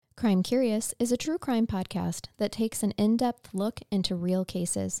Crime Curious is a true crime podcast that takes an in-depth look into real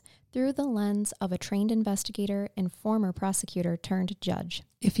cases through the lens of a trained investigator and former prosecutor turned judge.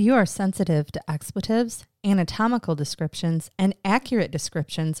 If you are sensitive to expletives, anatomical descriptions, and accurate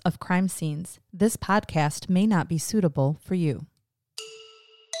descriptions of crime scenes, this podcast may not be suitable for you.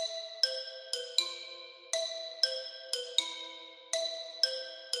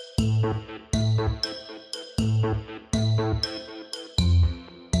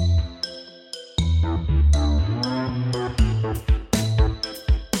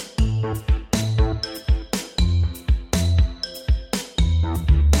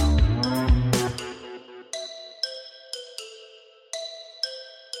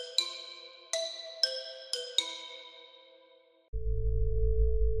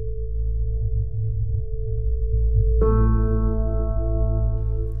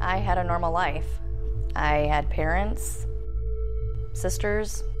 I had a normal life. I had parents,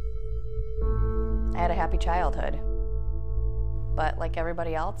 sisters. I had a happy childhood. But like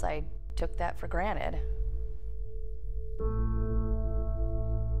everybody else, I took that for granted.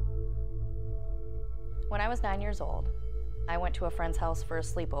 When I was 9 years old, I went to a friend's house for a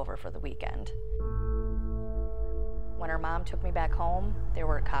sleepover for the weekend. When her mom took me back home, there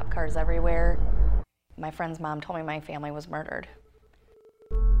were cop cars everywhere. My friend's mom told me my family was murdered.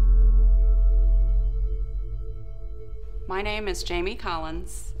 My name is Jamie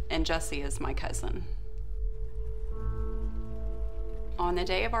Collins, and Jesse is my cousin. On the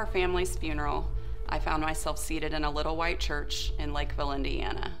day of our family's funeral, I found myself seated in a little white church in Lakeville,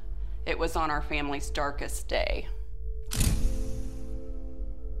 Indiana. It was on our family's darkest day.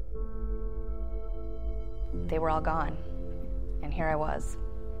 They were all gone, and here I was,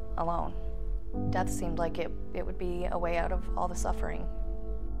 alone. Death seemed like it would be a way out of all the suffering.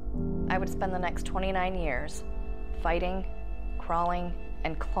 I would spend the next 29 years fighting, crawling,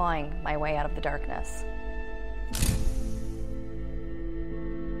 and clawing my way out of the darkness.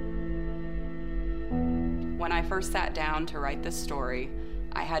 When I first sat down to write this story,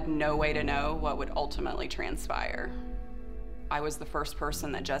 I had no way to know what would ultimately transpire. I was the first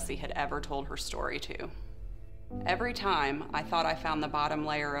person that Jessie had ever told her story to. Every time I thought I found the bottom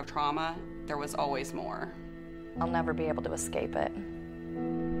layer of trauma, there was always more. I'll never be able to escape it.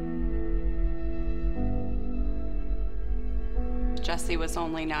 Jessie was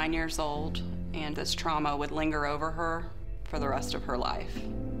only 9 years old, and this trauma would linger over her for the rest of her life.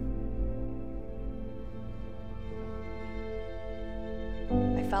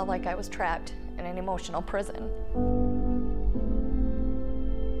 I felt like I was trapped in an emotional prison.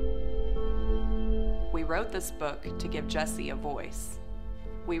 We wrote this book to give Jessie a voice.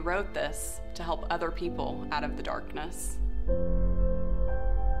 We wrote this to help other people out of the darkness.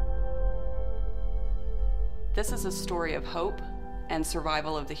 This is a story of hope and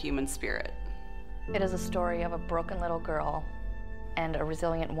survival of the human spirit. It is a story of a broken little girl and a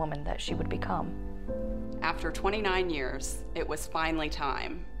resilient woman that she would become. After 29 years, it was finally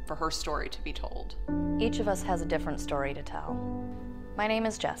time for her story to be told. Each of us has a different story to tell. My name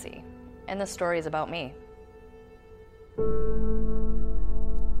is Jessie, and this story is about me.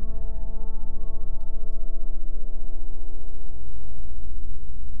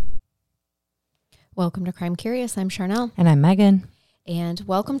 Welcome to Crime Curious. I'm Charnel. And I'm Megan. And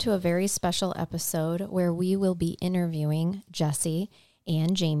welcome to a very special episode where we will be interviewing Jessie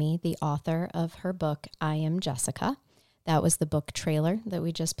and Jamie, the author of her book, I Am Jessica. That was the book trailer that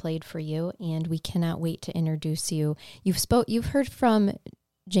we just played for you, and we cannot wait to introduce you. You've heard from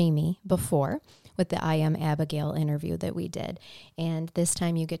Jamie before with the I Am Abigail interview that we did, and this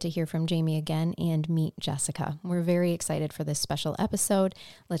time you get to hear from Jamie again and meet Jessica. We're very excited for this special episode.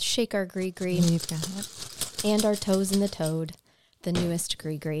 Let's shake our gree-gree and our toes in the toad. The newest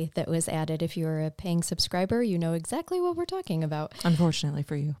gree-gree that was added. If you're a paying subscriber, you know exactly what we're talking about. Unfortunately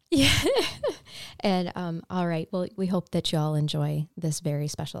for you. Yeah. And all right, well, we hope that you all enjoy this very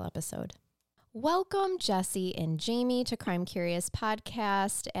special episode. Welcome, Jessie and Jamie, to Crime Curious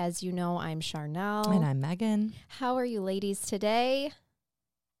Podcast. As you know, I'm Charnel. And I'm Megan. How are you ladies today?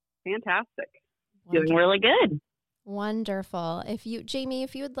 Fantastic. Doing really good. Wonderful. Jamie,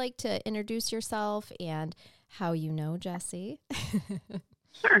 if you would like to introduce yourself and how you know Jessie.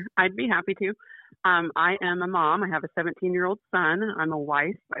 Sure, I'd be happy to. I am a mom. I have a 17-year-old son. I'm a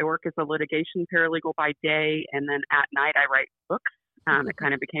wife. I work as a litigation paralegal by day, and then at night I write books. It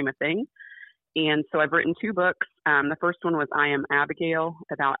kind of became a thing. And so I've written 2 books. The first one was I Am Abigail,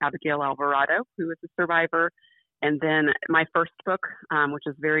 about Abigail Alvarado, who was a survivor. And then my first book, which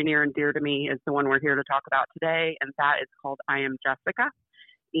is very near and dear to me, is the one we're here to talk about today, and that is called I Am Jessica.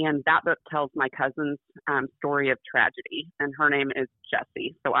 And that book tells my cousin's story of tragedy, and her name is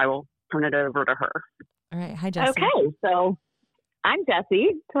Jessie. So I will turn it over to her. All right. Hi, Jessie. Okay, so I'm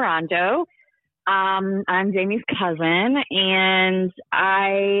Jessie Taranjo. I'm Jamie's cousin, and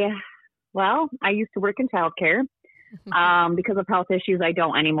I used to work in childcare. Because of health issues, I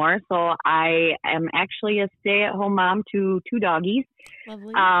don't anymore. So I am actually a stay-at-home mom to 2 doggies.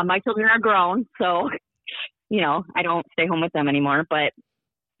 Lovely. My children are grown, so, I don't stay home with them anymore. But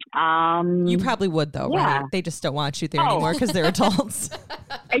you probably would, though, yeah. right? They just don't want you there anymore because they're adults.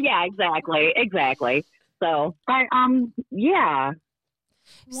 Yeah, exactly. So, yeah.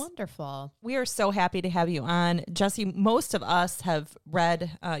 Wonderful. We are so happy to have you on. Jessie, most of us have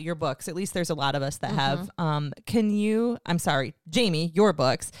read your books. At least there's a lot of us that have. Jamie, your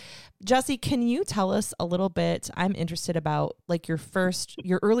books. Jessie, can you tell us a little bit? I'm interested about like your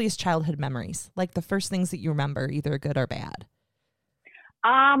earliest childhood memories, like the first things that you remember, either good or bad.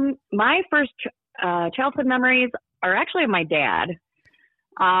 My first childhood memories are actually of my dad.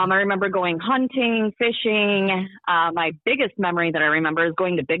 I remember going hunting, fishing. My biggest memory that I remember is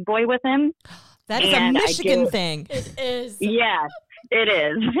going to Big Boy with him. That is a Michigan thing. It is. Yes, it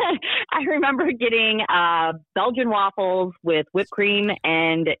is. I remember getting Belgian waffles with whipped cream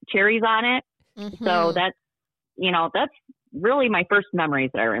and cherries on it. Mm-hmm. So that's really my first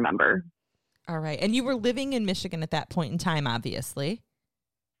memories that I remember. All right. And you were living in Michigan at that point in time, obviously.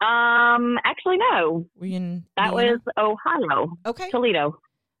 Actually, no. Were you in That Indiana? was Ohio. Okay. Toledo.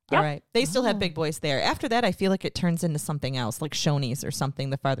 Yep. All right. They still have Big Boys there. After that, I feel like it turns into something else, like Shoney's or something,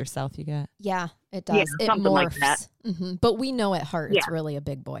 the farther south you get. Yeah, it does. Yeah, it something morphs. like that. Mm-hmm. But we know at heart it's Yeah. really a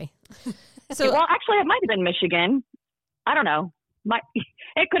Big Boy. So, Well, actually, it might have been Michigan. I don't know.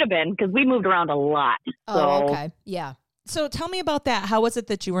 It could have been because we moved around a lot. Oh, okay. Yeah. so tell me about that. How was it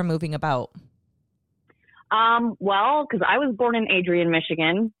that you were moving about? Well, because I was born in Adrian,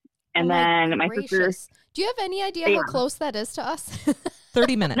 Michigan, and then my sister. gracious. Do you have any idea how Yeah. close that is to us?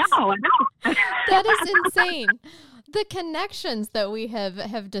 30 minutes. No. That is insane. The connections that we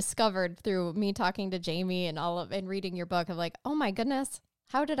have discovered through me talking to Jamie and reading your book of like, oh my goodness,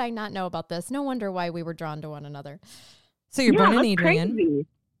 how did I not know about this? No wonder why we were drawn to one another. So you're born in that's Adrian. crazy.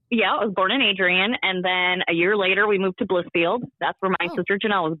 Yeah, I was born in Adrian, and then a year later we moved to Blissfield. That's where my sister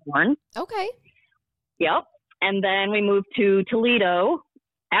Janelle was born. Okay. Yep. And then we moved to Toledo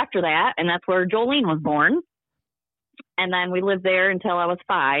after that, and that's where Jolene was born. And then we lived there until I was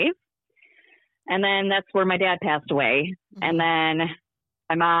 5. And then that's where my dad passed away. Mm-hmm. And then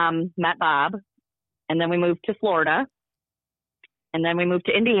my mom met Bob. And then we moved to Florida. And then we moved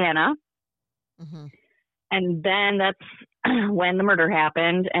to Indiana. Mm-hmm. And then that's when the murder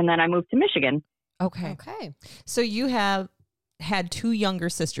happened. And then I moved to Michigan. Okay. Okay. So you have had 2 younger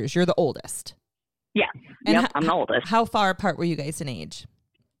sisters. You're the oldest. Yes. And Yep, I'm the oldest. How far apart were you guys in age?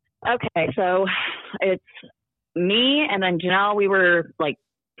 Okay, so it's me and then Janelle, we were like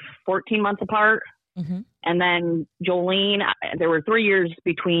 14 months apart. Mm-hmm. And then Jolene, there were 3 years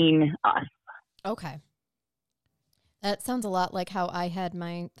between us. Okay. That sounds a lot like how I had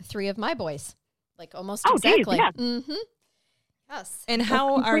 3 of my boys. Like almost Oh, exactly. geez, yeah. Mm-hmm. Yes. And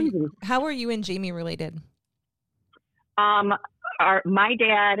how crazy. are you and Jamie related? My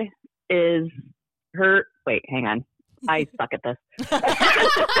dad is her. Wait, hang on. I suck at this.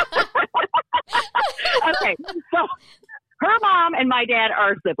 Okay, so her mom and my dad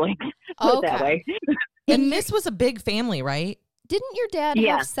are siblings. Put it that way. And this was a big family, right? Didn't your dad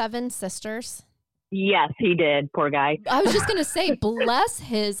Yeah. have 7 sisters? Yes, he did. Poor guy. I was just going to say, bless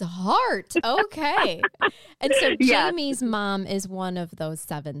his heart. Okay. And so Yes. Jamie's mom is one of those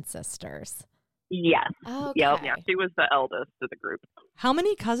 7 sisters. Yes. Okay. Yep. Yeah, she was the eldest of the group. How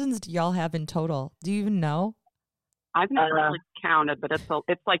many cousins do y'all have in total? Do you even know? I've never really counted, but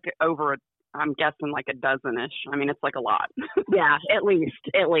it's like over I'm guessing like a dozen-ish. I mean, it's like a lot. Yeah, at least.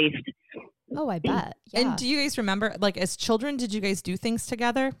 Oh, I bet. Yeah. And do you guys remember, like as children, did you guys do things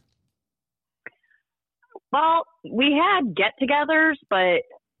together? Well, we had get-togethers, but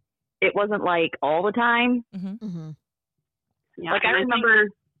it wasn't like all the time. Mm-hmm. Yeah, Like I and remember.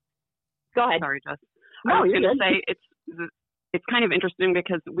 Go ahead. Sorry, Jess. No, I was you're going to good. say it's kind of interesting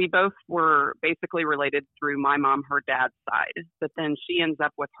because we both were basically related through my mom, her dad's side. But then she ends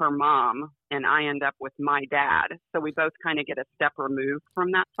up with her mom, and I end up with my dad. So we both kind of get a step removed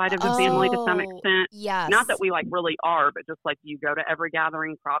from that side of the family to some extent. Yes. Not that we like really are, but just like you go to every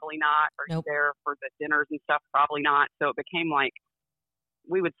gathering, probably not. Or Nope. you there for the dinners and stuff, probably not. So it became like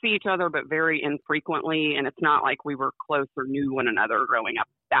we would see each other, but very infrequently. And it's not like we were close or knew one another growing up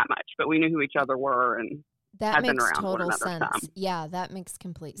that much, but we knew who each other were. And That I've been makes around one total another sense. some. Yeah, that makes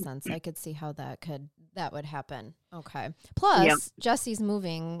complete sense. I could see how that could that would happen. Okay. Plus, Jesse's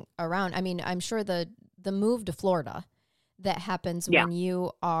moving around. I mean, I'm sure the move to Florida that happens when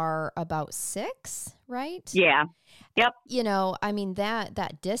you are about 6, right? Yeah. Yep. You know, I mean,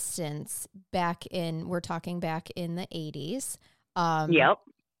 that distance we're talking back in the 80s. Yep.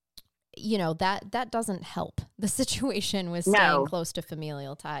 You know, that doesn't help the situation with staying close to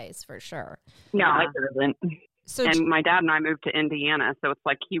familial ties, for sure. No, it doesn't. So, and my dad and I moved to Indiana, so it's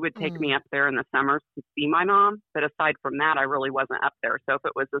like he would take me up there in the summers to see my mom. But aside from that, I really wasn't up there. So if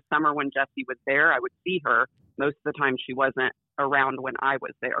it was the summer when Jessie was there, I would see her. Most of the time, she wasn't around when I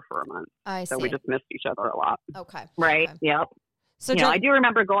was there for a month. So we just missed each other a lot. Okay. Right. Okay. Yep. So I do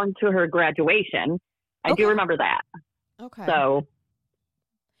remember going to her graduation. I do remember that. Okay. So.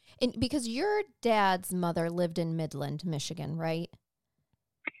 And because your dad's mother lived in Midland, Michigan, right?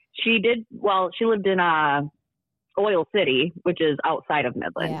 She did. Well, she lived in Oil City, which is outside of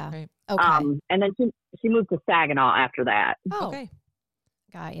Midland. Yeah. Right. Okay. And then she moved to Saginaw after that. Oh. Okay.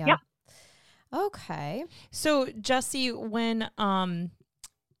 Got ya. Yep. Okay. So Jessie, when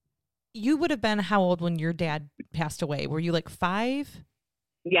you would have been how old when your dad passed away? Were you like 5?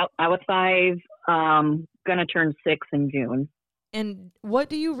 Yep, I was 5. Gonna turn 6 in June. And what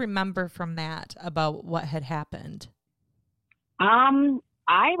do you remember from that about what had happened?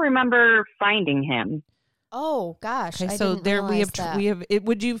 I remember finding him. Oh gosh. Okay, so there we have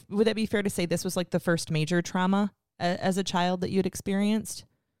would that be fair to say this was like the first major trauma as a child that you'd experienced?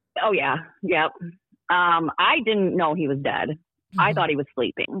 Oh yeah. Yep. I didn't know he was dead. Mm-hmm. I thought he was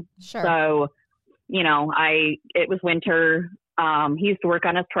sleeping. Sure. So, it was winter. He used to work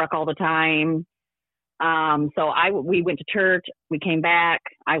on his truck all the time. So we went to church, we came back,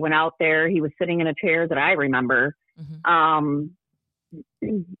 I went out there, he was sitting in a chair that I remember. Mm-hmm.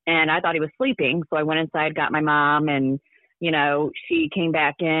 And I thought he was sleeping. So I went inside, got my mom, and, she came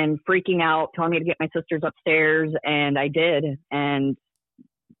back in freaking out, telling me to get my sisters upstairs. And I did. And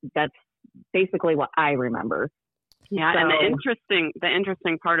that's basically what I remember. Yeah. So, and the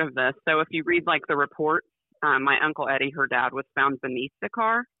interesting part of this, so if you read like the report, my Uncle Eddie, her dad, was found beneath the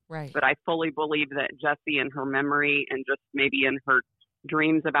car. Right. But I fully believe that Jessie, in her memory and just maybe in her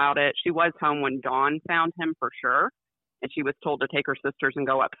dreams about it, she was home when Dawn found him for sure. And she was told to take her sisters and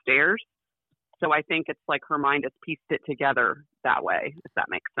go upstairs. So I think it's like her mind has pieced it together that way, if that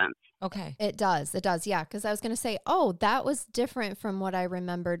makes sense. Okay. It does. Yeah. Because I was going to say, that was different from what I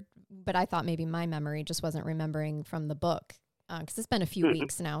remembered. But I thought maybe my memory just wasn't remembering from the book. Because it's been a few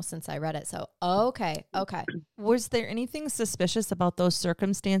weeks now since I read it. So, okay. Was there anything suspicious about those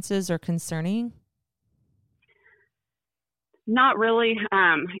circumstances or concerning? Not really.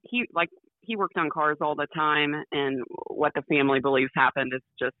 He worked on cars all the time, and what the family believes happened is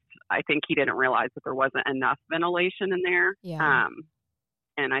just, I think he didn't realize that there wasn't enough ventilation in there. Yeah.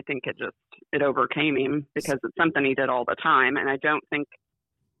 And I think it overcame him because it's something he did all the time. And I don't think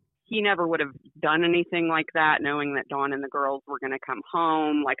he never would have done anything like that, knowing that Dawn and the girls were going to come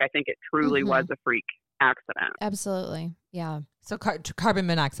home. Like, I think it truly was a freak accident. Absolutely. Yeah. So carbon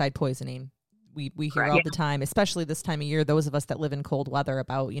monoxide poisoning. We hear all the time, especially this time of year, those of us that live in cold weather,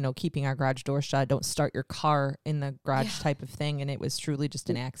 about, keeping our garage door shut, don't start your car in the garage type of thing. And it was truly just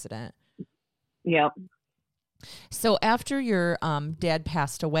an accident. Yep. So after your dad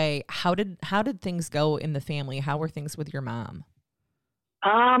passed away, how did things go in the family? How were things with your mom?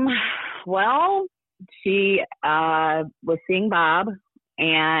 Well, she was seeing Bob,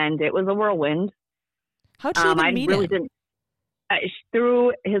 and it was a whirlwind. How'd she even meet him? Didn't.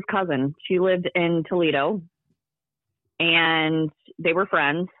 Through his cousin. She lived in Toledo, and they were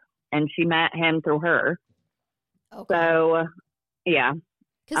friends, and she met him through her. Okay. So, yeah.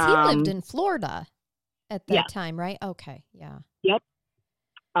 Because he lived in Florida at that time, right? Okay, yeah. Yep.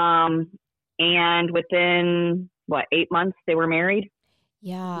 And within, 8 months, they were married?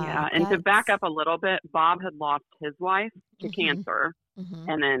 Yeah. Yeah, and to back up a little bit, Bob had lost his wife to cancer,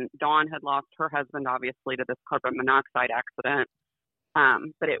 and then Dawn had lost her husband, obviously, to this carbon monoxide accident.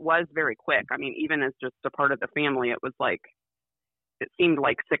 But it was very quick. I mean, even as just a part of the family, it seemed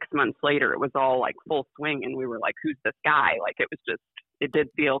like 6 months later, it was all like full swing, and we were like, who's this guy? Like, it did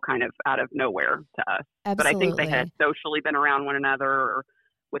feel kind of out of nowhere to us. Absolutely. But I think they had socially been around one another, or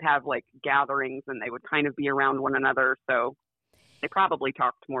would have like gatherings, and they would kind of be around one another. So they probably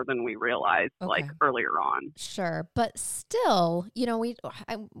talked more than we realized, like earlier on. Sure. But still,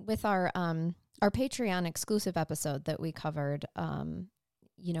 with our Patreon exclusive episode that we covered,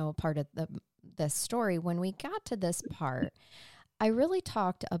 part of this story, when we got to this part, I really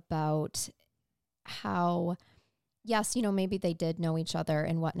talked about how, yes, maybe they did know each other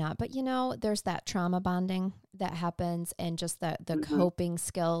and whatnot, but there's that trauma bonding that happens, and just the coping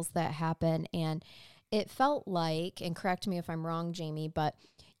skills that happen. And, it felt like, and correct me if I'm wrong, Jamie, but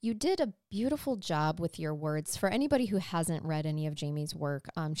you did a beautiful job with your words. For anybody who hasn't read any of Jamie's work,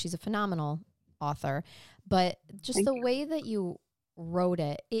 she's a phenomenal author, but just the way that you wrote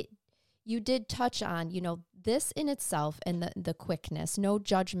it, you did touch on, this in itself and the quickness, no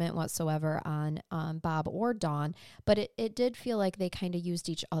judgment whatsoever on Bob or Dawn, but it did feel like they kind of used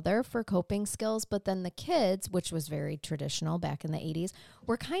each other for coping skills. But then the kids, which was very traditional back in the 80s,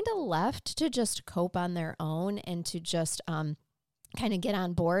 were kind of left to just cope on their own and to just kind of get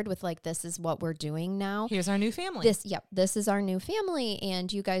on board with like, this is what we're doing now. Here's our new family. This is our new family,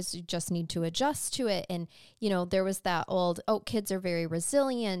 and you guys just need to adjust to it. And, there was that old, kids are very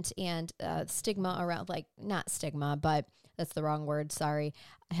resilient, and stigma around, like, not stigma, but that's the wrong word. Sorry.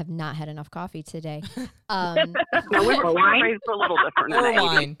 I have not had enough coffee today. No, we're raised a little different than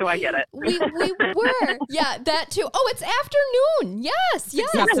wine, so I get it. We were. Yeah, that too. Oh, it's afternoon. Yes.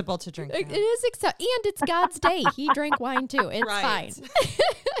 It's acceptable to drink. It is acceptable. And it's God's day. He drank wine too. It's fine.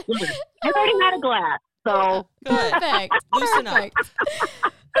 I've already had a glass, so. Perfect. Loosen up.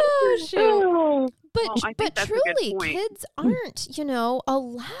 Oh, shoot. But that's truly, kids aren't,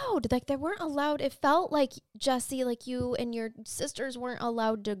 allowed. Like, they weren't allowed. It felt like, Jesse, like you and your sisters weren't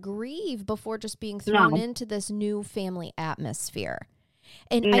allowed to grieve before just being thrown into this new family atmosphere.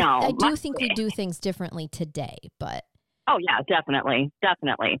 And I do think we do things differently today, but. Oh, yeah, definitely.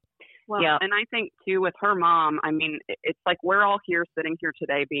 Well, and I think, too, with her mom, I mean, it's like we're all here sitting here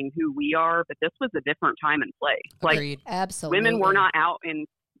today being who we are, but this was a different time and place. Agreed. Like, absolutely. Women were not out in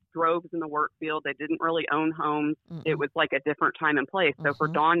droves in the work field. They didn't really own homes. Mm-mm. It was like a different time and place. So for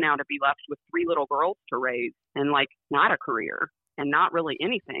Dawn now to be left with 3 little girls to raise and like not a career and not really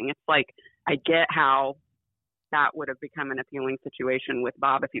anything, it's like, I get how that would have become an appealing situation with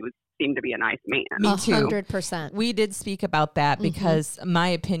Bob if he seemed to be a nice man. Me too. 100%. We did speak about that because my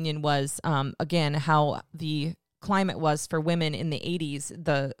opinion was, again, how the climate was for women in the 80s,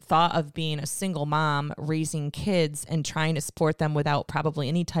 the thought of being a single mom, raising kids and trying to support them without probably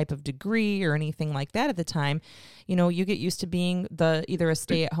any type of degree or anything like that at the time, you get used to being either a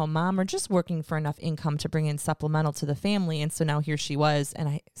stay-at-home mom or just working for enough income to bring in supplemental to the family. And so now here she was.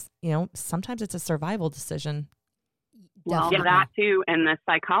 And sometimes it's a survival decision. Well, yeah, that too. And the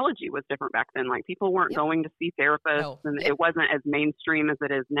psychology was different back then. Like, people weren't going to see therapists and it wasn't as mainstream as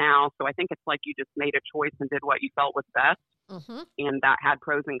it is now. So I think it's like you just made a choice and did what you felt was best. And that had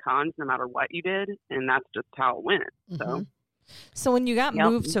pros and cons no matter what you did. And that's just how it went. So when you got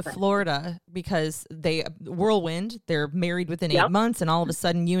moved to Florida, because they're married within 8 months, and all of a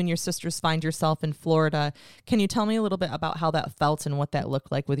sudden you and your sisters find yourself in Florida. Can you tell me a little bit about how that felt and what that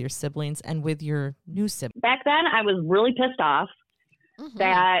looked like with your siblings and with your new siblings? Back then, I was really pissed off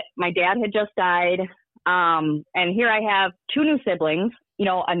that my dad had just died. And here I have 2 new siblings,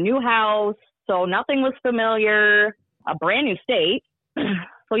 a new house. So nothing was familiar, a brand new state.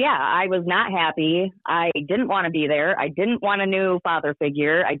 So, yeah, I was not happy. I didn't want to be there. I didn't want a new father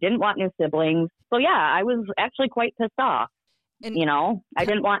figure. I didn't want new siblings. So, yeah, I was actually quite pissed off. And, I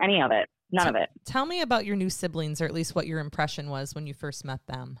didn't want any of it. None of it. Tell me about your new siblings, or at least what your impression was when you first met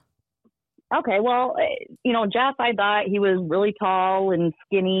them. Okay, well, Jeff, I thought he was really tall and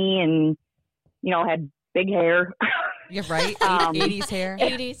skinny and, had big hair. You're right. 80s hair.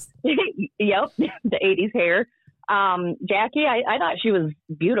 80s. Yep, the 80s hair. Jackie, I thought she was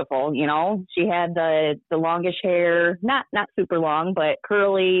beautiful. She had the longish hair, not super long, but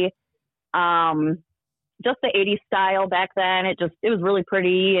curly, just the 80s style back then. It was really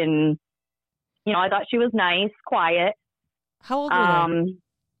pretty. And, I thought she was nice, quiet. How old were they?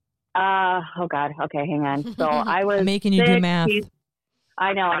 Oh God. Okay. Hang on. So I was I'm making you do math.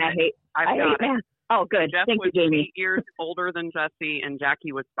 I know. And I hate math. Oh, good. Jeff Thank was you, Jamie. 8 years older than Jesse, and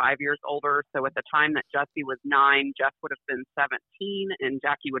Jackie was 5 years older. So at the time that Jesse was 9, Jeff would have been 17, and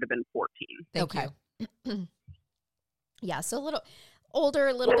Jackie would have been 14. Thank you. Yeah, so a little older,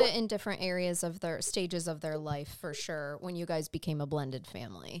 a little bit in different areas of their stages of their life, for sure, when you guys became a blended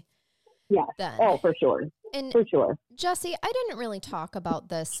family. Yeah. Oh, for sure. And for sure. Jesse, I didn't really talk about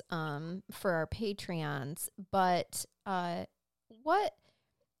this for our Patreons, but what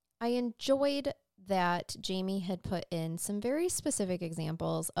I enjoyed that Jamie had put in some very specific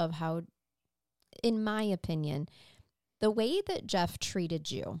examples of how, in my opinion, the way that Jeff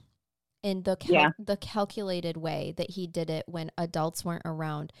treated you and the calculated way that he did it when adults weren't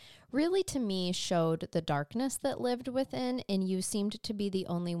around really, to me, showed the darkness that lived within, and you seemed to be the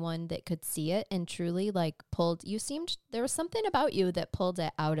only one that could see it and truly there was something about you that pulled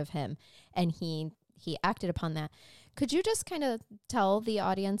it out of him, and he acted upon that. Could you just kind of tell the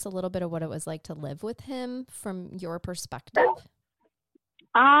audience a little bit of what it was like to live with him from your perspective?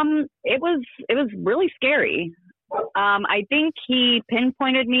 It was really scary. I think he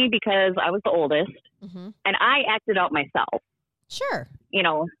pinpointed me because I was the oldest, and I acted out myself. Sure.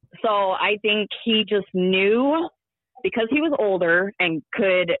 So I think he just knew because he was older and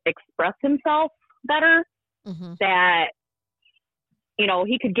could express himself better that,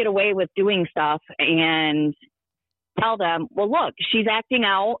 he could get away with doing stuff and tell them, well, look, she's acting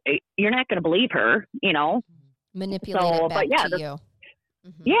out. You're not going to believe her, Manipulate it back to you.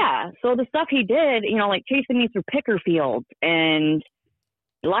 Yeah. So the stuff he did, like chasing me through picker fields and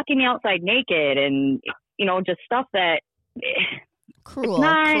locking me outside naked and, just stuff that...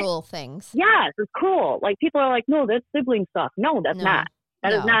 Cruel things. Yes, it's cruel. Like people are like, no, that's sibling stuff. No, that's not.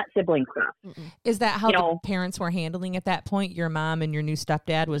 That is not sibling stuff. Is that how the parents were handling at that point? Your mom and your new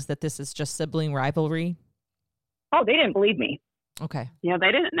stepdad, was that this is just sibling rivalry? Oh, they didn't believe me. Okay. Yeah,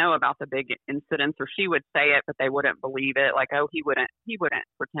 they didn't know about the big incidents, or she would say it, but they wouldn't believe it. Like, oh, he wouldn't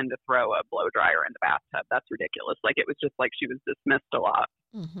pretend to throw a blow dryer in the bathtub. That's ridiculous. Like, it was just like she was dismissed a lot.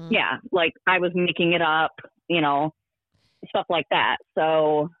 Yeah, like I was making it up, stuff like that.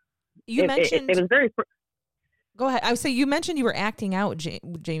 So you mentioned it was very. Go ahead. I would say you mentioned you were acting out,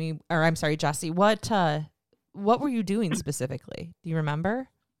 Jamie, or I'm sorry, Jessie. What were you doing specifically? Do you remember?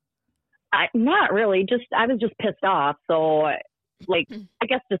 Not really. I was just pissed off. So, like, I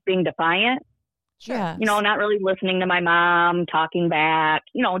guess just being defiant. Sure. Yeah. Not really listening to my mom, talking back.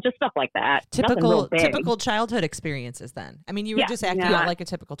 Just stuff like that. Typical childhood experiences. Then, I mean, you were just acting out like a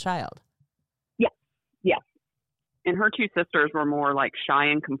typical child. Yeah. And her two sisters were more like shy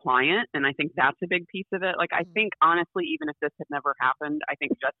and compliant. And I think that's a big piece of it. Like, I think honestly, even if this had never happened, I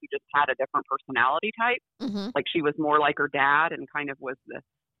think Jessie just had a different personality type. Like she was more like her dad and kind of was the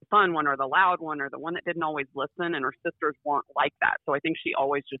fun one or the loud one or the one that didn't always listen. And her sisters weren't like that. So I think she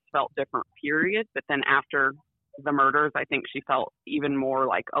always just felt different, period. But then after the murders, I think she felt even more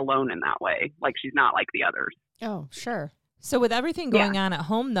like alone in that way. Like she's not like the others. Oh, sure. So with everything going on at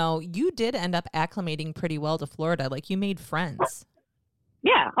home, though, you did end up acclimating pretty well to Florida. Like you made friends.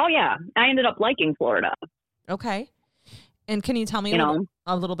 Yeah. Oh, yeah. I ended up liking Florida. Okay. And can you tell me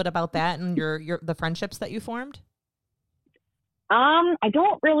a little bit about that and the friendships that you formed? I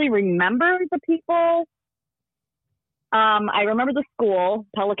don't really remember the people. I remember the school,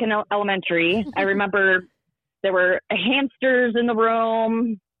 Pelican Elementary. I remember there were hamsters in the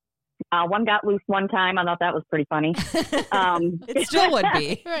room. One got loose one time. I thought that was pretty funny. It still would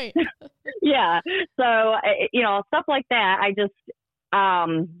be. Right. Yeah. So, stuff like that. I just,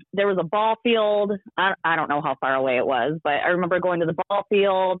 there was a ball field. I don't know how far away it was, but I remember going to the ball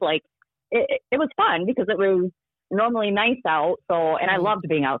field. Like it was fun because it was normally nice out. So, and I loved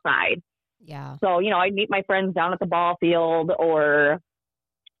being outside. Yeah. So, I'd meet my friends down at the ball field or,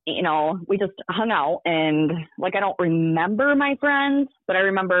 we just hung out and like, I don't remember my friends, but I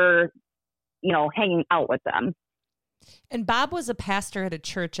remember, hanging out with them. And Bob was a pastor at a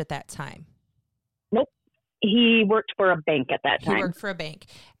church at that time. Nope. He worked for a bank at that time. He worked for a bank.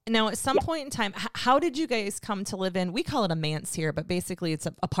 Now, at some point in time, how did you guys come to live in? We call it a manse here, but basically it's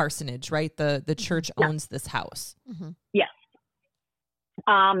a parsonage, right? The church owns this house. Yes.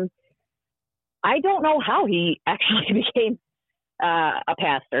 I don't know how he actually became a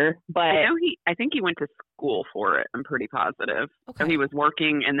pastor, but I think he went to school for it. I'm pretty positive. Okay. So he was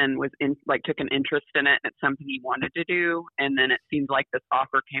working and then took an interest in it. And it's something he wanted to do. And then it seemed like this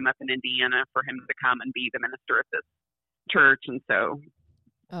offer came up in Indiana for him to come and be the minister of this church. And so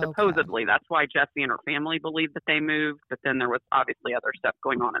supposedly that's why Jessie and her family believed that they moved. But then there was obviously other stuff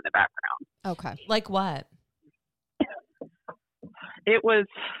going on in the background. Okay. Like what? It was,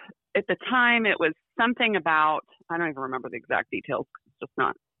 at the time, it was something about, I don't even remember the exact details. It's just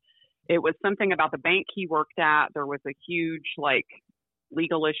not. It was something about the bank he worked at. There was a huge,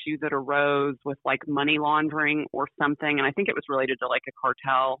 legal issue that arose with, money laundering or something. And I think it was related to, a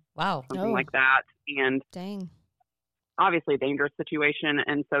cartel. Wow. Something like that. And dang. Obviously a dangerous situation.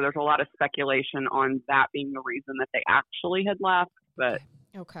 And so there's a lot of speculation on that being the reason that they actually had left. But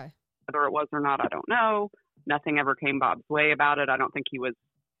okay, whether it was or not, I don't know. Nothing ever came Bob's way about it. I don't think he was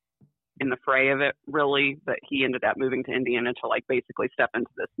in the fray of it really, but he ended up moving to Indiana to basically step into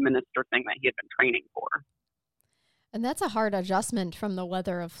this minister thing that he had been training for. And that's a hard adjustment from the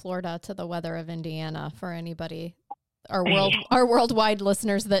weather of Florida to the weather of Indiana for anybody. Our worldwide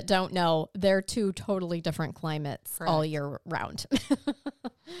listeners that don't know, they're two totally different climates all year round.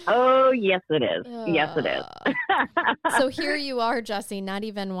 Oh, yes, it is. Yes, it is. So here you are, Jessie, not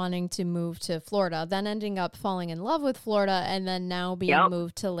even wanting to move to Florida, then ending up falling in love with Florida, and then now being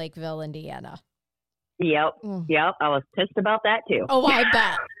moved to Lakeville, Indiana. Yep. Yep. I was pissed about that too. Oh,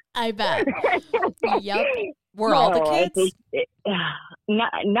 I bet. Yep. Were all the kids?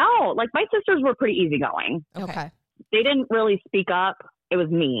 No, like my sisters were pretty easygoing. Okay. They didn't really speak up. It was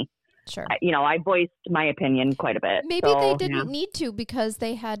me. Sure. I voiced my opinion quite a bit. Maybe so, they didn't need to because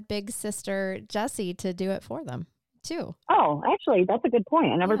they had big sister Jessie to do it for them too. Oh, actually, that's a good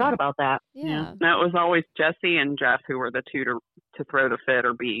point. I never thought about that. Yeah. No, it was always Jesse and Jeff who were the two to throw the fit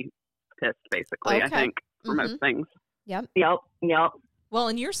or be pissed, basically, I think, for most things. Yep. Well,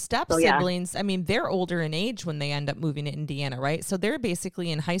 and your step siblings, I mean, they're older in age when they end up moving to Indiana, right? So they're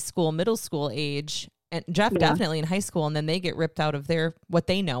basically in high school, middle school age, and Jeff definitely in high school, and then they get ripped out of what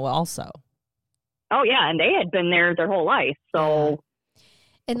they know also. Oh, yeah, and they had been there their whole life, so...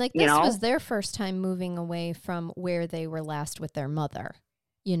 And like this was their first time moving away from where they were last with their mother,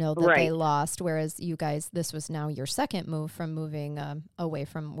 that they lost. Whereas you guys, this was now your second move from moving away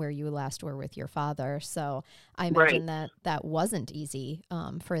from where you last were with your father. So I imagine that wasn't easy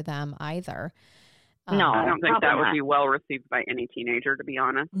for them either. No, I don't think that would be well received by any teenager, to be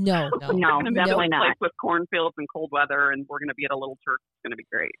honest. No, definitely not. Place with cornfields and cold weather, and we're going to be at a little church. It's going to be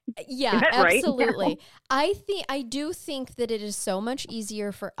great. Yeah, absolutely. I do think that it is so much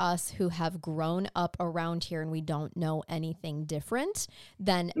easier for us who have grown up around here and we don't know anything different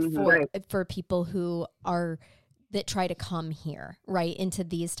than for people who that try to come here, right, into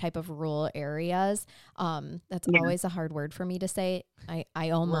these type of rural areas. That's always a hard word for me to say. I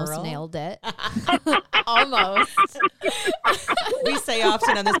almost nailed it. Almost. We say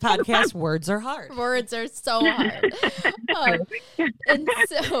often on this podcast, words are hard. Words are so hard. And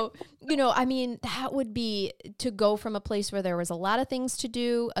so, I mean, that would be to go from a place where there was a lot of things to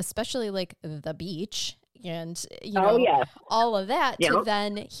do, especially like the beach, and all of that, to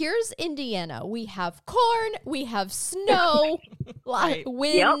then here's Indiana. We have corn, we have snow,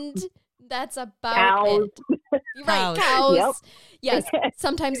 wind. That's about it. Right, cows. Yes,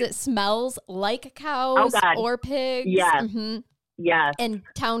 sometimes it smells like cows or pigs. Yes, yes, and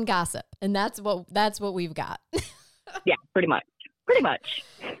town gossip, and that's what we've got. Yeah, pretty much.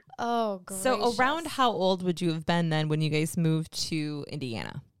 Oh, gracious. So around how old would you have been then when you guys moved to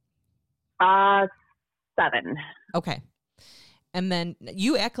Indiana? 7. Okay. And then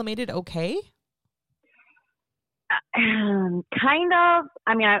you acclimated okay? Kind of.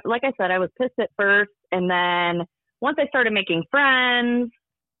 I mean, like I said, I was pissed at first. And then once I started making friends,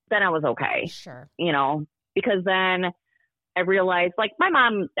 then I was okay. Sure. Because then I realized, like, my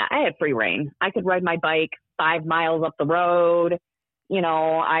mom, I had free reign. I could ride my bike 5 miles up the road.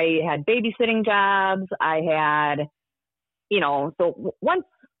 I had babysitting jobs. I had, so once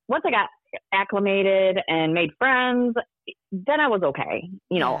I got acclimated and made friends, then I was okay,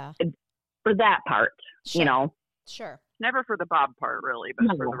 for that part, Sure. Never for the Bob part, really, but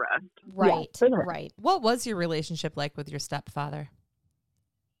for the rest. Right, for the rest. right. What was your relationship like with your stepfather?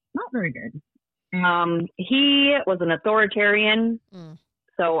 Not very good. He was an authoritarian.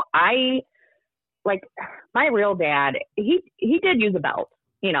 So my real dad, he did use a belt,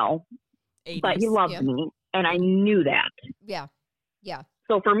 80s. but he loved me, and I knew that. Yeah.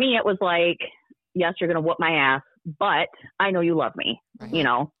 So for me, it was like, yes, you're going to whoop my ass, but I know you love me,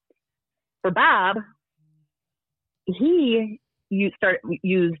 For Bob, he used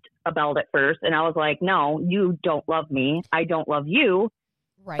a belt at first, and I was like, no, you don't love me. I don't love you.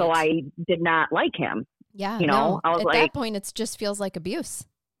 Right. So I did not like him. Yeah. I was at that point, it just feels like abuse.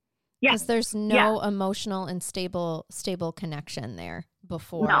 Yeah. Because there's no emotional and stable connection there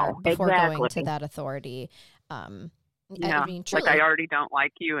before going to that authority. Yeah, I mean, truly. like I already don't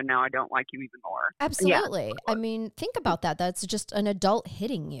like you, and now I don't like you even more. Absolutely. Yeah. I mean, think about that. That's just an adult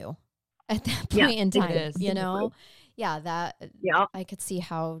hitting you at that point in time. It is. Yeah, I could see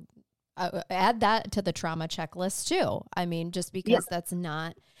how. Add that to the trauma checklist too. I mean, just because that's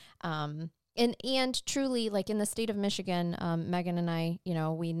not. And truly, like in the state of Michigan, Megan and I,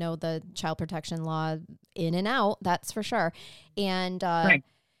 we know the child protection law in and out. That's for sure. And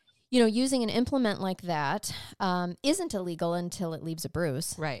using an implement like that isn't illegal until it leaves a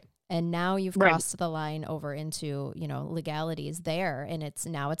bruise. Right. And now you've crossed the line over into, legalities there, and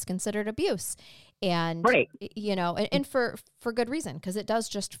it's considered abuse. And, and for good reason, because it does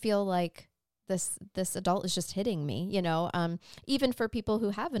just feel like this adult is just hitting me, even for people who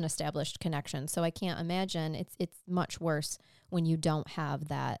have an established connection. So I can't imagine it's much worse when you don't have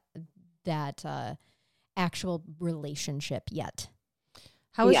that actual relationship yet.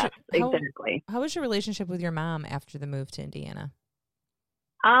 Exactly. How was your relationship with your mom after the move to Indiana?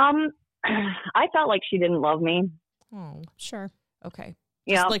 I felt like she didn't love me. Oh, sure. Okay.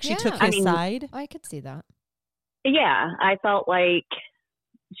 Just like she took his side? I could see that. Yeah. I felt like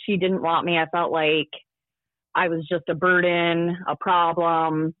she didn't want me. I felt like I was just a burden, a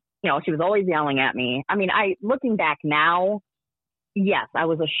problem. She was always yelling at me. I mean, looking back now, yes, I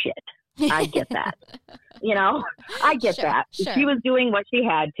was a shit. I get that. I get that. Sure. She was doing what she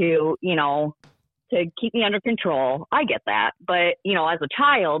had to, to keep me under control. I get that. But, as a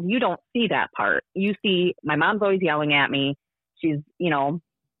child, you don't see that part. You see my mom's always yelling at me. She's,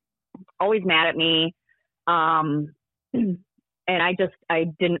 always mad at me. And I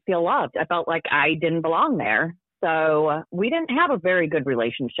didn't feel loved. I felt like I didn't belong there. So we didn't have a very good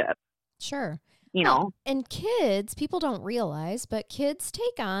relationship. Sure. Well, and kids, people don't realize, but kids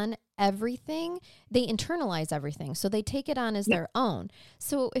take on everything. They internalize everything. So they take it on as their own.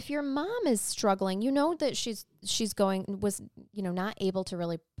 So if your mom is struggling, that she's not able to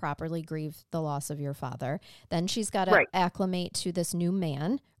really properly grieve the loss of your father. Then she's got to acclimate to this new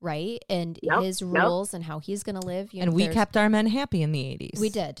man, right? And his rules and how he's going to live. And we kept our men happy in the 80s. We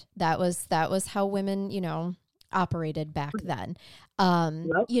did. That was how women, operated back then.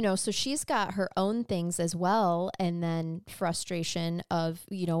 So she's got her own things as well. And then frustration of,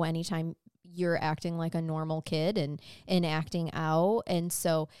 anytime you're acting like a normal kid and acting out. And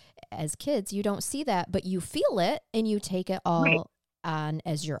so as kids, you don't see that, but you feel it and you take it all on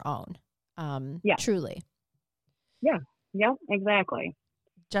as your own. Truly. Yeah. Yeah, exactly.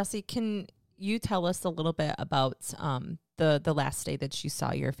 Jessie, can you tell us a little bit about the last day that you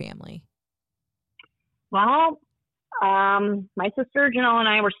saw your family? Well, my sister Janelle and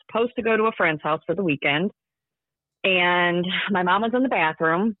I were supposed to go to a friend's house for the weekend, and my mom was in the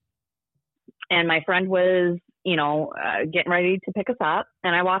bathroom, and my friend was, getting ready to pick us up,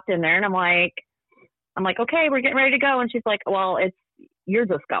 and I walked in there, and I'm like, okay, we're getting ready to go, and she's like, well, you're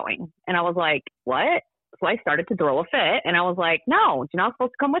just going, and I was like, what? So I started to throw a fit, and I was like, no, Janelle's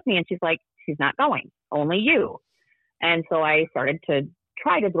supposed to come with me, and she's like, she's not going, only you, and so I started to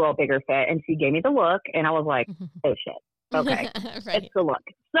try to throw a bigger fit, and she gave me the look, and I was like, oh shit, okay, It's the look.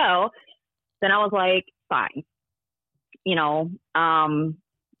 So then I was like, fine,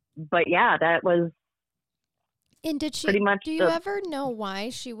 but yeah, that was. And did she? Pretty much. Do you ever know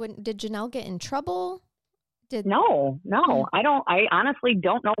why she wouldn't? Did Janelle get in trouble? No, I don't. I honestly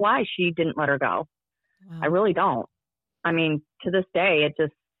don't know why she didn't let her go. Wow. I really don't. I mean, to this day, it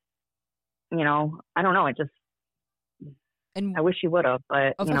just, I don't know. It just. And I wish you would have,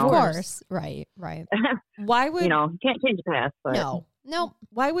 but of course, right. Why would you can't change the past? But no.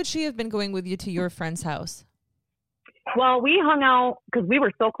 Why would she have been going with you to your friend's house? Well, we hung out because we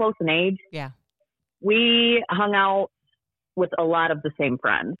were so close in age. Yeah, we hung out with a lot of the same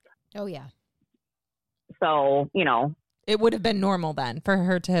friends. Oh yeah. So it would have been normal then for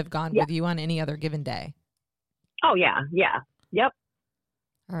her to have gone with you on any other given day. Oh yeah, yep.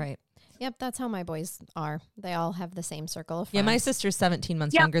 All right. Yep, that's how my boys are. They all have the same circle of friends. Yeah, my sister's 17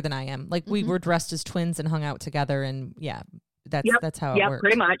 months younger than I am. Like we were dressed as twins and hung out together, and that's how it works.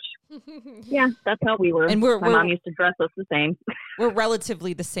 Pretty much. Yeah, that's how we were. And my mom used to dress us the same. We're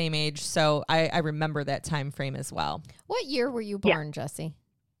relatively the same age, so I remember that time frame as well. What year were you born, Jessie?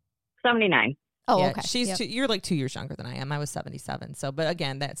 79. Oh, okay. You're like 2 years younger than I am. I was 77. So, but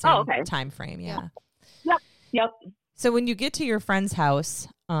again, that same time frame. Yeah. Yep. So when you get to your friend's house,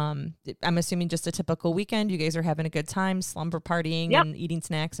 I'm assuming just a typical weekend. You guys are having a good time, slumber partying and eating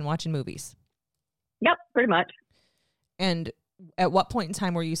snacks and watching movies. Yep, pretty much. And at what point in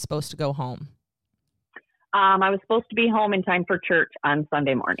time were you supposed to go home? I was supposed to be home in time for church on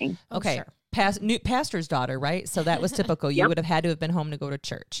Sunday morning. Okay. Sure. New pastor's daughter, right? So that was typical. You would have had to have been home to go to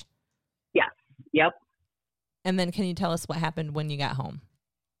church. Yes. Yep. And then can you tell us what happened when you got home?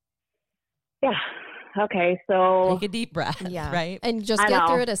 Yeah. Okay, so take a deep breath, right? And just get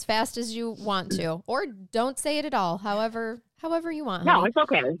through it as fast as you want to, or don't say it at all. However you want. No, honey. it's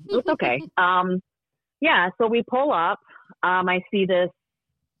okay. It's okay. So we pull up. I see this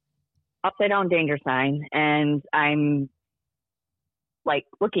upside down danger sign, and I'm like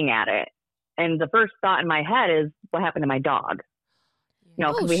looking at it, and the first thought in my head is, what happened to my dog?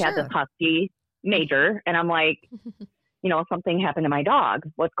 Because we had this husky Major, and I'm like, something happened to my dog.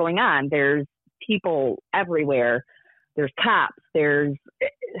 What's going on? There's people everywhere. There's cops. And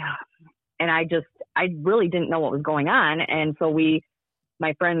I really didn't know what was going on. And so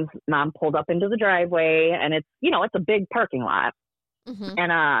my friend's mom pulled up into the driveway, and it's a big parking lot. Mm-hmm.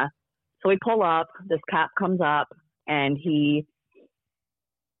 And so we pull up, this cop comes up, and he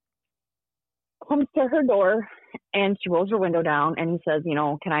comes to her door, and she rolls her window down, and he says,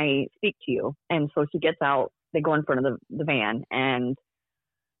 can I speak to you? And so she gets out. They go in front of the van, and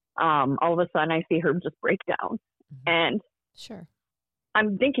all of a sudden I see her just break down. And sure,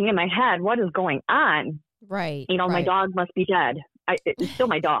 I'm thinking in my head, what is going on? Right. My dog must be dead. It's still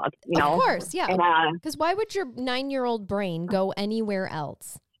my dog, Of course, yeah. Because why would your 9-year-old brain go anywhere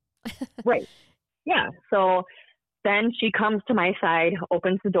else? Right. Yeah. So then she comes to my side,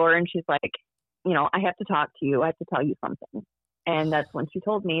 opens the door, and she's like, you know, I have to talk to you. I have to tell you something. And that's when she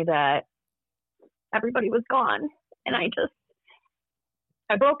told me that everybody was gone. And I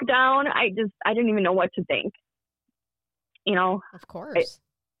broke down. I didn't even know what to think. You know, Of course.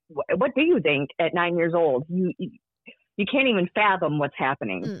 what do you think at 9 years old? You can't even fathom what's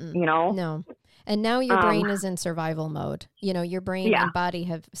happening, you know? No. And now your brain is in survival mode. You know, your brain Yeah. and body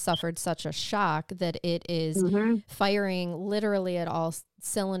have suffered such a shock that it is firing literally at all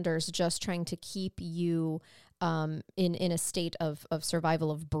cylinders, just trying to keep you in a state of survival,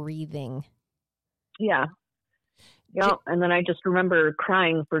 of breathing. Yeah. Yeah. And then I just remember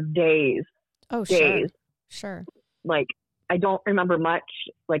crying for days. Oh, days. Sure. Like, I don't remember much.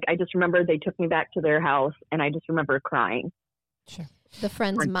 Like, I just remember they took me back to their house, and I just remember crying. Sure. The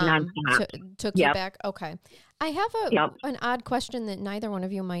friend's Like, mom took you Yep. back. Okay. I have an odd question that neither one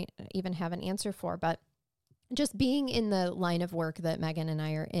of you might even have an answer for, but just being in the line of work that Megan and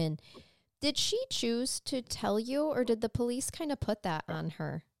I are in, did she choose to tell you, or did the police kind of put that on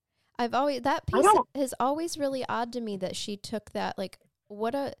her? That piece is always really odd to me, that she took that, like,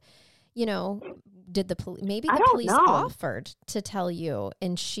 did the police offered to tell you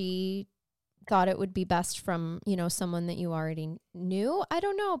and she thought it would be best from, someone that you already knew? I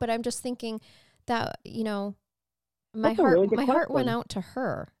don't know, but I'm just thinking that, my heart went out to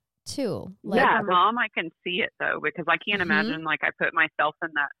her too. Like, yeah, Mom, I can see it though, because I can't imagine, like, I put myself in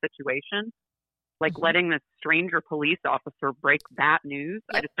that situation, like letting this stranger police officer break that news.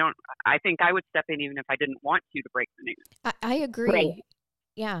 Yep. I think I would step in even if I didn't want to break the news. I agree. Right.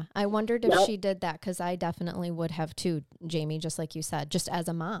 Yeah. I wondered if she did that, because I definitely would have too, Jamie, just like you said, just as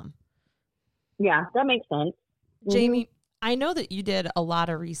a mom. Yeah, that makes sense. Jamie, I know that you did a lot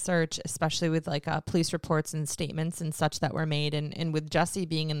of research, especially with like police reports and statements and such that were made. And with Jessie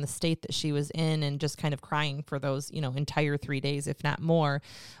being in the state that she was in and just kind of crying for those, entire 3 days, if not more,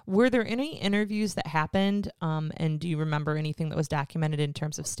 were there any interviews that happened? And do you remember anything that was documented in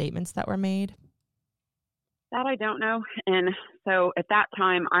terms of statements that were made? That I don't know. And so at that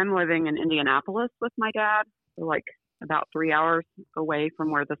time, I'm living in Indianapolis with my dad, so like about 3 hours away from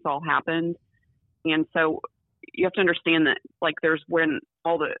where this all happened. And so you have to understand that, like, there's when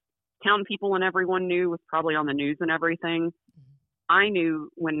all the town people and everyone knew, was probably on the news and everything. I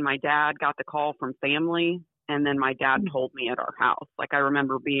knew when my dad got the call from family, and then my dad told me at our house. Like, I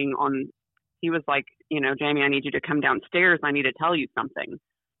remember he was like, Jamie, I need you to come downstairs. I need to tell you something.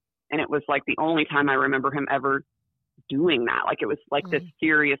 And it was like the only time I remember him ever doing that. Like, it was like this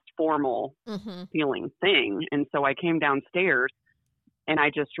serious, formal feeling thing. And so I came downstairs, and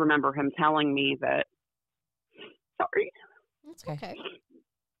I just remember him telling me that, sorry. That's okay.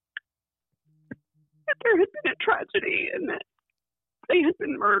 That there had been a tragedy, and that they had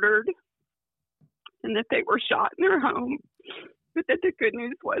been murdered, and that they were shot in their home. But that the good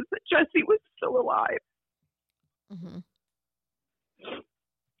news was that Jessie was still alive. Mm-hmm.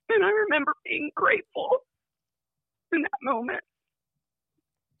 And I remember being grateful in that moment.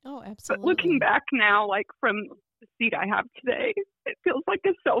 Oh, absolutely. But looking back now, like, from the seat I have today, it feels like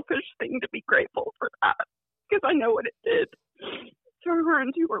a selfish thing to be grateful for that, because I know what it did to her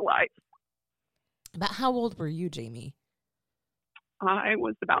and to her life. But how old were you, Jamie? I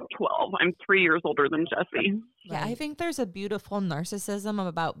was about 12. I'm 3 years older than Jessie. Yeah, I think there's a beautiful narcissism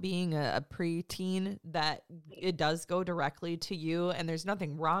about being a preteen that it does go directly to you, and there's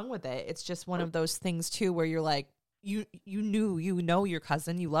nothing wrong with it. It's just one of those things too, where you're like, you know your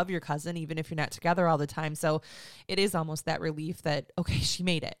cousin, you love your cousin, even if you're not together all the time. So it is almost that relief that, okay, she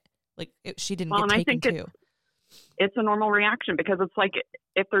made it. Like, she didn't get taken too. It's a normal reaction, because it's like,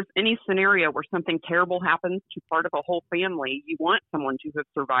 if there's any scenario where something terrible happens to part of a whole family, you want someone to have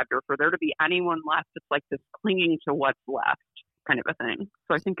survived, or for there to be anyone left. It's like this clinging to what's left kind of a thing.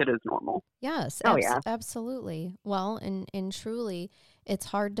 So I think it is normal. Yes, absolutely. Well, and truly, it's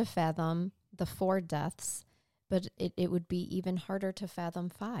hard to fathom the 4 deaths, but it would be even harder to fathom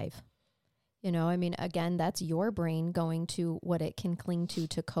 5. I mean, again, that's your brain going to what it can cling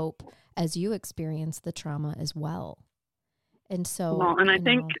to cope as you experience the trauma as well. And so, I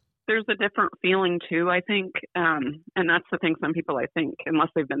think there's a different feeling too, I think. And that's the thing, some people, I think, unless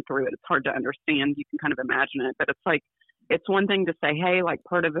they've been through it, it's hard to understand. You can kind of imagine it, but it's like, it's one thing to say, hey, like,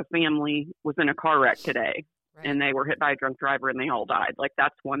 part of the family was in a car wreck today, right, and they were hit by a drunk driver and they all died. Like,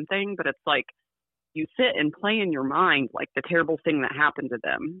 that's one thing, but it's like, you sit and play in your mind, like, the terrible thing that happened to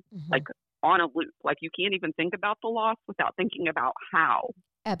them, like, on a loop. Like, you can't even think about the loss without thinking about how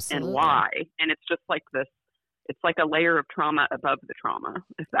and why. And it's just like this, it's like a layer of trauma above the trauma,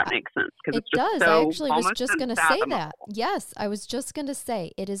 if that makes sense. Because it does. I actually was just going to say that. Yes, I was just going to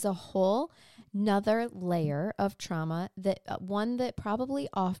say it is a whole another layer of trauma, that one that probably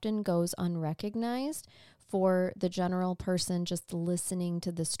often goes unrecognized for the general person just listening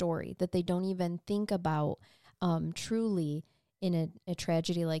to the story, that they don't even think about truly in a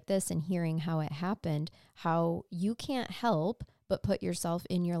tragedy like this and hearing how it happened, how you can't help but put yourself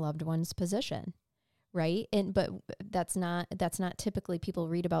in your loved one's position. Right. But that's not typically, people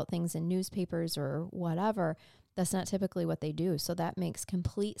read about things in newspapers or whatever. That's not typically what they do. So that makes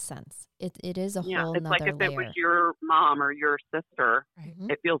complete sense. It is a whole it's like nother if layer. it was your mom or your sister, Right.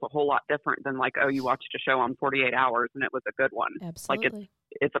 it feels a whole lot different than like, oh, you watched a show on 48 Hours and it was a good one. Absolutely. Like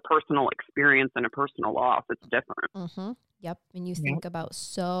it's a personal experience and a personal loss. It's different. Mm-hmm. Yep. And you think about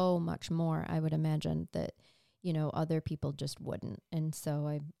so much more, I would imagine, that, other people just wouldn't. And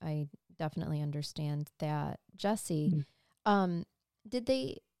so I definitely understand that. Jesse, did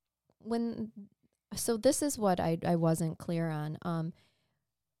they, so this is what I wasn't clear on.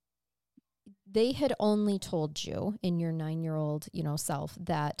 They had only told you in your 9-year-old, self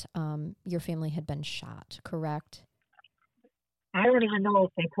that your family had been shot, correct? I don't even know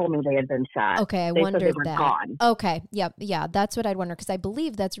if they told me they had been shot. Okay, I they wondered said they were that. Gone. Okay, yeah, that's what I'd wonder, because I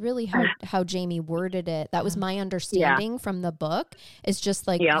believe that's really how Jamie worded it. That was my understanding from the book. It's just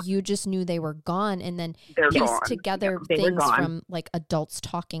like you just knew they were gone, and then pieced together things from like adults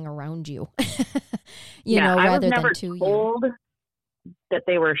talking around you, rather than to you. I was never told that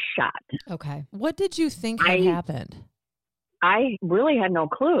they were shot. Okay, what did you think had happened? I really had no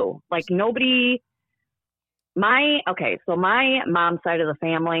clue. Like nobody. So my mom's side of the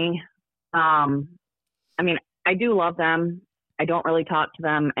family, I do love them. I don't really talk to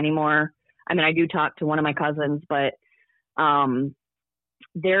them anymore. I do talk to one of my cousins, but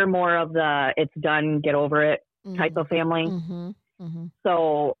they're more of the it's done, get over it type of family. Mm-hmm. Mm-hmm.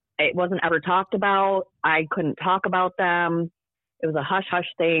 So it wasn't ever talked about. I couldn't talk about them. It was a hush-hush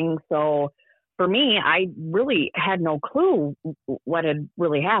thing. So for me, I really had no clue what had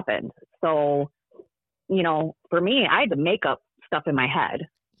really happened. So for me, I had to make up stuff in my head.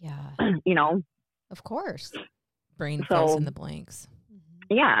 Yeah. Of course. Brain fills in the blanks.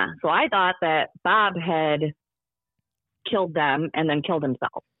 Yeah. So I thought that Bob had killed them and then killed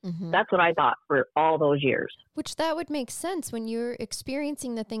himself. Mm-hmm. That's what I thought for all those years. Which that would make sense when you're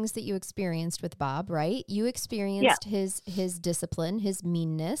experiencing the things that you experienced with Bob, right? You experienced his discipline, his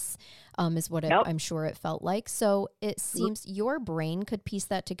meanness, is what I'm sure it felt like. So it seems your brain could piece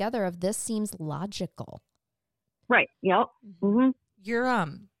that together of this seems logical. Right. Yep. Mm-hmm.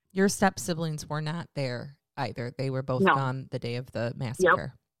 Your step siblings were not there either. They were both gone the day of the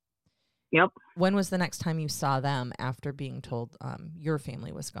massacre. Yep. When was the next time you saw them after being told your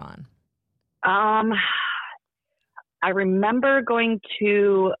family was gone? I remember going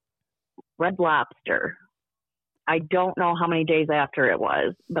to Red Lobster. I don't know how many days after it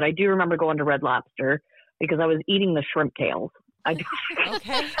was, but I do remember going to Red Lobster because I was eating the shrimp tails. Okay.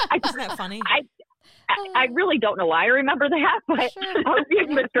 Isn't that funny? I really don't know why I remember that, but I was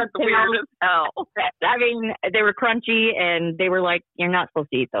eating the shrimp tails. Weird as hell. They were crunchy, and they were like, "You're not supposed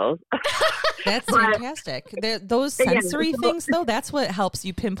to eat those." That's fantastic. Those sensory things, though, that's what helps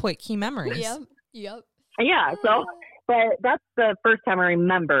you pinpoint key memories. Yep. Yeah. So, but that's the first time I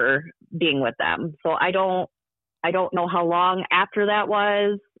remember being with them. So I don't know how long after that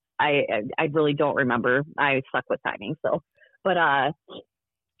was. I really don't remember. I suck with timing. So, but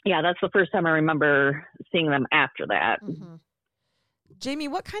yeah, that's the first time I remember seeing them after that. Mm-hmm. Jamie,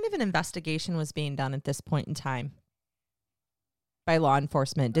 what kind of an investigation was being done at this point in time by law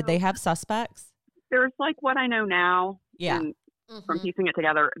enforcement? Did they have suspects? There's like what I know now. Yeah. And from piecing it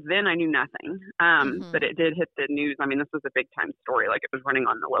together, then I knew nothing. But it did hit the news. This was a big time story. Like it was running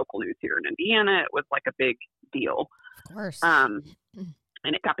on the local news here in Indiana. It was like a big deal. Of course.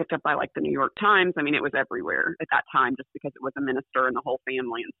 And it got picked up by like the New York Times. It was everywhere at that time just because it was a minister and the whole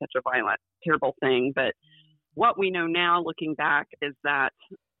family and such a violent, terrible thing. But what we know now looking back is that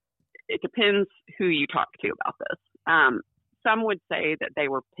it depends who you talk to about this. Some would say that they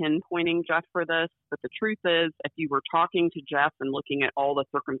were pinpointing Jeff for this, but the truth is, if you were talking to Jeff and looking at all the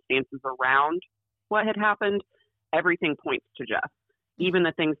circumstances around what had happened, everything points to Jeff. Even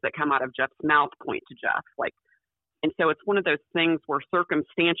the things that come out of Jeff's mouth point to Jeff. And so it's one of those things where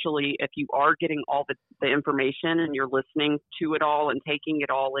circumstantially, if you are getting all the information and you're listening to it all and taking it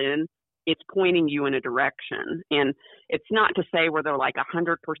all in, it's pointing you in a direction. And it's not to say where they're like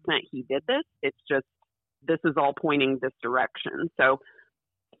 100% he did this. It's just, this is all pointing this direction. So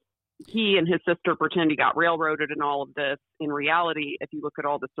he and his sister pretend he got railroaded in all of this. In reality, if you look at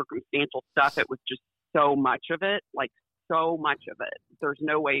all the circumstantial stuff, it was just so much of it, like so much of it. There's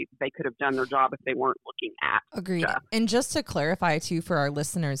no way they could have done their job if they weren't looking at Agreed. Jeff. And just to clarify too for our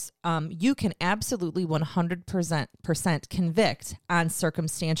listeners, you can absolutely 100% convict on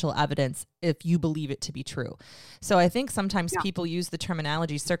circumstantial evidence if you believe it to be true. So I think sometimes people use the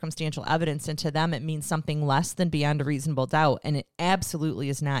terminology circumstantial evidence, and to them it means something less than beyond a reasonable doubt, and it absolutely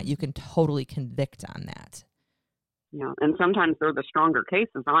is not. You can totally convict on that. Yeah, and sometimes they're the stronger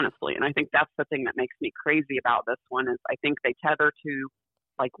cases, honestly. And I think that's the thing that makes me crazy about this one is I think they tether to,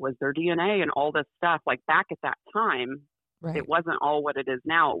 like, was there DNA and all this stuff. Like, back at that time, It wasn't all what it is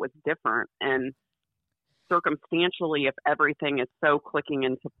now. It was different. And circumstantially, if everything is so clicking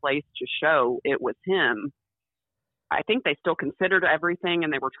into place to show it was him, I think they still considered everything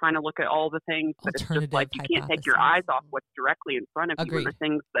and they were trying to look at all the things. But it's just like you can't take your eyes off what's directly in front of you. And the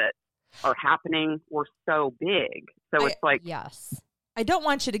things that are happening were so big. So it's like, yes, I don't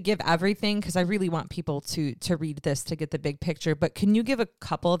want you to give everything because I really want people to read this to get the big picture, but can you give a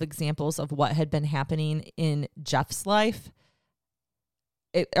couple of examples of what had been happening in Jeff's life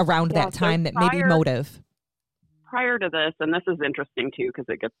around that time that maybe motive? Prior to this, and this is interesting too because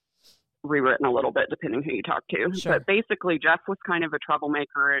it gets rewritten a little bit depending who you talk to. Sure. But basically, Jeff was kind of a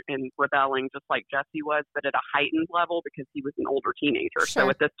troublemaker and rebelling just like Jesse was, but at a heightened level because he was an older teenager. Sure. So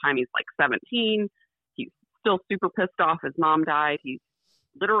at this time, he's like 17. He's still super pissed off his mom died. He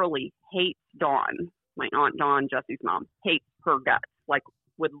literally hates Dawn, my Aunt Dawn, Jesse's mom, hates her guts, like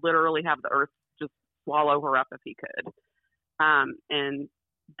would literally have the earth just swallow her up if he could. And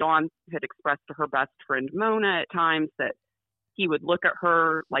Dawn had expressed to her best friend Mona at times that he would look at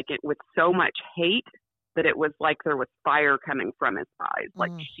her like it with so much hate that it was like there was fire coming from his eyes.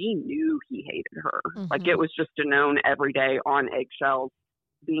 Like she knew he hated her. Like it was just a known every day on eggshells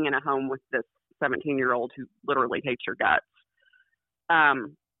being in a home with this 17-year-old who literally hates your guts.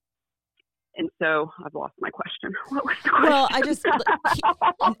 And so I've lost my question. What was the question?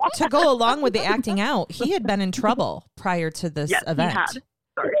 Well, to go along with the acting out, he had been in trouble prior to this event. He had.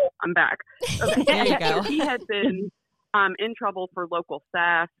 Sorry, I'm back. Okay. There you go. He had been in trouble for local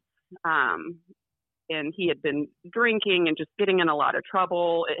theft, and he had been drinking and just getting in a lot of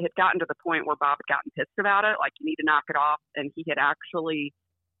trouble. It had gotten to the point where Bob had gotten pissed about it, like, you need to knock it off. And he had actually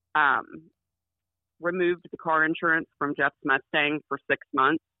removed the car insurance from Jeff's Mustang for 6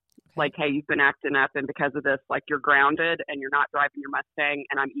 months. Like, hey, you've been acting up, and because of this, like, you're grounded and you're not driving your Mustang,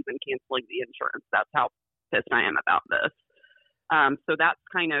 and I'm even canceling the insurance. That's how pissed I am about this. So that's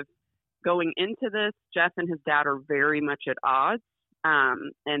kind of going into this. Jeff and his dad are very much at odds.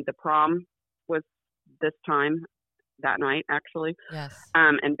 And the prom was this time, that night, actually. Yes.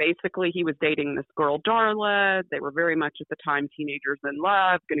 And basically he was dating this girl, Darla. They were very much at the time teenagers in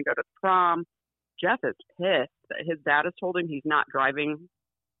love, going to go to the prom. Jeff is pissed that his dad has told him he's not driving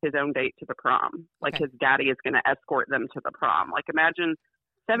his own date to the prom. Like his daddy is going to escort them to the prom. Like, imagine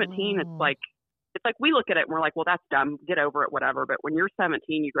 17, it's like we look at it and we're like, well, that's dumb. Get over it, whatever. But when you're 17,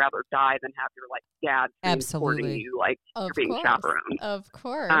 you'd rather die than have your like dad escorting you, like you're being chaperoned. Of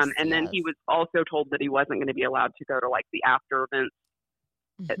course. And then he was also told that he wasn't going to be allowed to go to like the after events.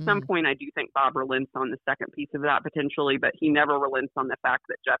 At some point, I do think Bob relents on the second piece of that potentially, but he never relents on the fact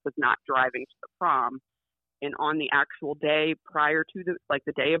that Jeff is not driving to the prom. And on the actual day prior to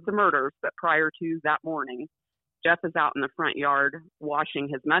the day of the murders, but prior to that morning, Jeff is out in the front yard washing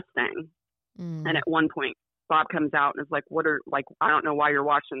his Mustang. And at one point, Bob comes out and is like, I don't know why you're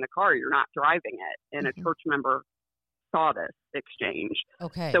washing the car. You're not driving it. And a church member saw this exchange.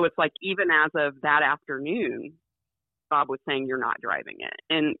 Okay. So it's like, even as of that afternoon, Bob was saying, you're not driving it.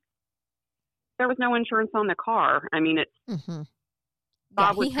 And there was no insurance on the car. I mean, it's,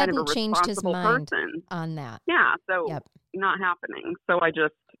 Bob was kind of a responsible person on that. Yeah. So not happening. So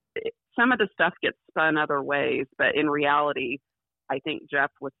some of the stuff gets spun other ways, but in reality, I think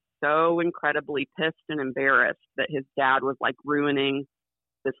Jeff was so incredibly pissed and embarrassed that his dad was like ruining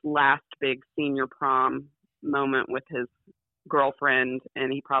this last big senior prom moment with his girlfriend,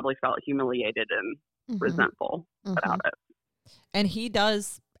 and he probably felt humiliated and resentful about it. And he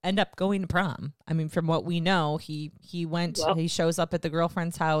does end up going to prom. I mean, from what we know, he shows up at the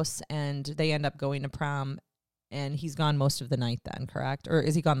girlfriend's house and they end up going to prom, and he's gone most of the night then, correct? Or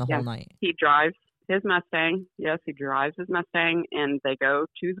is he gone the whole night? He drives his Mustang. Yes, he drives his Mustang, and they go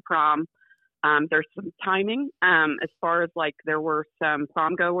to the prom. There's some timing as far as like there were some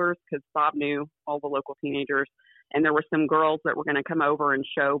prom goers because Bob knew all the local teenagers, and there were some girls that were going to come over and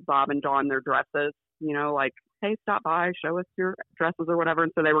show Bob and Dawn their dresses, you know, like, hey, stop by, show us your dresses or whatever.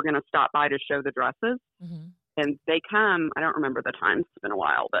 And so they were going to stop by to show the dresses. And they come, I don't remember the time, it's been a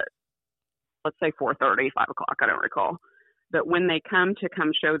while, but let's say 4:30, 5 o'clock, I don't recall. But when they come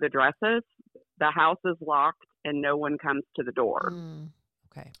show the dresses, the house is locked and no one comes to the door.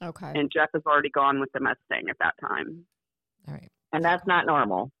 Okay. Okay. And Jeff is already gone with the Mustang at that time. All right. And that's not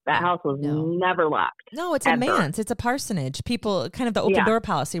normal. That house was never locked. No, it's ever. a manse. It's a parsonage. People, kind of the open door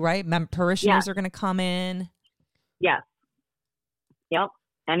policy, right? Parishioners are going to come in. Yes. Yep.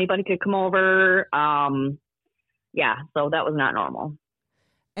 Anybody could come over. Yeah. So that was not normal.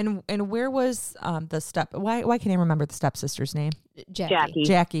 And where was the step? Why can't I remember the stepsister's name? Jackie.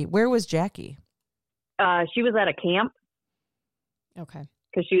 Jackie. Where was Jackie? She was at a camp. Okay.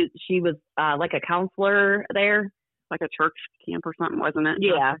 Because she was like a counselor there. Like a church camp or something, wasn't it?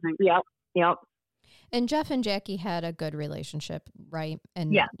 Yeah. I think. Yep. And Jeff and Jackie had a good relationship, right?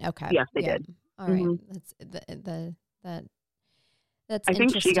 And yeah. Okay. Yes, they did. All right. Mm-hmm. That's I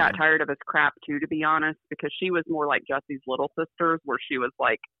think she got interesting. tired of his crap too, to be honest, because she was more like Jesse's little sisters, where she was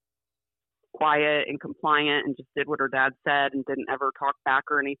like quiet and compliant and just did what her dad said and didn't ever talk back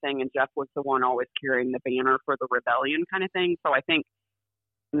or anything. And Jeff was the one always carrying the banner for the rebellion kind of thing. So I think,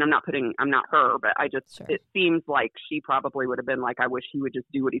 and I'm not her, but it seems like she probably would have been like, I wish he would just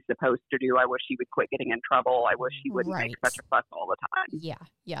do what he's supposed to do. I wish he would quit getting in trouble. I wish he wouldn't make such a fuss all the time.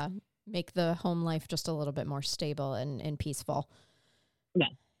 Yeah. Make the home life just a little bit more stable and peaceful. Yeah.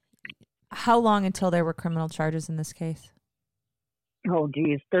 How long until there were criminal charges in this case? Oh,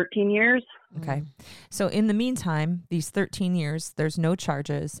 geez, 13 years. Okay. So in the meantime, these 13 years, there's no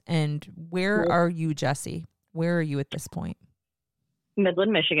charges. And where are you, Jesse? Where are you at this point?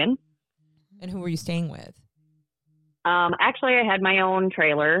 Midland, Michigan. And who were you staying with? Actually, I had my own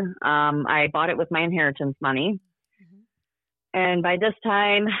trailer. I bought it with my inheritance money. And by this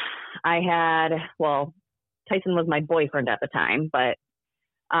time, Tyson was my boyfriend at the time, but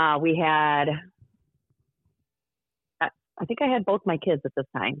we had, I think I had both my kids at this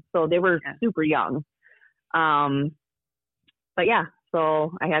time. So they were super young. But yeah,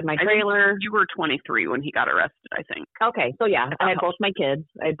 so I had my trailer. You were 23 when he got arrested, I think. Okay. So yeah, I had both my kids.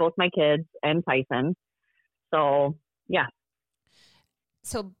 I had both my kids and Tyson. So yeah.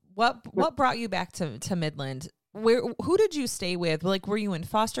 So what brought you back to Midland? Who did you stay with? Like, were you in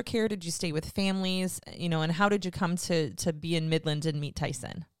foster care? Did you stay with families? And how did you come to be in Midland and meet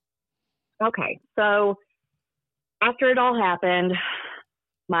Tyson? Okay. So after it all happened,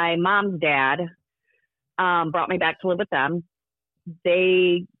 my mom's dad brought me back to live with them.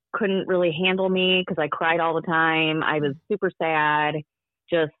 They couldn't really handle me because I cried all the time. I was super sad.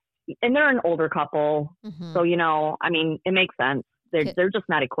 And they're an older couple. Mm-hmm. So, it makes sense. They're just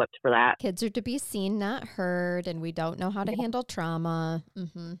not equipped for that. Kids are to be seen, not heard, and we don't know how to handle trauma.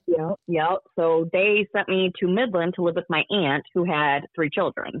 Mm-hmm. Yeah. So they sent me to Midland to live with my aunt who had 3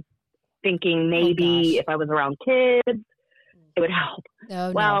 children, thinking maybe if I was around kids, it would help.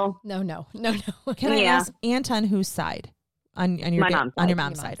 No. Can I ask, aunt on whose side? On your mom's side. On your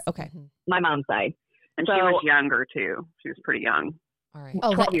mom's side. Okay. My mom's side. And she was younger too. She was pretty young. All right.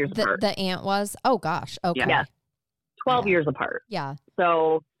 12 years apart. The aunt was? Oh gosh. Okay. Yeah. 12 years apart. Yeah.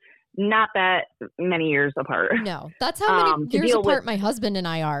 So not that many years apart. No, that's how many years apart my husband and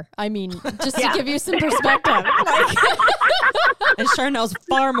I are. I mean, just to give you some perspective. And Charnel's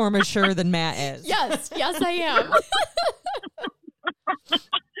far more mature than Matt is. Yes, I am.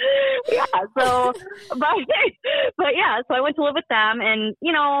 Yeah. So, but yeah. So I went to live with them, and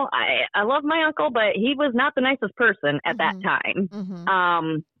I love my uncle, but he was not the nicest person at that time.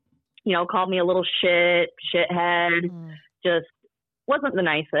 Mm-hmm. Called me a little shithead. Just wasn't the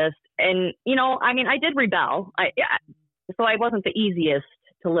nicest. And I did rebel. So I wasn't the easiest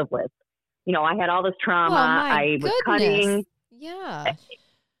to live with. I had all this trauma. I was cutting. Yeah.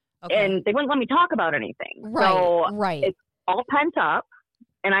 And they wouldn't let me talk about anything. Right. It's all pent up,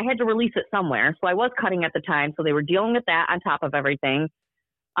 and I had to release it somewhere. So I was cutting at the time. So they were dealing with that on top of everything.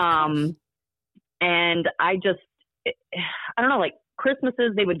 And I don't know, like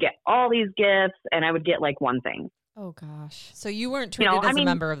Christmases, they would get all these gifts, and I would get like one thing. Oh gosh. So you weren't treated as a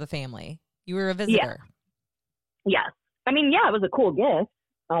member of the family. You were a visitor. Yeah. Yes. It was a cool gift.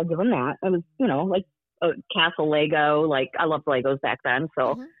 I'll give them that. It was, like a castle Lego. Like I loved Legos back then.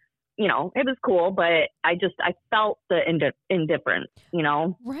 So, it was cool, but I felt the indifference,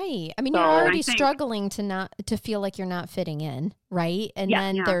 Right. I mean, you're already struggling to feel like you're not fitting in. Right. And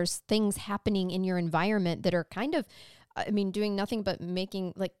then there's things happening in your environment that are kind of, doing nothing but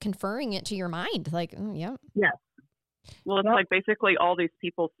conferring it to your mind. Like, yeah. Well, it's like basically all these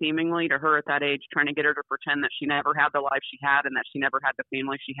people seemingly to her at that age trying to get her to pretend that she never had the life she had and that she never had the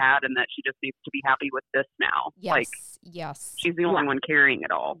family she had and that she just needs to be happy with this now. Yes. She's the only one carrying it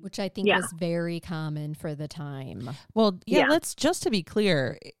all. Which I think is very common for the time. Well, let's just to be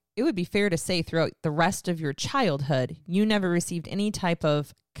clear, it would be fair to say throughout the rest of your childhood, you never received any type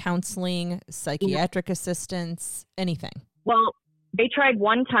of counseling, psychiatric assistance, anything? Well, they tried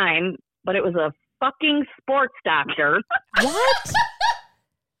one time, but it was a fucking sports doctor. What?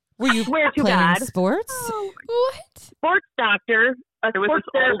 Were you Swear to playing God. sports? What? Sports doctor, a It was sports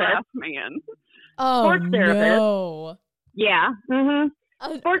this old therapist. ass man. Oh, Sports therapist. no. Yeah.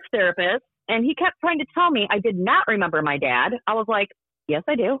 Sports therapist. And he kept trying to tell me I did not remember my dad. I was like, yes,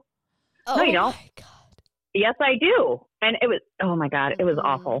 I do. No, you don't. My God. Yes, I do. And it was, oh my God, it was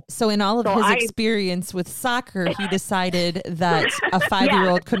awful. So in all of So his I- experience with soccer, he decided that a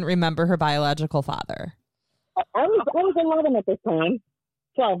 5-year-old couldn't remember her biological father. I was 11 at this time,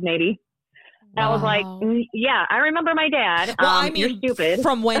 12 maybe. I was like, Wow. yeah, I remember my dad. Well, I you're mean, stupid.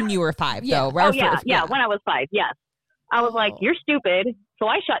 from when you were 5, Yeah. though, right? Oh, yeah, when I was 5, yes. I was like, Oh. you're stupid. So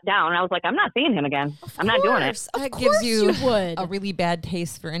I shut down. I was like, I'm not seeing him again. I'm not doing it. Of That course gives you would. a really bad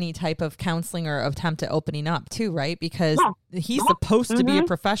taste for any type of counseling or attempt at opening up, too, right? Because Yeah. he's supposed to be a Mhm.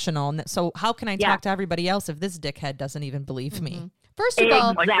 professional. And so how can I Yeah. talk to everybody else if this dickhead doesn't even believe me? First of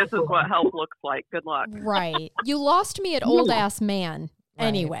all, Like, this Exactly. is what help looks like. Good luck. right. You lost me at old ass man Right.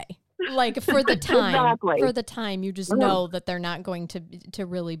 anyway. Like for the time, Exactly. for the time, you just know that they're not going to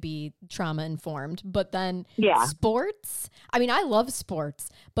really be trauma informed. But then Yeah. sports, I mean, I love sports,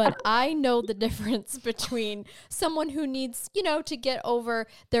 but I know the difference between someone who needs, to get over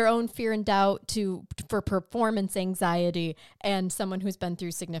their own fear and doubt for performance anxiety and someone who's been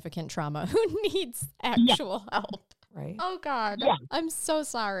through significant trauma who needs actual help. Right. Oh God, Yeah. I'm so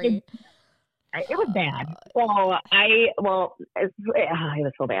sorry. It was bad. So it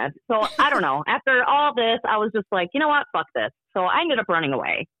was so bad. So I don't know. After all this, I was just like, you know what? Fuck this. So I ended up running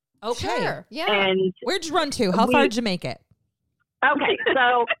away. Okay. Sure, yeah. And Where'd you run to? How far did you make it? okay,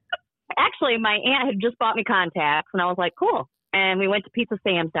 so actually my aunt had just bought me contacts and I was like, cool. And we went to Pizza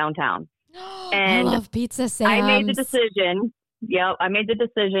Sam's downtown. I And love Pizza Sam's. I made the decision. Yep, I made the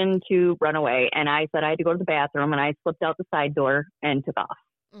decision to run away. And I said I had to go to the bathroom and I slipped out the side door and took off.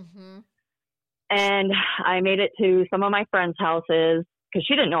 Mm-hmm. And I made it to some of my friends' houses because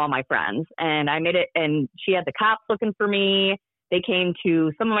she didn't know all my friends. And I made it, and she had the cops looking for me. They came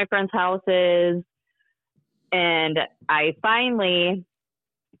to some of my friends' houses. And I finally,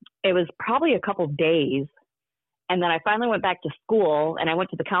 it was probably a couple days. And then I finally went back to school and I went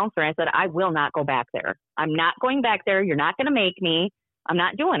to the counselor and I said, I will not go back there. I'm not going back there. You're not going to make me. I'm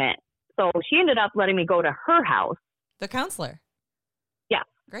not doing it. So she ended up letting me go to her house. The counselor. Yeah.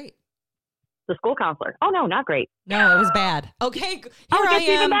 Great. The school counselor. Oh, no, not great. No, it was bad. Okay. Here Oh, I it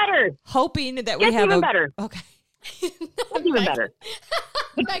gets even am better. hoping that we Gets have even better. Okay. It's even better.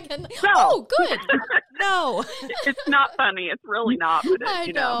 Megan. So- Oh, good. No. It's not funny. It's really not. But I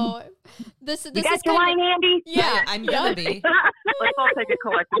you know. This You is got your wine handy? Yeah, I'm going to be. Let's all take a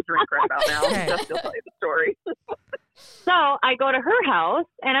collective drink right about now. Okay. Just to tell you the story. So I go to her house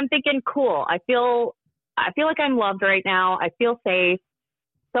and I'm thinking, cool. I feel like I'm loved right now. I feel safe.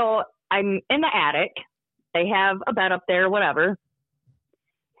 So I'm in the attic. They have a bed up there, whatever.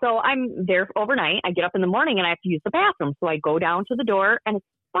 So I'm there overnight. I get up in the morning and I have to use the bathroom. So I go down to the door and it's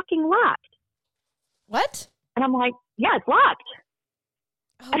fucking locked. What? And I'm like, yeah, it's locked.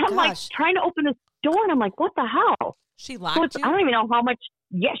 Oh, And I'm like gosh. trying to open this door and I'm like, what the hell? She So locked I you? don't even know how much.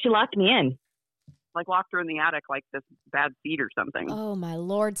 Yeah, she locked me in. Like locked her in the attic like this bad seed or something. Oh, my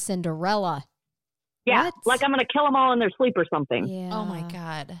Lord, Cinderella. Yeah, What? like I'm going to kill them all in their sleep or something. Yeah. Oh my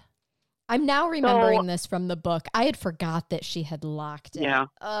God. I'm now remembering this from the book. I had forgot that she had locked it. Yeah.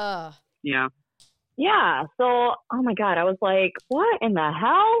 Ugh. Yeah. Yeah. So, oh my God, I was like, what in the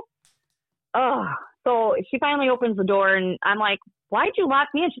hell? Ugh. So she finally opens the door and I'm like, why'd you lock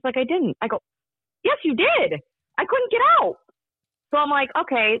me in? She's like, I didn't. I go, yes, you did. I couldn't get out. So I'm like,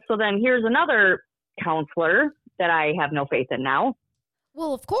 okay. So then here's another counselor that I have no faith in now.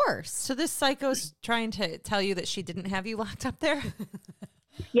 Well, of course. So this psycho's trying to tell you that she didn't have you locked up there?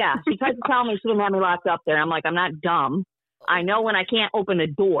 Yeah. She tried to tell me she didn't have me locked up there. I'm like, I'm not dumb. I know when I can't open the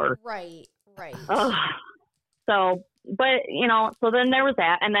door. Right, right. Ugh. So, but, so then there was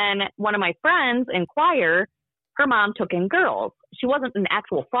that. And then one of my friends in choir, her mom took in girls. She wasn't an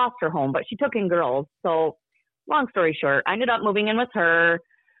actual foster home, but she took in girls. So long story short, I ended up moving in with her.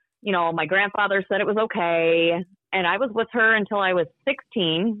 My grandfather said it was okay. And I was with her until I was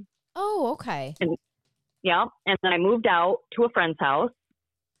 16. Oh, okay. Yeah. And then I moved out to a friend's house,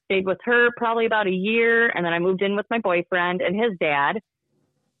 stayed with her probably about a year. And then I moved in with my boyfriend and his dad.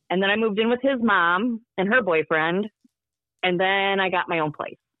 And then I moved in with his mom and her boyfriend. And then I got my own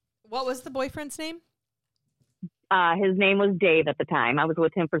place. What was the boyfriend's name? His name was Dave at the time. I was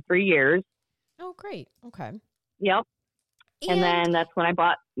with him for 3 years. Oh, great. Okay. Yep. And then that's when I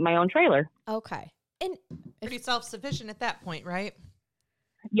bought my own trailer. Okay. And Pretty self-sufficient at that point, right?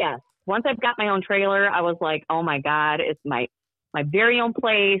 Yes. Once I've got my own trailer, I was like, oh my God, it's my very own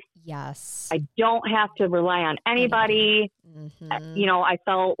place. Yes. I don't have to rely on anybody. Mm-hmm. I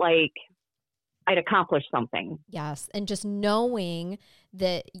felt like I'd accomplished something. Yes. And just knowing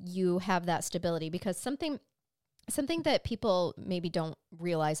that you have that stability, because something that people maybe don't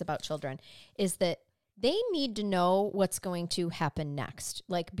realize about children is that they need to know what's going to happen next,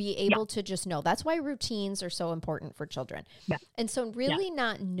 like be able to just know. That's why routines are so important for children. Yeah. And so really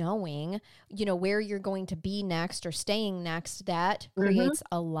not knowing, where you're going to be next or staying next, that creates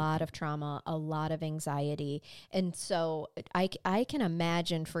a lot of trauma, a lot of anxiety. And so I can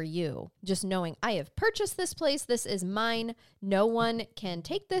imagine for you just knowing I have purchased this place. This is mine. No one can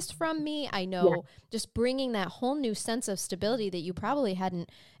take this from me. I know just bringing that whole new sense of stability that you probably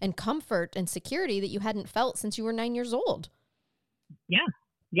hadn't, and comfort and security that you hadn't felt since you were 9 years old. Yeah,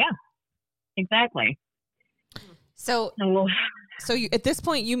 exactly. So you, at this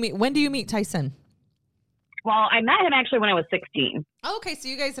point, when do you meet Tyson? Well, I met him actually when I was 16. Oh, okay. So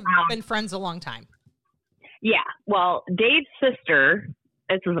you guys have been friends a long time. Yeah. Well, Dave's sister,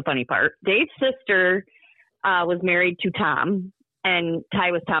 this is the funny part. Dave's sister was married to Tom, and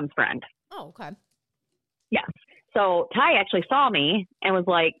Ty was Tom's friend. Oh, okay. Yes. So Ty actually saw me and was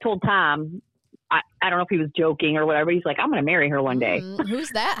like, told Tom, I don't know if he was joking or whatever. He's like, I'm going to marry her one day. Who's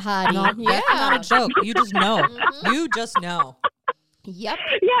that hottie? No, that's not a joke. You just know. You just know. Yep.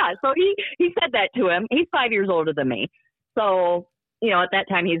 Yeah. So he said that to him. He's 5 years older than me. So, at that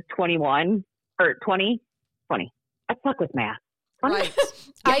time he's 21 or 20. I suck with math. 20? Right.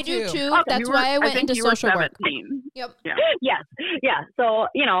 I do too. Okay, That's why I went into social work. 17. Yep. Yeah. Yes. Yeah. So,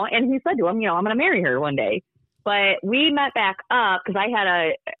 and he said to him, I'm going to marry her one day. But we met back up because I had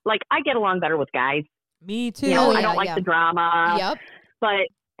I get along better with guys. Me too. I don't like the drama. Yep. But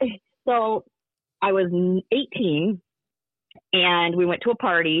so I was 18 and we went to a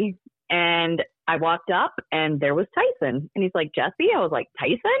party and I walked up and there was Tyson. And he's like, Jesse? I was like,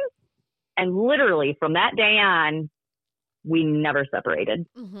 Tyson? And literally from that day on, we never separated.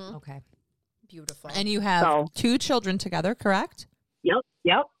 Mm-hmm. Okay. Beautiful. And you have 2 children together, correct?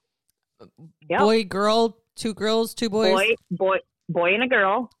 Yep. Boy, girl, 2 girls, 2 boys? Boy and a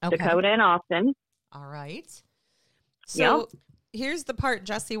girl, Okay. Dakota and Austin. All right. So here's the part,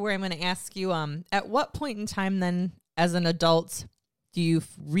 Jesse, where I'm going to ask you, at what point in time then, as an adult, do you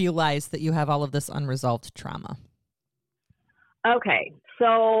realize that you have all of this unresolved trauma? Okay.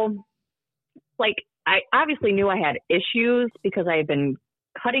 So, I obviously knew I had issues because I had been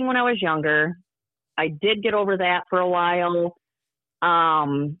cutting when I was younger. I did get over that for a while.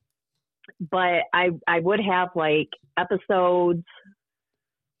 But I would have episodes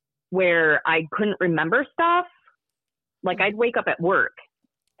where I couldn't remember stuff. I'd wake up at work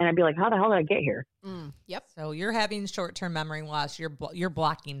and I'd be like, how the hell did I get here? Yep. So you're having short-term memory loss. You're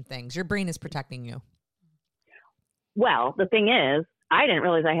blocking things. Your brain is protecting you. Well, the thing is, I didn't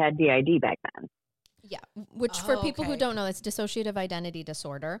realize I had DID back then. Yeah. Which for people who don't know, that's dissociative identity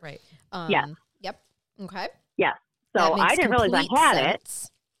disorder. Right. Yeah. Yep. Okay. Yeah. So I didn't realize I had it.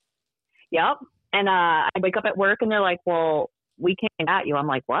 Yep. And I wake up at work and they're like, well, we can't get you. I'm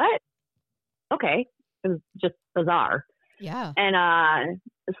like, what? Okay. It was just bizarre. Yeah. And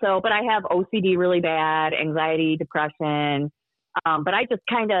but I have OCD really bad, anxiety, depression. But I just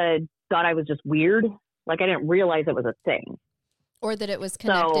kind of thought I was just weird. I didn't realize it was a thing. Or that it was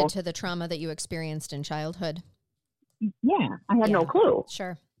connected to the trauma that you experienced in childhood. Yeah. I had no clue.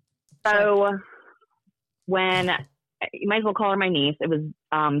 Sure. So when, you might as well call her my niece. It was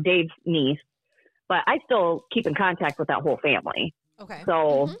Dave's niece. But I still keep in contact with that whole family. Okay.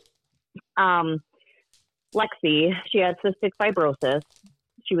 So Lexi, she had cystic fibrosis.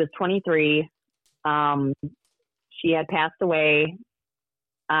 She was 23. She had passed away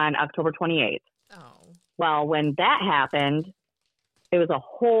on October 28th. Oh. Well, when that happened, it was a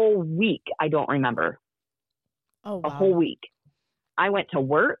whole week I don't remember. Oh, wow. A whole week. I went to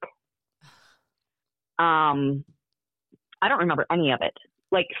work. I don't remember any of it.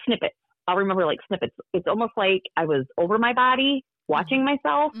 Snippets. I'll remember snippets. It's almost like I was over my body, watching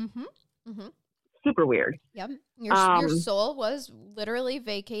myself. Mm-hmm. Mm-hmm. Super weird. Yep. Your soul was literally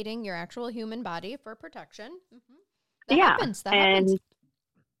vacating your actual human body for protection. Mm-hmm. That happens. That happens.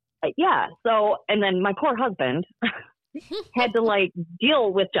 Yeah. So, and then my poor husband had to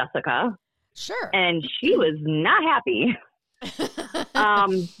deal with Jessica. Sure. And she was not happy.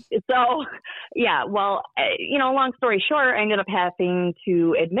 So yeah, well, long story short, I ended up having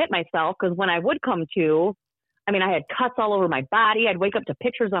to admit myself because when I would come to, I mean, I had cuts all over my body. I'd wake up to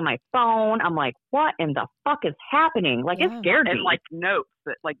pictures on my phone. I'm like, what in the fuck is happening? Like, it scared me. And like notes,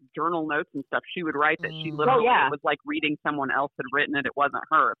 that like journal notes and stuff, she would write that she literally was like reading someone else had written it. It wasn't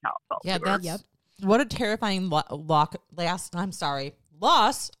her. How it felt. Yeah, that's what a terrifying loss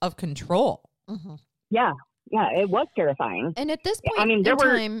of control. Mm-hmm. Yeah, it was terrifying. And at this point in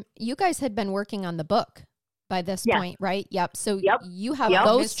time, you guys had been working on the book by this point, right? Yep. So you have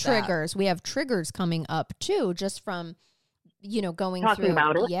those triggers. We have triggers coming up too, just from, going talking through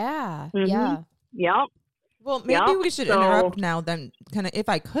about it. Yeah. Mm-hmm. Yeah. Yep. Well, maybe we should interrupt now then, kind of, if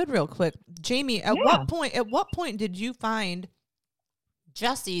I could real quick. Jamie, at what point did you find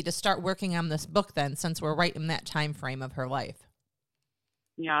Jessie to start working on this book then, since we're right in that time frame of her life?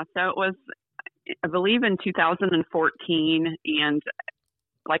 Yeah, so it was, I believe, in 2014, and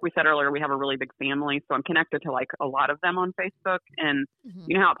like we said earlier, we have a really big family, so I'm connected to like a lot of them on Facebook, and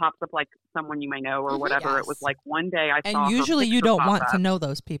you know how it pops up like someone you may know or whatever. It was like one day I saw, and usually you don't want to know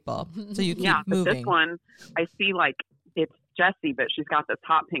those people, so you keep moving. But this one I see like it's Jessie, but she's got this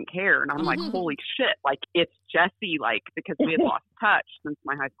hot pink hair, and I'm like, holy shit, like it's Jessie, like, because we had lost touch since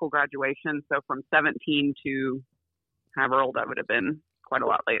my high school graduation. So from 17 to however old I would have been, quite a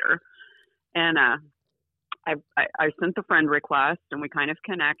lot later, and I sent the friend request and we kind of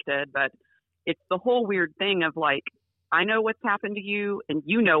connected, but it's the whole weird thing of like, I know what's happened to you and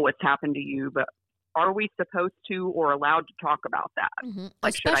you know what's happened to you, but are we supposed to or allowed to talk about that? Mm-hmm.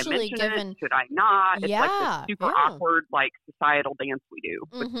 Like, especially should I mention it? Should I not? It's like this super awkward, like societal dance we do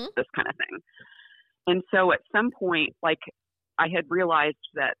with this kind of thing. And so at some point, like I had realized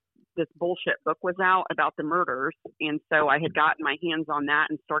that this bullshit book was out about the murders. And so I had gotten my hands on that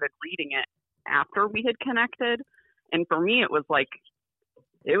and started reading it after we had connected. And for me, it was like,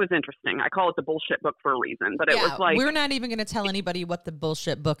 it was interesting. I call it the bullshit book for a reason, but it was like, we're not even going to tell anybody what the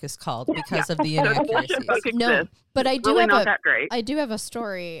bullshit book is called because of the inaccuracies. No, but I do really have not that great. I do have a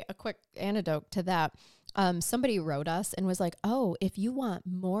story, a quick anecdote to that. Somebody wrote us and was like, oh, if you want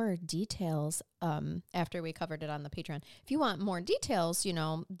more details, after we covered it on the Patreon, if you want more details,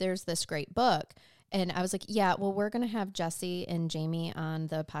 there's this great book. And I was like, yeah, well, we're going to have Jessie and Jamie on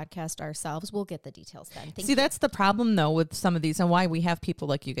the podcast ourselves. We'll get the details then. Thank you. That's the problem, though, with some of these and why we have people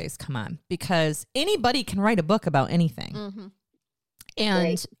like you guys come on, because anybody can write a book about anything. Mm-hmm.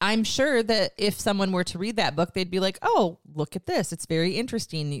 And I'm sure that if someone were to read that book, they'd be like, oh, look at this. It's very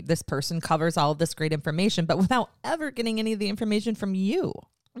interesting. This person covers all of this great information, but without ever getting any of the information from you.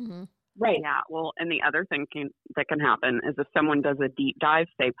 Mm-hmm. Right. Yeah. Well, and the other thing that can happen is if someone does a deep dive,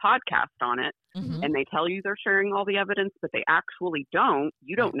 say podcast on it, and they tell you they're sharing all the evidence, but they actually don't,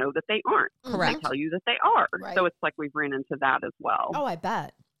 you don't know that they aren't. Correct. They tell you that they are. Right. So it's like we've ran into that as well. Oh, I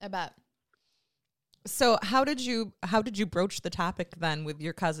bet. So how did you broach the topic then with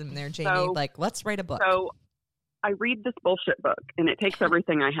your cousin there, Jamie? So, like, let's write a book. So I read this bullshit book, and it takes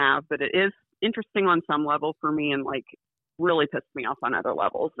everything I have, but it is interesting on some level for me, and like really pissed me off on other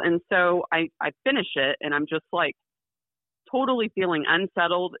levels. And so I finish it, and I'm just like totally feeling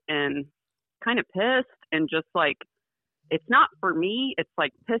unsettled and kind of pissed, and just like, it's not for me, it's like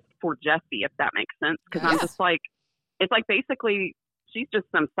pissed for Jessie, if that makes sense. Because I'm just like, it's like basically she's just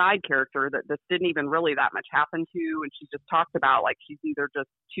some side character that this didn't even really that much happen to, and she just talked about like she's either just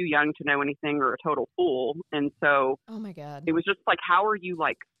too young to know anything or a total fool. And so oh my God, it was just like, how are you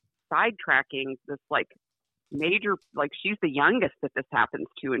like sidetracking this like major, like she's the youngest that this happens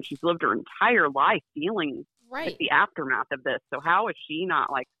to, and she's lived her entire life dealing with the aftermath of this. So how is she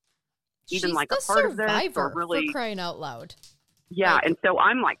not like even she's like the a part of this, survivor, or really for crying out loud? Yeah. And so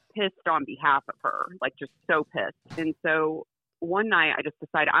I'm like pissed on behalf of her, like just so pissed. And so one night I just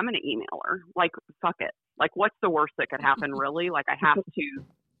decided I'm going to email her. Like, fuck it. Like, what's the worst that could happen, really? Like, I have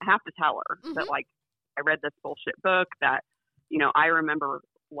to tell her that, like, I read this bullshit book, that, I remember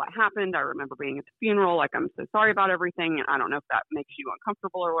what happened. I remember being at the funeral. Like, I'm so sorry about everything. And I don't know if that makes you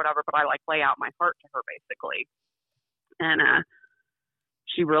uncomfortable or whatever, but I like lay out my heart to her basically. And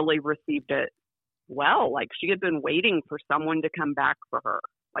she really received it well. Like, she had been waiting for someone to come back for her,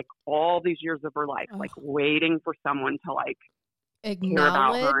 like all these years of her life, like waiting for someone to like care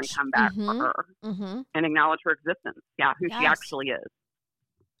about her and come back for her and acknowledge her existence. Yeah. Who she actually is.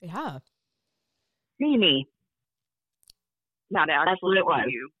 Yeah. Jamie. Not actually know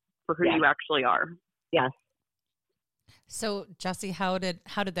you for who you actually are. Yes. So Jessie, how did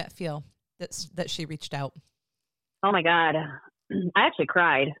that feel that she reached out? Oh my God. I actually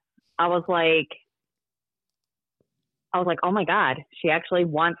cried. I was like, oh my God, she actually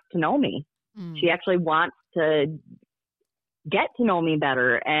wants to know me. She actually wants to get to know me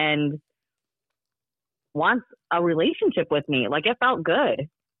better and wants a relationship with me. Like, it felt good.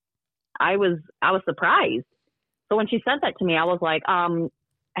 I was surprised. So when she sent that to me, I was like,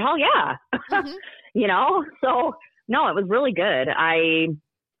 hell yeah. You know? So no, it was really good.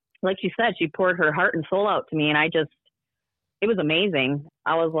 Like she said, she poured her heart and soul out to me, and it was amazing.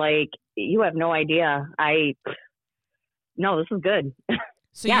 I was like, you have no idea. No, this is good.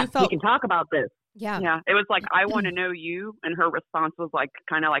 So yeah, you felt we can talk about this. Yeah. Yeah. It was like, I want to know you. And her response was like,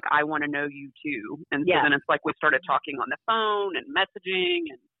 kind of like, I want to know you too. And so then it's like, we started talking on the phone and messaging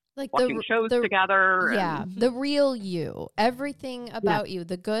and like watching shows together. Yeah. The real you, everything about you,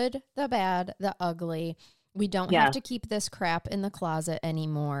 the good, the bad, the ugly. We don't have to keep this crap in the closet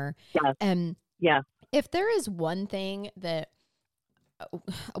anymore. Yes. And yeah, if there is one thing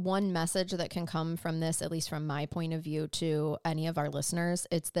one message that can come from this, at least from my point of view to any of our listeners,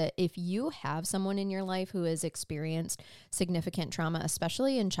 it's that if you have someone in your life who has experienced significant trauma,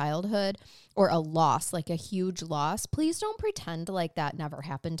 especially in childhood, or a loss, like a huge loss, please don't pretend like that never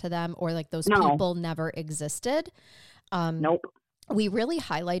happened to them or like those people never existed. Nope. We really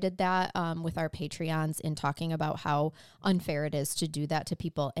highlighted that with our Patreons in talking about how unfair it is to do that to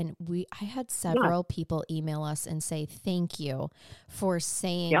people. And I had several people email us and say, thank you for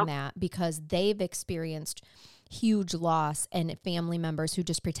saying that, because they've experienced huge loss and family members who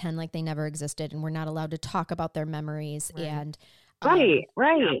just pretend like they never existed and we're not allowed to talk about their memories. Right. And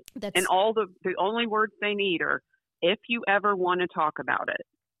right. And all the only words they need are, if you ever want to talk about it,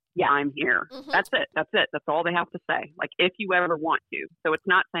 I'm here. That's it. That's all they have to say. Like, if you ever want to. So it's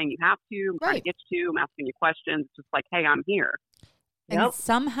not saying you have to. I'm trying to get you. I'm asking you questions. It's just like, hey, I'm here. And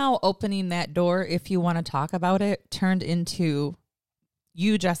somehow opening that door, if you want to talk about it, turned into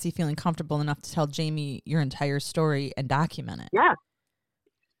you, Jessie, feeling comfortable enough to tell Jamie your entire story and document it. Yeah.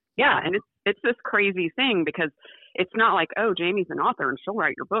 Yeah. And it's this crazy thing because it's not like, oh, Jamie's an author and she'll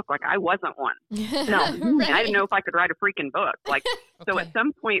write your book. Like, I wasn't one. No, I didn't know if I could write a freaking book. Like, so at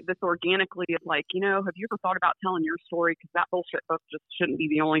some point, this organically is like, you know, have you ever thought about telling your story? Because that bullshit book just shouldn't be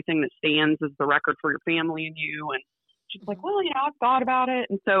the only thing that stands as the record for your family and you. And she's like, well, you know, I've thought about it.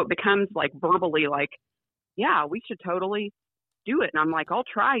 And so it becomes like verbally like, yeah, we should totally do it. And I'm like, I'll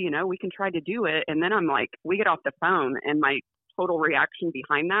try, you know, we can try to do it. And then I'm like, we get off the phone and my total reaction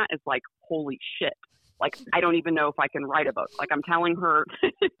behind that is like, holy shit. Like, I don't even know if I can write a book. Like, I'm telling her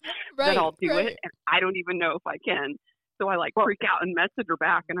that I'll do it, and I don't even know if I can. So I, like, freak out and message her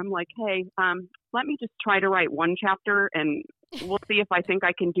back, and I'm like, hey, let me just try to write one chapter, and we'll see if I think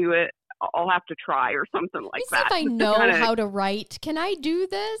I can do it. I'll have to try or something like that. If I know how to write, can I do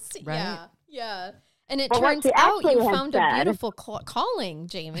this? Right. Yeah. And it turns out you found a beautiful calling,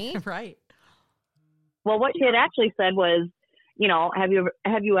 Jamie. Right. Well, what she had actually said was, you know, have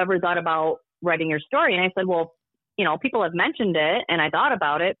you ever thought about writing your story? And I said, well, you know, people have mentioned it and I thought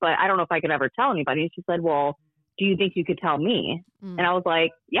about it, but I don't know if I could ever tell anybody. And she said, well, do you think you could tell me? And I was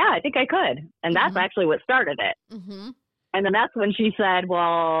like, yeah, I think I could. And that's actually what started it. And then that's when she said,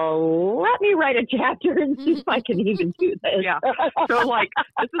 well, let me write a chapter and see if I can even do this. Yeah. So, like,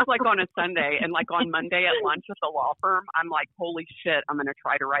 this is like on a Sunday, and like on Monday at lunch at the law firm, I'm like, holy shit, I'm going to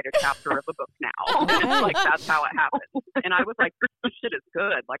try to write a chapter of a book now. And it's like, that's how it happened. And I was like, this shit is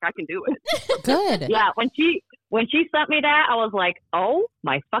good. Like, I can do it. Good. Yeah. When she sent me that, I was like, oh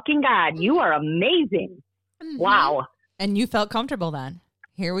my fucking God, you are amazing. Wow. And you felt comfortable then.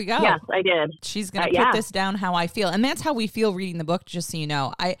 Here we go. Yes, I did. She's going to put this down how I feel. And that's how we feel reading the book, just so you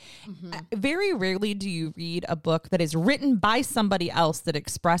know. I very rarely do you read a book that is written by somebody else that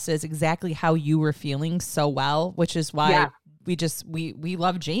expresses exactly how you were feeling so well, which is why we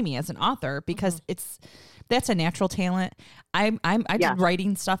love Jamie as an author, because that's a natural talent. I did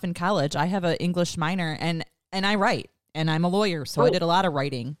writing stuff in college. I have an English minor and I write, and I'm a lawyer, so I did a lot of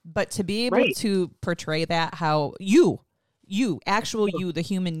writing. But to be able to portray that, how you, the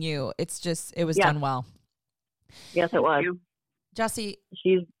human you, it was done well. Yes, it was. Jessie,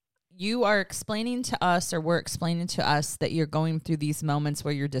 you are explaining to us, or we're explaining to us, that you're going through these moments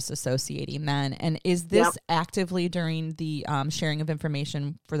where you're disassociating then. And is this actively during the sharing of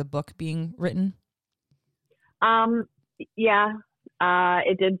information for the book being written? Yeah,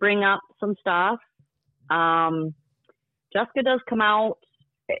 it did bring up some stuff. Jessica does come out.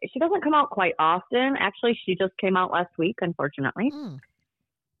 She doesn't come out quite often. Actually, she just came out last week, unfortunately.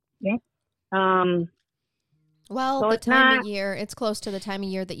 Yeah. Well, so the time of year, it's close to the time of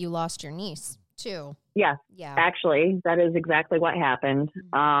year that you lost your niece, too. Yeah. Actually, that is exactly what happened.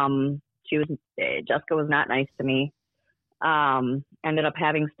 Jessica was not nice to me. Ended up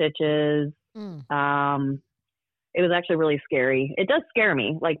having stitches. It was actually really scary. It does scare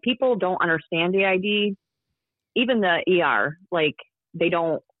me. Like, people don't understand DID. Even the ER, like, they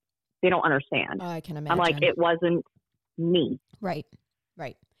don't understand. Oh, I can imagine. I'm like, it wasn't me. Right.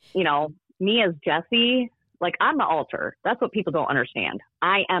 You know, me as Jessie, Like, I'm the altar. That's what people don't understand.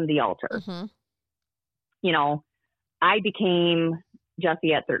 I am the altar. Mm-hmm. You know, I became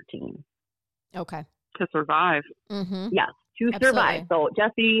Jessie at 13. Okay. To survive. Mm-hmm. Yes, to Absolutely. survive. So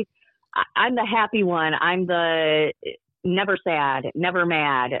Jessie, I'm the happy one. I'm the never sad, never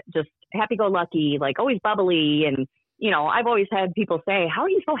mad, just happy-go-lucky, like always bubbly. And, you know, I've always had people say, how are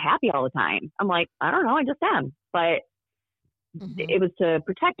you so happy all the time? I'm like, I don't know, I just am. But it was to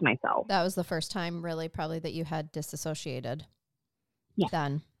protect myself. That was the first time really probably that you had disassociated. Yeah.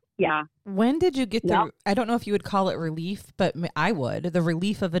 Then. Yeah. When did you get the, Yep. I don't know if you would call it relief, but I would, the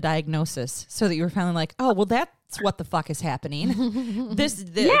relief of a diagnosis, so that you were finally like, oh, well, that's what the fuck is happening.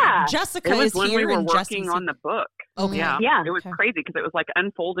 Jessica It was is when here we were and working Jessie's on the book. Okay. Yeah. Yeah. It was Okay. crazy because it was like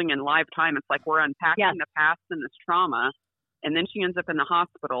unfolding in live time. It's like we're unpacking Yeah. the past and this trauma. And then she ends up in the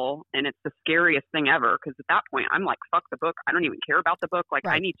hospital, and it's the scariest thing ever. Because at that point, I'm like, fuck the book. I don't even care about the book. Like,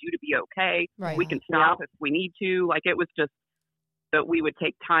 I Right. need you to be okay. Right. We can stop if we need to. Like, it was just that we would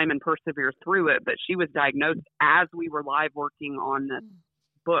take time and persevere through it. But she was diagnosed as we were live working on this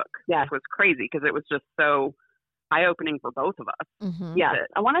book, Yeah. which was crazy because it was just so eye-opening for both of us. Mm-hmm. Yeah. That-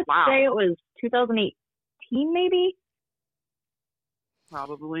 I want to wow. say it was 2018, maybe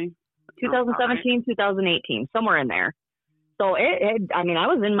Probably. 2017, 2018, somewhere in there. So I mean, I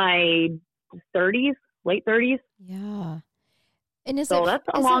was in my 30s, late 30s. Yeah. And is So it, that's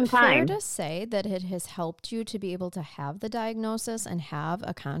a is long it fair time. to say that it has helped you to be able to have the diagnosis and have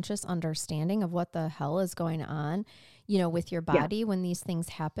a conscious understanding of what the hell is going on, you know, with your Yeah. body when these things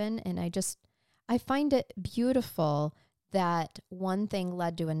happen? And I find it beautiful that one thing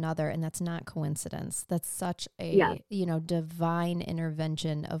led to another, and that's not coincidence. That's such a, Yeah. you know, divine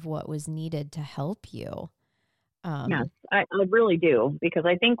intervention of what was needed to help you. Yes, I really do. Because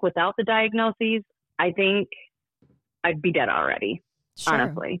I think without the diagnoses, I think I'd be dead already, Sure.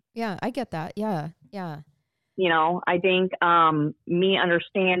 honestly. Yeah, I get that. Yeah. Yeah. You know, I think me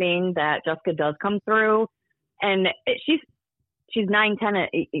understanding that Jessica does come through, and she's 9, 10,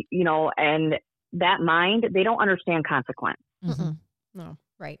 you know, and that mind, they don't understand consequence. Mm-mm. No.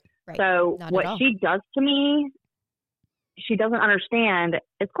 Right. Right. So Not at what all. she does to me, she doesn't understand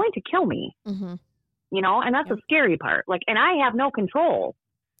it's going to kill me, Mm-hmm. you know, and that's Yep. the scary part. Like, and I have no control.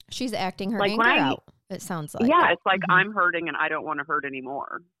 She's acting her Like, anger when I- out. It sounds like. Yeah. It's like Mhm. I'm hurting and I don't want to hurt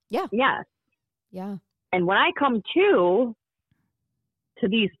anymore. Yes. Yeah. And when I come to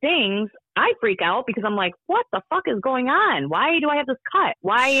these things, I freak out because I'm like, what the fuck is going on? Why do I have this cut?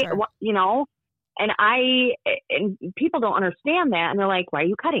 Why, Sure. you know? And people don't understand that. And they're like, why are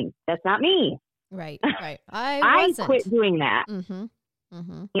you cutting? That's not me. Right. Right. I I wasn't. quit doing that. Mm-hmm.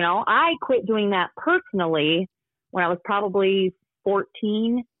 Mm-hmm. You know, I quit doing that personally when I was probably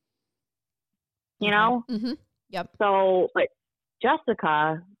 14, you know? Mm-hmm. Yep. So, but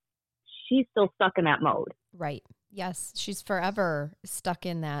Jessica, she's still stuck in that mode. Right. Yes. She's forever stuck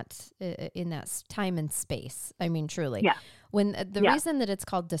in that time and space. I mean, truly. Yeah. When the Yeah. reason that it's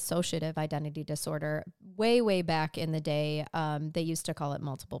called dissociative identity disorder, way back in the day, they used to call it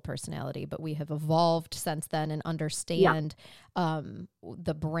multiple personality, but we have evolved since then and understand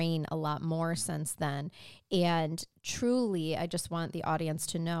the brain a lot more since then. And truly, I just want the audience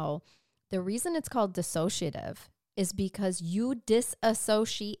to know the reason it's called dissociative is because you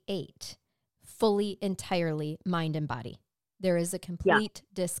disassociate fully, entirely, mind and body. There is a complete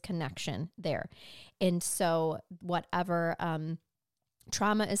disconnection there. And so whatever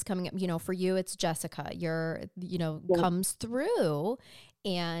trauma is coming up, you know, for you, it's Jessica, comes through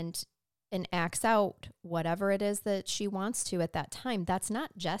and acts out whatever it is that she wants to at that time. That's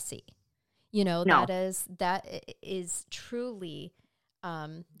not Jessie. You know, No. that is truly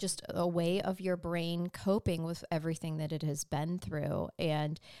just a way of your brain coping with everything that it has been through.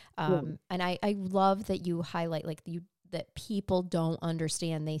 And and I love that you highlight that people don't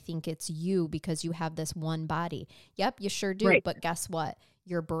understand. They think it's you because you have this one body. Yep, you sure do. Right. But guess what?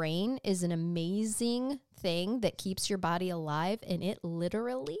 Your brain is an amazing thing that keeps your body alive, and it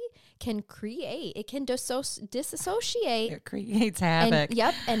literally can disassociate. It creates havoc.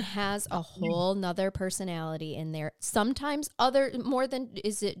 And has a whole nother personality in there. Sometimes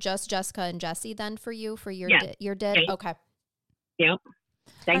is it just Jessica and Jessie then for you, for your did? Yeah. Okay. Yep.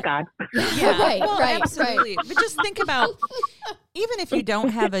 Thank God. Yeah, Right, well, right, absolutely. But just think about, even if you don't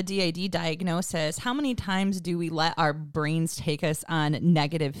have a DID diagnosis, how many times do we let our brains take us on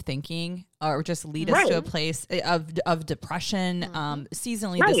negative thinking or just lead us to a place of depression?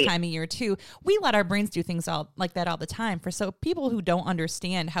 Seasonally, this time of year too, we let our brains do things all like that all the time. So people who don't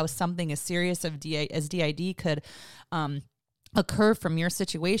understand how something as serious as DID could occur from your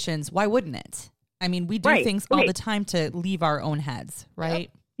situations, why wouldn't it? I mean, we do things all the time to leave our own heads, right?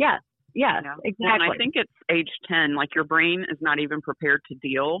 Yeah. Yes, Yeah. exactly. Well, and I think it's age 10. Like your brain is not even prepared to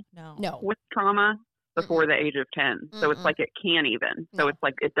deal No. with trauma before the age of 10. So it's like it can't even. So it's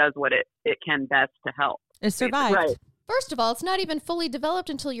like it does what it can best to help. It survived. Right. First of all, it's not even fully developed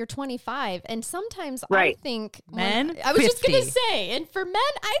until you're 25. And sometimes I Right. think Men, I was just 50. going to say, and for men,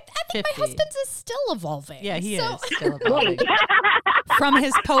 I think 50. my husband's is still evolving. Yeah, he So- is still evolving. From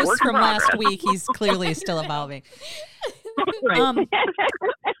his post Work in from last progress. week, he's clearly still evolving. Right.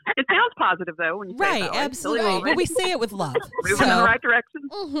 It sounds positive though when you say it Right, that way. absolutely. But we say it with love. Moving in the So right direction.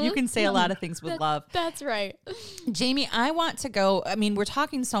 you can say a lot of things with love. That's right. Jamie, I want to go. I mean, we're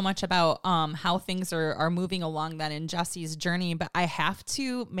talking so much about how things are moving along then in Jesse's journey, but I have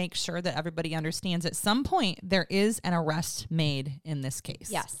to make sure that everybody understands at some point there is an arrest made in this case.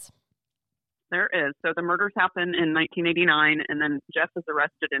 Yes. There is. So the murders happened in 1989, and then Jeff was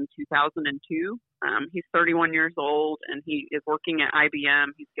arrested in 2002. He's 31 years old, and he is working at IBM.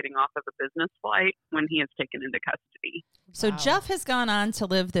 He's getting off of a business flight when he is taken into custody. So Wow. Jeff has gone on to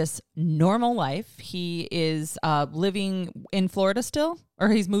live this normal life. He is living in Florida still, or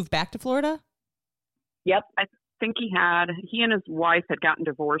he's moved back to Florida? Yep. I think he and his wife had gotten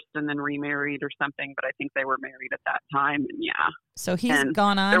divorced and then remarried or something, but I think they were married at that time. And yeah, So he's And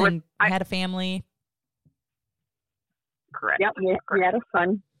gone on there was- and had a family. correct. Yep. We had a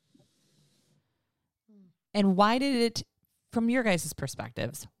son. And why did it, from your guys'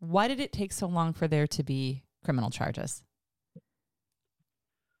 perspectives, why did it take so long for there to be criminal charges?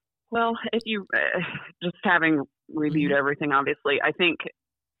 Well, if you just having reviewed everything, obviously, I think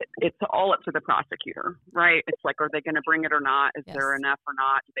it's all up to the prosecutor, right? It's like, are they going to bring it or not? Is there Yes. enough or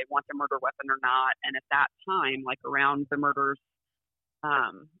not? Do they want the murder weapon or not? And at that time, like around the murders,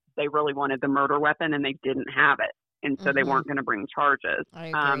 they really wanted the murder weapon and they didn't have it. And so they Mhm. weren't going to bring charges. I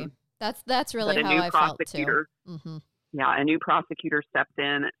agree. That's really but a how new I felt too. prosecutor, Mm-hmm. yeah, a new prosecutor stepped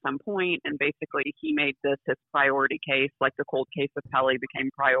in at some point, and basically he made this his priority case, like the cold case of Pele became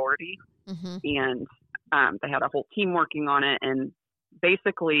priority. Mm-hmm. And they had a whole team working on it. And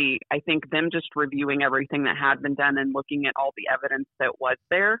basically, I think them just reviewing everything that had been done and looking at all the evidence that was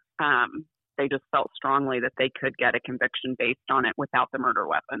there, they just felt strongly that they could get a conviction based on it without the murder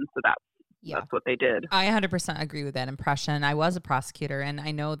weapon. So that's what they did. I 100% agree with that impression. I was a prosecutor, and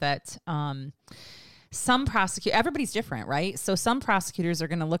I know that some prosecutors, everybody's different, right? So some prosecutors are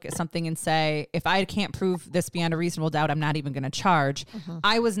going to look at something and say, if I can't prove this beyond a reasonable doubt, I'm not even going to charge.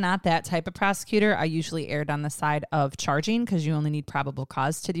 I was not that type of prosecutor. I usually erred on the side of charging because you only need probable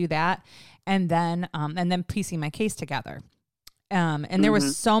cause to do that. And then piecing my case together. And there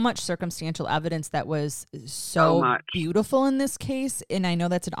was so much circumstantial evidence that was so much. beautiful in this case. And I know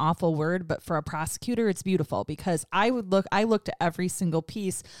that's an awful word, but for a prosecutor, it's beautiful because I looked at every single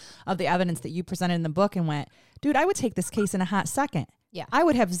piece of the evidence that you presented in the book and went, dude, I would take this case in a hot second. Yeah. I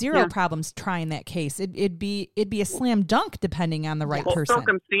would have zero problems trying that case. It'd be a slam dunk depending on the right Well, person.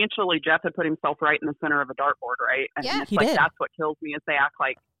 circumstantially, Jeff had put himself right in the center of a dartboard, right? And Yeah. it's He like did. that's what kills me is they act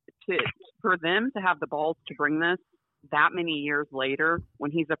like for them to have the balls to bring this that many years later when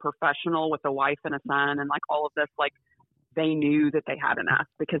he's a professional with a wife and a son and like all of this, like they knew that they had enough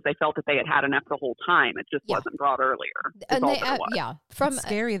because they felt that they had enough the whole time. It just wasn't brought earlier. And all they, that it was. yeah, from It's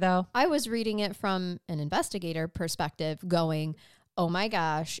scary though. I was reading it from an investigator perspective going, oh my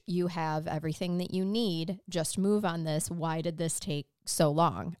gosh, you have everything that you need. Just move on this. Why did this take so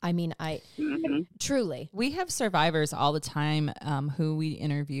long? I mean, truly. We have survivors all the time who we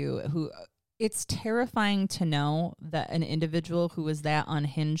interview who it's terrifying to know that an individual who was that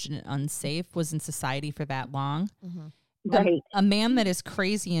unhinged and unsafe was in society for that long. Right. A man that is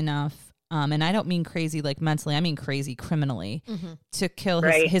crazy enough, and I don't mean crazy like mentally, I mean crazy criminally, to kill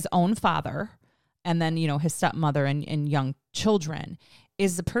his own father and then, his stepmother and young children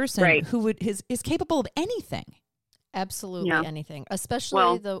is the person who is capable of anything. Absolutely anything,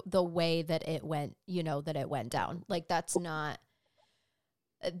 especially the way that it went, that it went down. Like that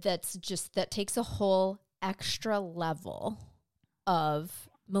takes a whole extra level of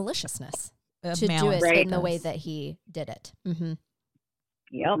maliciousness to do it in the way that he did it. Mm-hmm.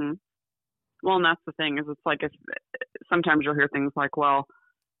 Yep. Mm-hmm. Well, and that's the thing is it's like if sometimes you'll hear things like, well,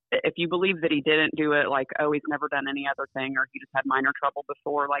 if you believe that he didn't do it, like, oh, he's never done any other thing or he just had minor trouble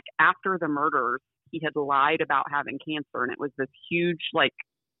before, like after the murders, he had lied about having cancer and it was this huge like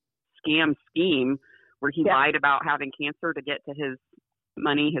scam scheme where he lied about having cancer to get to his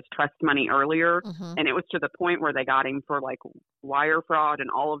money, his trust money earlier. And it was to the point where they got him for like wire fraud and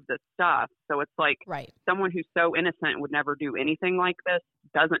all of this stuff. So it's like someone who's so innocent would never do anything like this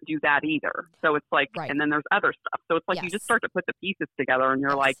doesn't do that either. So it's like, and then there's other stuff. So it's like you just start to put the pieces together and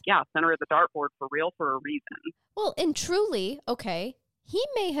you're like, yeah, center of the dartboard for real for a reason. Well, and truly, okay, he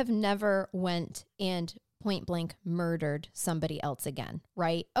may have never went and point blank murdered somebody else again,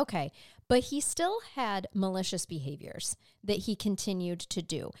 right? Okay. But he still had malicious behaviors that he continued to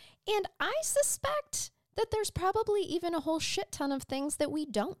do. And I suspect that there's probably even a whole shit ton of things that we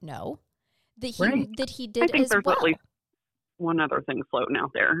don't know that he did I think as there's well. at least one other thing floating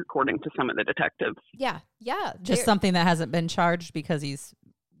out there, according to some of the detectives. Yeah. Just something that hasn't been charged because he's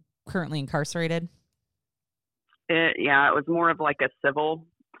currently incarcerated. It was more of like a civil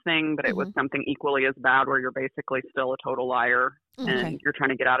thing, but it was something equally as bad where you're basically still a total liar and you're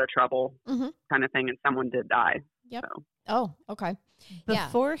trying to get out of trouble kind of thing, and someone did die. Yep. So. Oh, okay.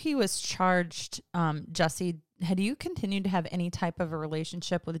 Before he was charged, Jesse, had you continued to have any type of a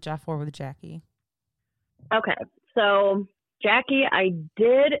relationship with Jeff or with Jackie? Okay. So Jackie, I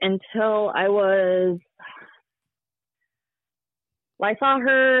did until I saw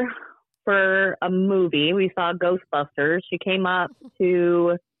her for a movie. We saw Ghostbusters. She came up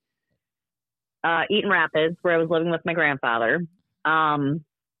to Eaton Rapids, where I was living with my grandfather. And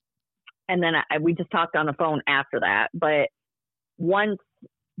then we just talked on the phone after that. But once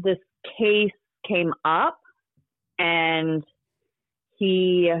this case came up and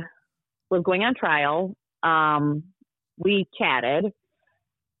he was going on trial, we chatted,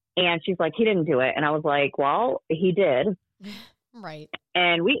 and she's like, he didn't do it. And I was like, well, he did. Right.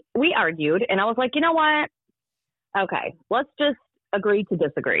 And we argued, and I was like, you know what? Okay, let's just agree to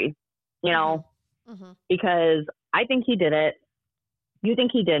disagree, because I think he did it. You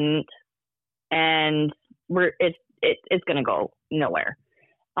think he didn't. And it's going to go nowhere.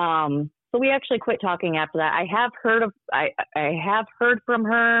 So we actually quit talking after that. I have heard from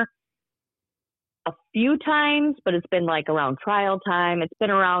her a few times, but it's been like around trial time. It's been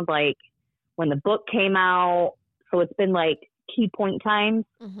around like when the book came out. So it's been like key point times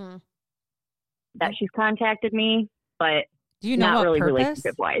that she's contacted me, but do you know not what really purpose?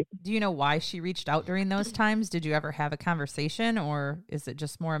 relationship wise. Do you know why she reached out during those times? Did you ever have a conversation, or is it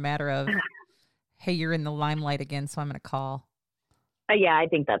just more a matter of, hey, you're in the limelight again, so I'm going to call? Yeah, I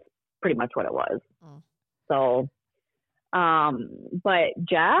think that's pretty much what it was. So, but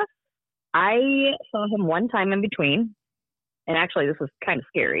Jeff, I saw him one time in between, and actually this was kind of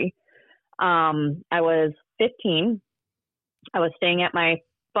scary. I was 15. I was staying at my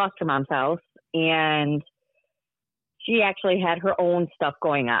foster mom's house, and she actually had her own stuff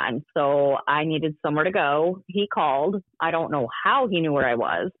going on. So I needed somewhere to go. He called. I don't know how he knew where I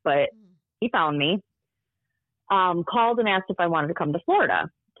was, but he found me. Called and asked if I wanted to come to Florida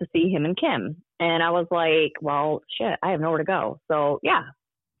to see him and Kim. And I was like, well, shit, I have nowhere to go. So yeah.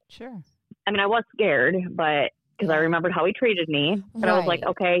 Sure. I mean, I was scared, but because I remembered how he treated me. But I was like,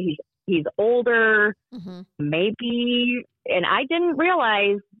 okay, he's older, maybe. And I didn't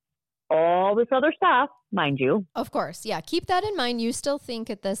realize all this other stuff, mind you. Of course. Yeah. Keep that in mind. You still think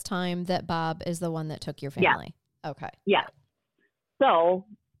at this time that Bob is the one that took your family. Yeah. Okay. Yeah. So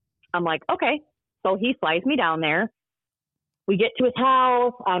I'm like, okay. So he flies me down there. We get to his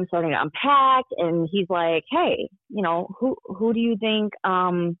house. I'm starting to unpack, and he's like, hey, who do you think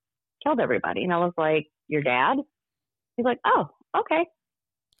killed everybody? And I was like, your dad? He's like, oh, okay.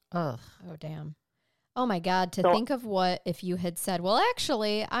 Ugh. Oh, damn. Oh, my God. To think of what if you had said, well,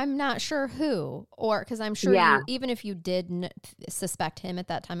 actually, I'm not sure who, or because I'm sure even if you did suspect him at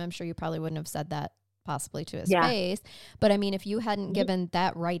that time, I'm sure you probably wouldn't have said that possibly to his face. But I mean, if you hadn't given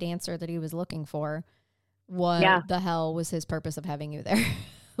that right answer that he was looking for, what the hell was his purpose of having you there?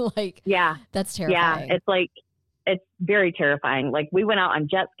 That's terrifying. Yeah, it's very terrifying. Like, we went out on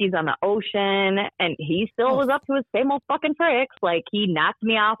jet skis on the ocean, and he still was up to his same old fucking tricks. Like, he knocked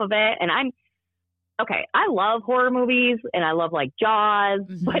me off of it, and I love horror movies, and I love like Jaws,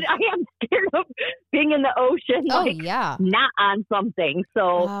 but I am scared of being in the ocean, not on something.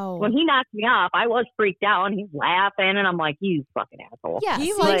 So when he knocked me off, I was freaked out, and he's laughing, and I'm like, you fucking asshole. Yeah,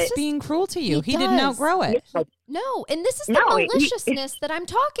 he likes being cruel to you. He didn't outgrow it. No, and this is the maliciousness that I'm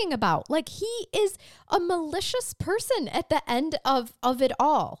talking about. Like, he is a malicious person at the end of it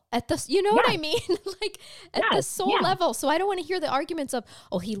all. At the, what I mean? Like, at the soul level. So I don't want to hear the arguments of,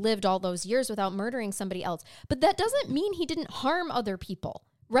 oh, he lived all those years without murdering somebody else. But that doesn't mean he didn't harm other people,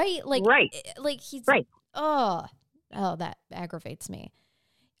 right? Like, like he's, that aggravates me.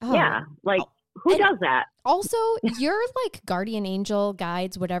 Oh. Yeah, like, Who does that? Also, you're like guardian angel,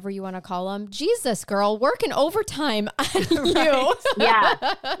 guides, whatever you want to call them. Jesus, girl, working overtime on you.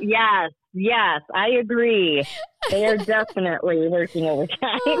 Yes, I agree. They are definitely working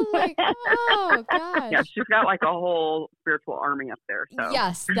overtime. Oh gosh. Yeah, she's got like a whole spiritual army up there. So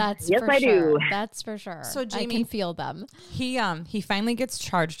Yes, that's Yes, for I sure. do. That's for sure. So, I Jamie- can feel them. He finally gets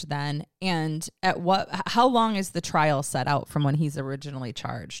charged then, and how long is the trial set out from when he's originally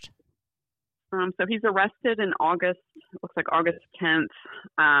charged? So he's arrested in August, looks like August 10th,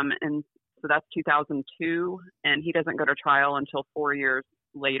 and so that's 2002, and he doesn't go to trial until 4 years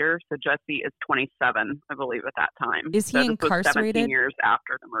later. So Jesse is 27, I believe, at that time. Is he so this was incarcerated? 17 years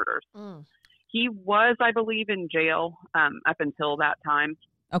after the murders. He was, I believe, in jail up until that time.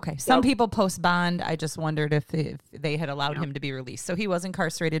 Okay. Some Yep. people post bond. I just wondered if they had allowed him to be released. So he was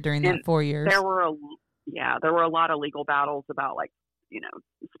incarcerated during that And 4 years. There were a lot of legal battles about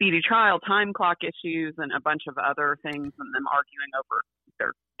speedy trial, time clock issues, and a bunch of other things, and them arguing over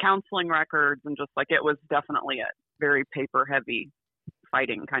their counseling records, and just it was definitely a very paper heavy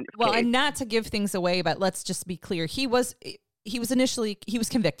fighting kind of Well, case. and not to give things away, but let's just be clear. He was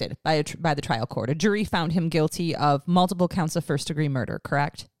convicted by the trial court. A jury found him guilty of multiple counts of first-degree murder,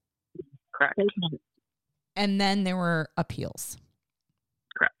 correct? Correct. And then there were appeals.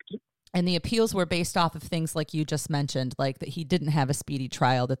 Correct. And the appeals were based off of things like you just mentioned, like that he didn't have a speedy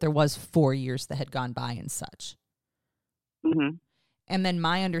trial, that there was 4 years that had gone by and such. Mm-hmm. And then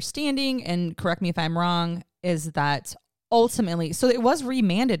my understanding, and correct me if I'm wrong, is that ultimately, so it was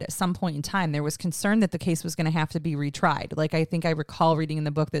remanded at some point in time. There was concern that the case was going to have to be retried. Like, I think I recall reading in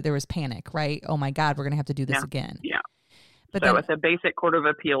the book that there was panic, right? Oh my God, we're going to have to do this again. Yeah. But So then, at the basic court of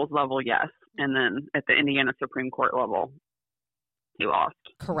appeals level, yes. And then at the Indiana Supreme Court level, he lost.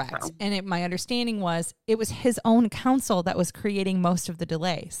 correct. So. And my understanding was it was his own counsel that was creating most of the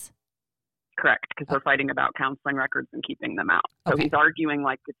delays. Correct, because they're fighting about counseling records and keeping them out. So Okay. he's arguing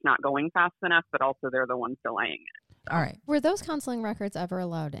like it's not going fast enough, but also they're the ones delaying it. All right. Were those counseling records ever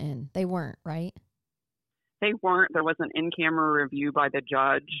allowed in? They weren't, right? They weren't. There was an in-camera review by the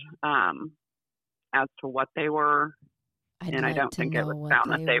judge as to what they were, and I don't think it was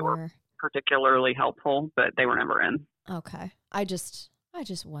found that they were particularly helpful, but they were never in. Okay. I just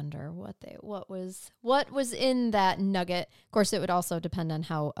wonder what was in that nugget. Of course, it would also depend on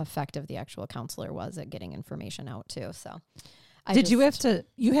how effective the actual counselor was at getting information out too. So, You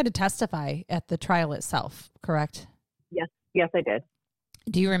had to testify at the trial itself, correct? Yes, I did.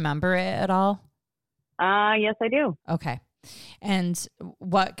 Do you remember it at all? Yes, I do. Okay. And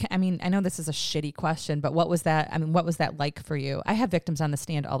I know this is a shitty question, but what was that like for you? I have victims on the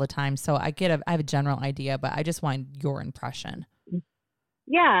stand all the time, so I have a general idea, but I just want your impression.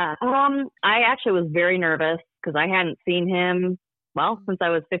 Yeah. I actually was very nervous because I hadn't seen him, since I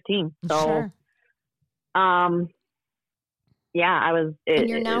was 15. So, Sure. yeah, I was, And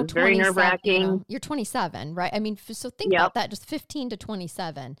you're now it was very 27, nerve-wracking. You're 27, right? I mean, so think Yep. about that, just 15 to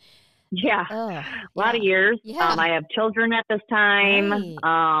 27. Yeah. Ugh, A lot of years. Yeah. I have children at this time.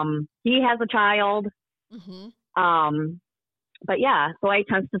 Right. He has a child. Mm-hmm. But yeah, so I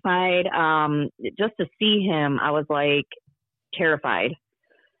testified. Just to see him, I was like terrified,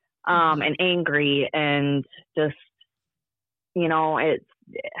 and angry, and just, it's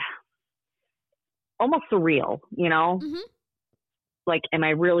almost surreal, Mm-hmm. like, am I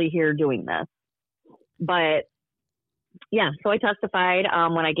really here doing this? But yeah, so I testified.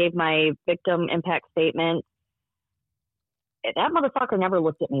 When I gave my victim impact statement, that motherfucker never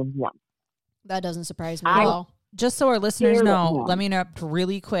looked at me once. That doesn't surprise me at all. Just so our listeners Here, know, yeah. let me interrupt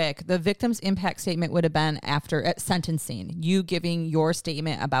really quick. The victim's impact statement would have been at sentencing, you giving your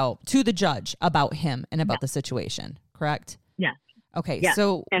statement to the judge about him and about the situation, correct? Yes. Okay, Yes.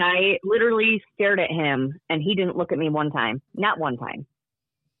 so And I literally stared at him, and he didn't look at me one time. Not one time.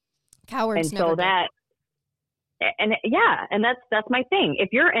 Cowards And never so do. and that's my thing. If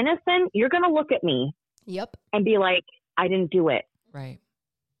you're innocent, you're going to look at me Yep. and be like, I didn't do it. right.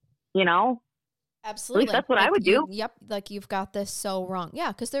 Absolutely. that's what I would do. Yep. Like, you've got this so wrong. Yeah.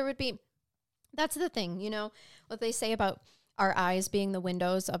 Because that's the thing, what they say about our eyes being the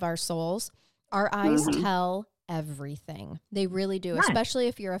windows of our souls. Our eyes tell everything. They really do, Right. especially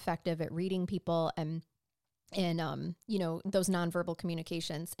if you're effective at reading people and those nonverbal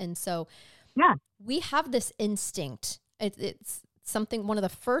communications. And so Yeah. we have this instinct. It's something, one of the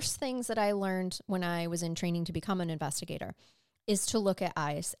first things that I learned when I was in training to become an investigator is to look at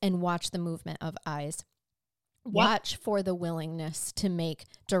eyes and watch the movement of eyes. Yep. Watch for the willingness to make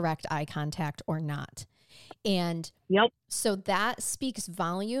direct eye contact or not. And Yep. so that speaks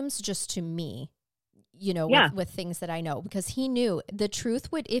volumes just to me, Yeah. with things that I know, because he knew the truth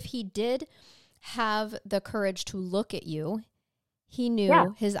if he did have the courage to look at you. He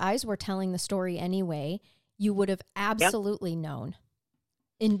knew his eyes were telling the story anyway. You would have absolutely known.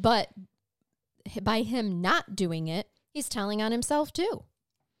 But by him not doing it, he's telling on himself too.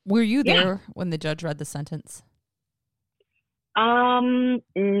 Were you there when the judge read the sentence?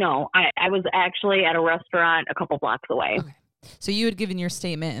 No, I was actually at a restaurant a couple blocks away. Okay. So you had given your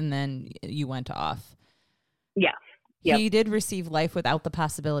statement and then you went off. Yes. Yep. He did receive life without the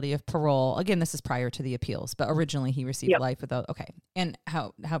possibility of parole. Again, this is prior to the appeals, but originally he received life without. Okay. And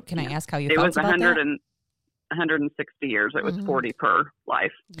how can I ask how you felt about that? 160 years. It was 40 per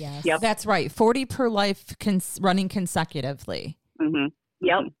life. Yes. Yep. That's right. 40 per life running consecutively. Mm-hmm.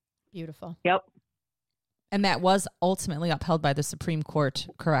 Yep. Beautiful. Yep. And that was ultimately upheld by the Supreme Court,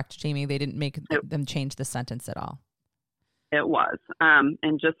 correct, Jamie? They didn't make them change the sentence at all. It was.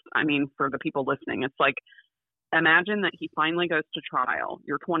 And just, I mean, for the people listening, it's like, imagine that he finally goes to trial.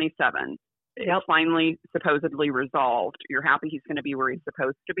 You're 27. It's finally supposedly resolved. You're happy he's going to be where he's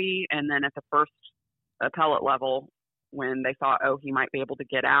supposed to be. And then at the first appellate level, when they thought, oh, he might be able to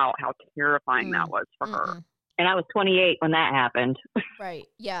get out, how terrifying that was for her. And I was 28 when that happened. Right.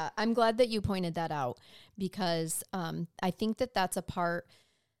 Yeah. I'm glad that you pointed that out because I think that that's a part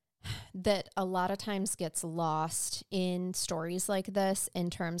that a lot of times gets lost in stories like this in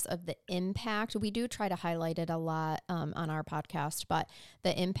terms of the impact. We do try to highlight it a lot on our podcast, but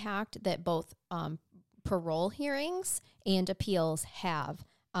the impact that both parole hearings and appeals have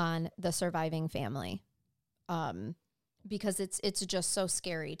on the surviving family. Because it's just so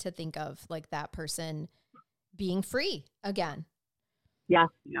scary to think of like that person being free again. Yeah.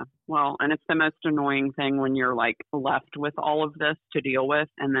 Well, and it's the most annoying thing when you're like left with all of this to deal with.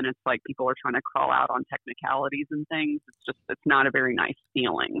 And then it's like people are trying to crawl out on technicalities and things. It's not a very nice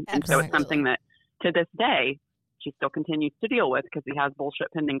feeling. Absolutely. And so it's something that to this day, she still continues to deal with because he has bullshit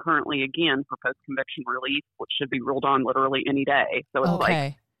pending currently again for post-conviction relief, which should be ruled on literally any day. So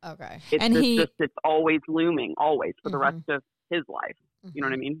it's it's always looming, always for the rest of his life. You know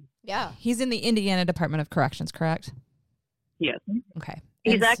what I mean? Yeah. He's in the Indiana Department of Corrections, correct? Yes. Okay.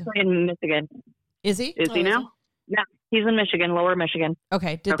 He's actually in Michigan. Is he? Is he now? Yeah, he's in Michigan, Lower Michigan.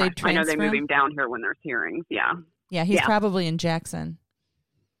 Okay. Did they transfer I know they move him? him down here when there's hearings. Yeah. Yeah, he's probably in Jackson.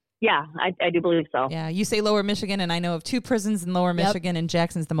 Yeah, I do believe so. Yeah, you say Lower Michigan, and I know of 2 prisons in Lower Michigan, and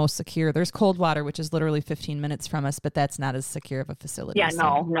Jackson's the most secure. There's Coldwater, which is literally 15 minutes from us, but that's not as secure of a facility. Yeah,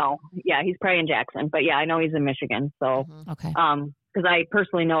 no. Yeah, he's probably in Jackson, but yeah, I know he's in Michigan. So, okay. Because I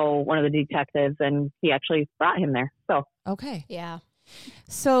personally know one of the detectives, and he actually brought him there. So, okay. Yeah.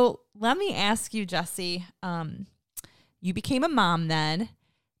 So let me ask you, Jessie, you became a mom then.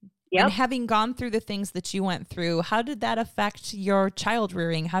 Yep. And having gone through the things that you went through, how did that affect your child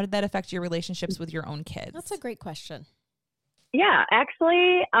rearing? How did that affect your relationships with your own kids? That's a great question. Yeah,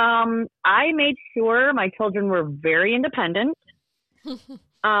 actually, I made sure my children were very independent.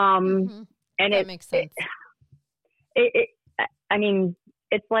 And that makes sense. I mean,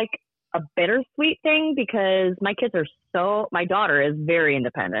 it's like a bittersweet thing because my daughter is very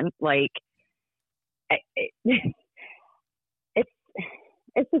independent. Like,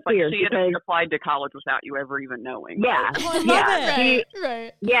 it's just like weird. She had applied to college without you ever even knowing. Yeah.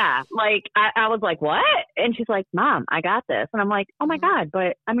 Right. Yeah. Like, I was like, what? And she's like, Mom, I got this. And I'm like, oh my God,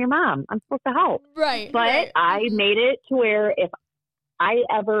 but I'm your mom. I'm supposed to help. Right. But I made it to where if I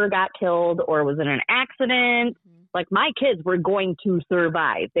ever got killed or was in an accident, like my kids were going to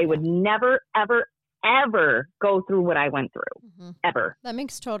survive. They would never, ever, ever go through what I went through. Ever. That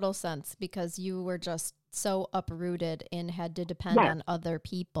makes total sense because you were just so uprooted and had to depend on other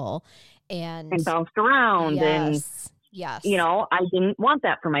people and bounced around. Yes. You know, I didn't want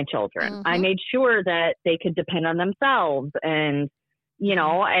that for my children. I made sure that they could depend on themselves. And, you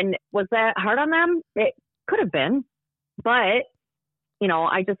know, and was that hard on them? It could have been. But, you know,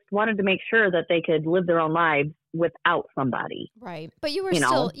 I just wanted to make sure that they could live their own lives without somebody. Right. But you were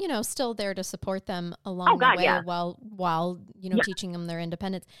still there to support them along the way while teaching them their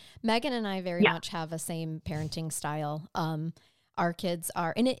independence. Megan and I very much have a same parenting style. Our kids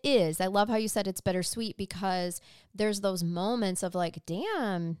are, and I love how you said it's bittersweet because there's those moments of like,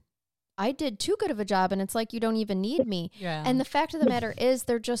 damn, I did too good of a job. And it's like, you don't even need me. Yeah. And the fact of the matter is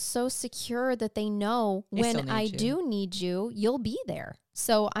they're just so secure that they know when I do need you, you'll be there.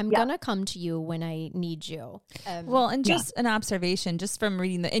 So I'm going to come to you when I need you. Well, and just an observation, just from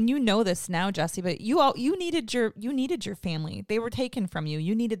reading and you know this now, Jessie, but you needed your family. They were taken from you.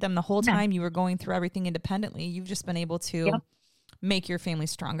 You needed them the whole time you were going through everything independently. You've just been able to make your family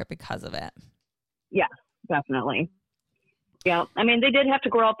stronger because of it. Yeah, definitely. Yeah. I mean, they did have to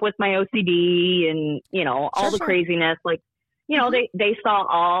grow up with my OCD and, you know, all the craziness. Like, you know, they saw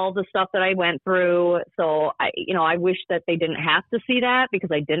all the stuff that I went through. So I wish that they didn't have to see that because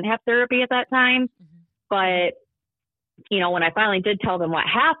I didn't have therapy at that time. But, you know, when I finally did tell them what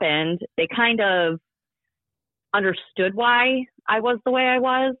happened, they kind of understood why I was the way I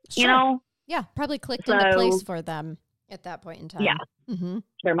was, you know? Yeah, probably clicked into place for them at that point in time. Yeah.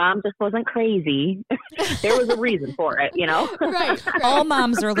 Their mom just wasn't crazy. There was a reason for it, you know? Right. All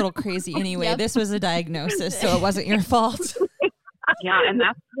moms are a little crazy anyway. Yep. This was a diagnosis, so it wasn't your fault. Yeah, and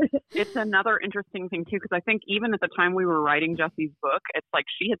it's another interesting thing too, because I think even at the time we were writing Jesse's book, it's like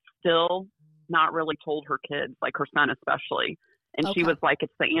she had still not really told her kids, like her son especially. And she was like,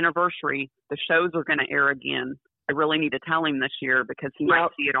 it's the anniversary. The shows are going to air again. I really need to tell him this year because he might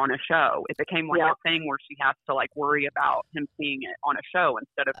see it on a show. It became like a thing where she has to like worry about him seeing it on a show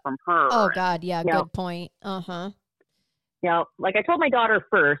instead of from her. Oh God. Yeah. Good point. Yeah. Like I told my daughter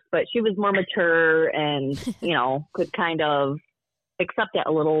first, but she was more mature and, you know, could kind of accept it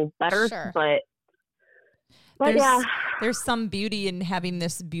a little better. Sure. But there's some beauty in having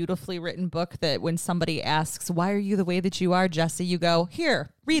this beautifully written book that when somebody asks, why are you the way that you are, Jesse, you go, here,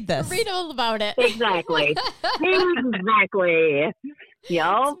 read this. Read all about it. Exactly. Exactly.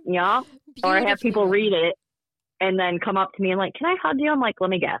 Yeah. Or I have people read it and then come up to me and like, can I hug you? I'm like, let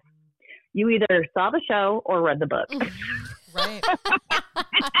me guess. You either saw the show or read the book. Right.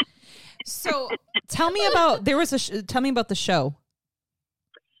 So tell me about, tell me about the show.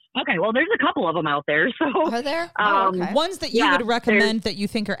 Okay, well, there's a couple of them out there. So are there? Okay. Ones that you would recommend that you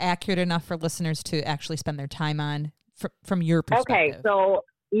think are accurate enough for listeners to actually spend their time on from your perspective. Okay, so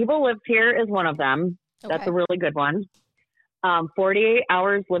Evil Lives Here is one of them. Okay. That's a really good one. 48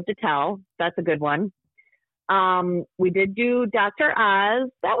 Hours Live to Tell. That's a good one. We did do Dr. Oz.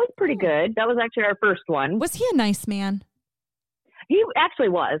 That was pretty good. That was actually our first one. Was he a nice man? He actually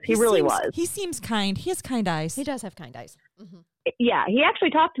was. He really was. He seems kind. He has kind eyes. He does have kind eyes. Mm-hmm. Yeah, he actually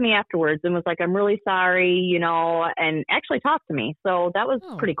talked to me afterwards and was like, I'm really sorry, you know, and actually talked to me. So that was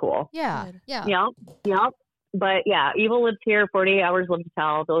pretty cool. Yeah. Yep. But yeah, Evil Lives Here, 48 Hours Live to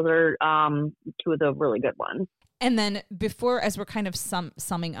Tell. Those are two of the really good ones. And then as we're kind of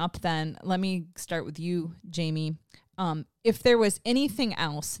summing up then, let me start with you, Jamie. If there was anything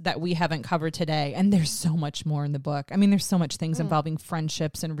else that we haven't covered today, and there's so much more in the book. I mean, there's so much things involving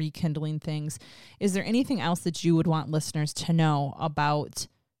friendships and rekindling things. Is there anything else that you would want listeners to know about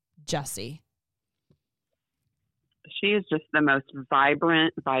Jessie? She is just the most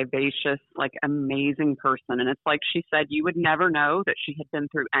vibrant, vivacious, like amazing person. And it's like she said, you would never know that she had been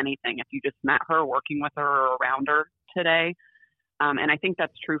through anything if you just met her, working with her or around her today. And I think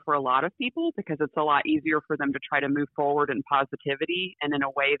that's true for a lot of people because it's a lot easier for them to try to move forward in positivity and in a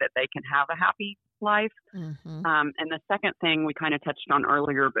way that they can have a happy life. Mm-hmm. And the second thing we kind of touched on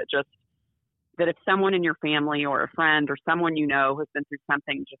earlier, but just that if someone in your family or a friend or someone you know has been through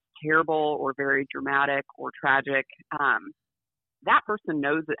something just terrible or very dramatic or tragic, that person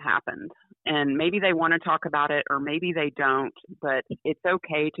knows it happened. And maybe they want to talk about it or maybe they don't, but it's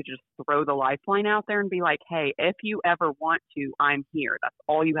okay to just throw the lifeline out there and be like, hey, if you ever want to, I'm here. That's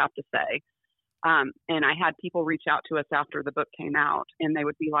all you have to say. And I had people reach out to us after the book came out and they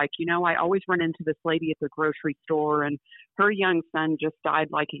would be like, you know, I always run into this lady at the grocery store and her young son just died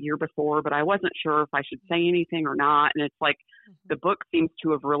like a year before, but I wasn't sure if I should say anything or not. And it's like the book seems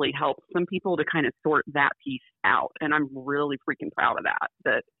to have really helped some people to kind of sort that piece out. And I'm really freaking proud of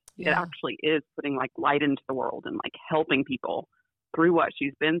that it actually is putting like light into the world and like helping people through what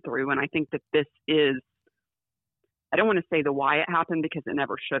she's been through. And I think that this is, I don't want to say the why it happened because it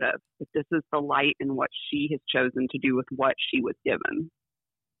never should have, but this is the light in what she has chosen to do with what she was given.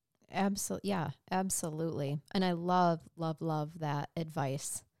 Absolutely. Yeah, absolutely. And I love that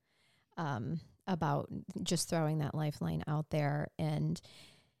advice about just throwing that lifeline out there and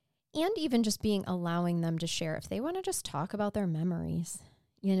even just allowing them to share if they want to just talk about their memories,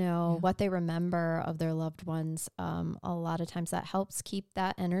 you know, what they remember of their loved ones. A lot of times that helps keep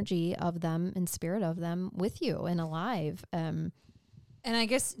that energy of them and spirit of them with you and alive. And I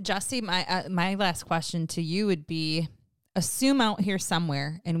guess, Jessie, my last question to you would be, assume out here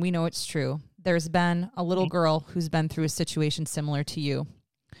somewhere, and we know it's true, there's been a little girl who's been through a situation similar to you.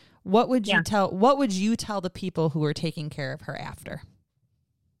 What would you tell the people who are taking care of her after?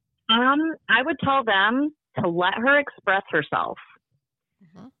 I would tell them to let her express herself.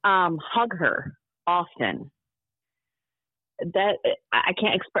 Hug her often. That I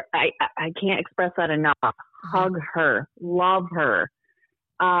can't express that enough. Hug her, love her.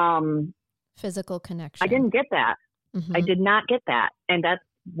 Physical connection. I didn't get that. I did not get that, and that's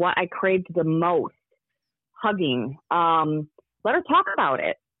what I craved the most. Hugging. Let her talk about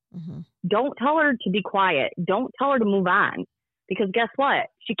it. Don't tell her to be quiet. Don't tell her to move on. because guess what?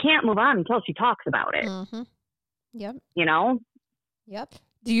 She can't move on until she talks about it. Mm-hmm. Yep. You know? Yep.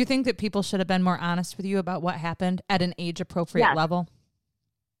 Do you think that people should have been more honest with you about what happened at an age-appropriate level?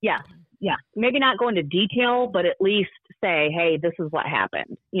 Yeah. Yeah. Maybe not go into detail, but at least say, hey, this is what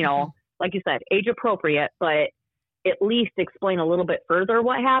happened. You know, like you said, age appropriate, but at least explain a little bit further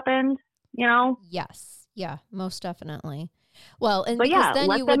what happened, you know? Yes. Yeah, most definitely. Well, and But because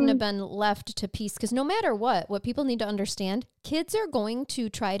then you wouldn't have been left to piece, because no matter what people need to understand, kids are going to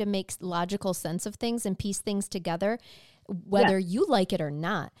try to make logical sense of things and piece things together, whether you like it or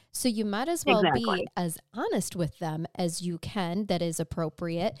not. So you might as well be as honest with them as you can that is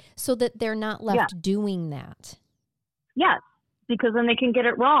appropriate so that they're not left doing that. Yes, because then they can get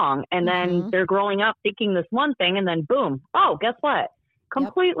it wrong. And then they're growing up thinking this one thing and then boom, oh, guess what?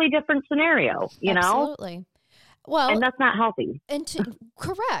 Completely different scenario, you know? Absolutely. Well, and that's not healthy. And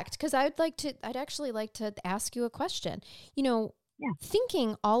correct, because I'd actually like to ask you a question. You know,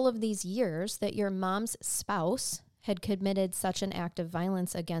 thinking all of these years that your mom's spouse had committed such an act of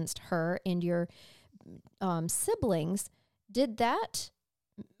violence against her and your siblings, did that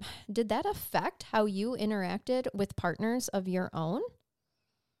affect how you interacted with partners of your own?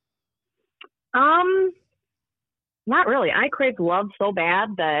 Not really. I craved love so bad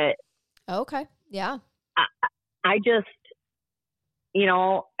that. Okay. Yeah. I just, you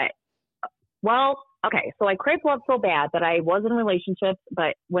know, okay. So I craved love so bad that I was in relationships,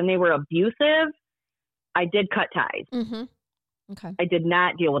 but when they were abusive, I did cut ties. Mm-hmm. Okay. I did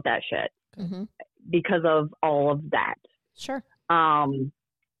not deal with that shit because of all of that. Sure.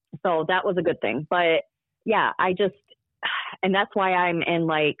 So that was a good thing. But yeah, and that's why I'm in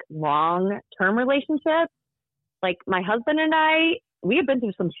like long-term relationships. Like my husband and I, we have been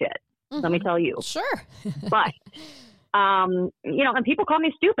through some shit. Let me tell you. Sure. But, you know, and people call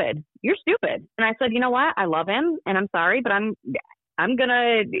me stupid. You're stupid. And I said, you know what? I love him and I'm sorry, but I'm going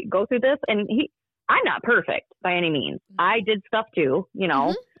to go through this. And I'm not perfect by any means. I did stuff too, you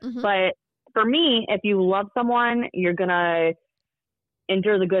know, but for me, if you love someone, you're going to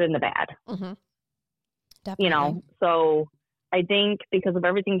endure the good and the bad, Definitely. you know? So I think because of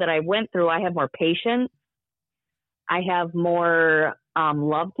everything that I went through, I have more patience. I have more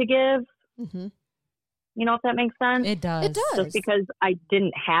love to give. You know, if that makes sense. It does. It does. Just because I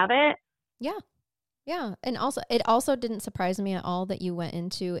didn't have it. Yeah. Yeah. And also, it also didn't surprise me at all that you went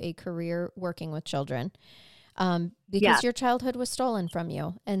into a career working with children because your childhood was stolen from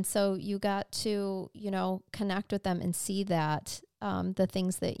you. And so you got to, you know, connect with them and see that the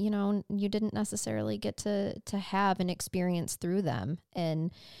things that, you know, you didn't necessarily get to have and experience through them.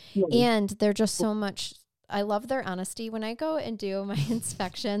 And they're just so much. I love their honesty. When I go and do my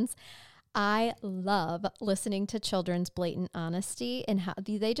inspections, I love listening to children's blatant honesty and how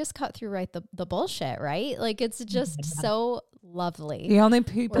they just cut through the bullshit, right? Like it's just so lovely. The only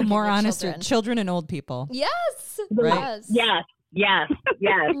people more honest are children and old people. Yes. Right. Yes.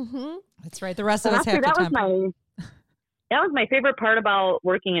 That's right. The rest of us have to that was my favorite part about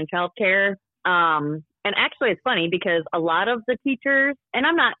working in childcare. And actually, it's funny because a lot of the teachers, and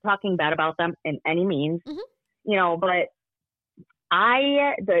I'm not talking bad about them in any means, you know, but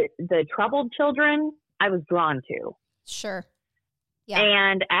the troubled children, I was drawn to. Sure. Yeah.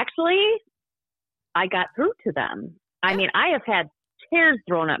 And actually, I got through to them. I mean, I have had chairs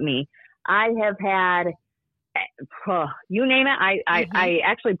thrown at me. I have had, you name it. I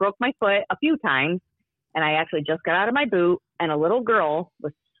actually broke my foot a few times, and I actually just got out of my boot, and a little girl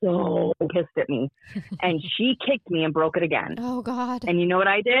was so pissed at me, and she kicked me and broke it again. Oh God. And you know what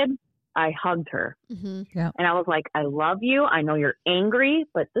I did? I hugged her. And I was like, I love you. I know you're angry,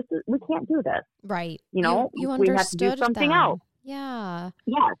 but we can't do this. Right. You know, you we have to do something else. Yeah.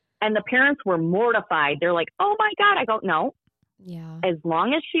 Yes. And the parents were mortified. They're like, oh my God. I go, no. Yeah. As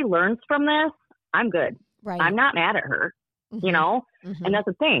long as she learns from this, I'm good. Right. I'm not mad at her, you know? And that's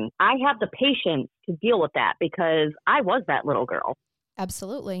the thing. I have the patience to deal with that because I was that little girl.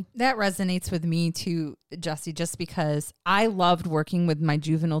 Absolutely. That resonates with me too, Jessie, just because I loved working with my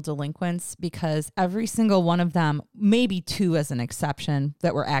juvenile delinquents because every single one of them, maybe two as an exception,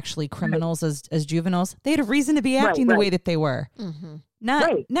 that were actually criminals as juveniles, they had a reason to be acting the way that they were. Not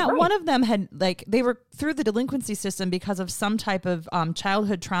one of them had, like, they were through the delinquency system because of some type of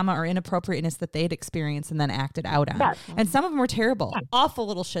childhood trauma or inappropriateness that they had experienced and then acted out on. And some of them were terrible, awful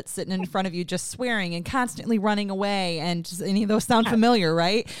little shit sitting in front of you, just swearing and constantly running away. And just, any of those sound familiar,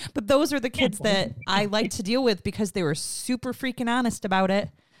 right? But those are the kids that I like to deal with because they were super freaking honest about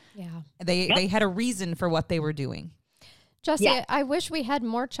it. Yeah. They had a reason for what they were doing. Jessie, I wish we had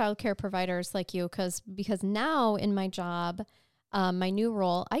more childcare providers like you because now in my job, my new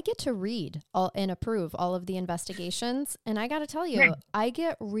role, I get to read and approve all of the investigations. And I got to tell you, I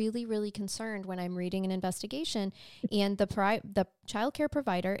get really, really concerned when I'm reading an investigation and the child care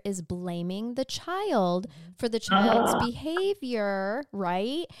provider is blaming the child for the child's behavior,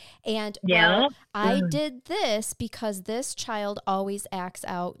 right? And well, I did this because this child always acts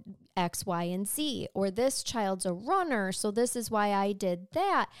out X, Y, and Z, or this child's a runner, so this is why I did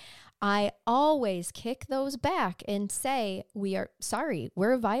that. I always kick those back and say, we are sorry,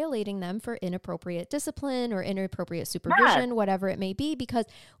 we're violating them for inappropriate discipline or inappropriate supervision, whatever it may be, because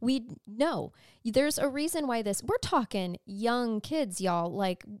we know there's a reason why we're talking young kids, y'all,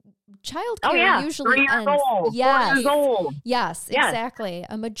 like child care usually 3 years ends. old, 4 years old. Yes, exactly.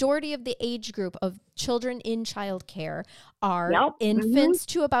 A majority of the age group of children in child care are infants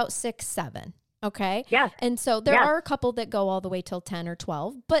to about 6, 7. Okay. Yes. And so there are a couple that go all the way till 10 or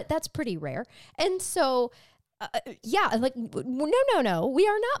 12, but that's pretty rare. And so, like, no. We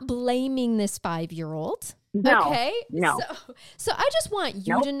are not blaming this 5-year-old. No. Okay. No. So I just want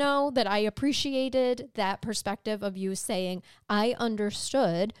you to know that I appreciated that perspective of you saying, I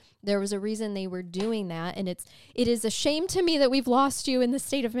understood there was a reason they were doing that. And it is a shame to me that we've lost you in the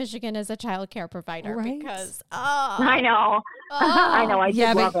state of Michigan as a child care provider, because I know. I know. I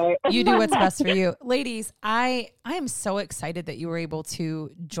just love it. You do what's best for you. Ladies, I am so excited that you were able to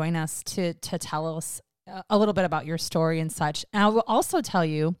join us to tell us a little bit about your story and such. And I will also tell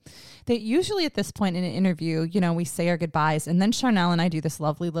you that usually at this point in an interview, we say our goodbyes, and then Charnel and I do this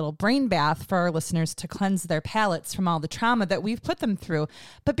lovely little brain bath for our listeners to cleanse their palates from all the trauma that we've put them through.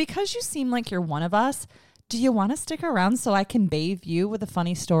 But because you seem like you're one of us, do you want to stick around so I can bathe you with a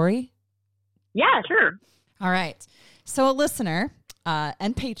funny story? Yeah, sure. All right. So a listener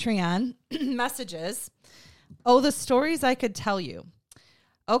and Patreon messages, the stories I could tell you.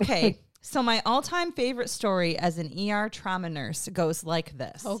 Okay. So my all-time favorite story as an ER trauma nurse goes like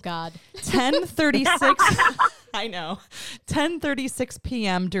this. Oh, God. 10:36. I know. 10:36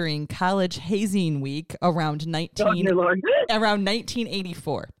 p.m. during college hazing week around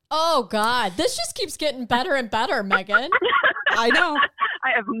 1984. Oh, God. This just keeps getting better and better, Megan. I know.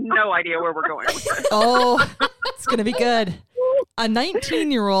 I have no idea where we're going with this. Oh, it's going to be good. A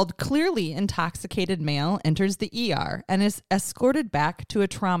 19-year-old clearly intoxicated male enters the ER and is escorted back to a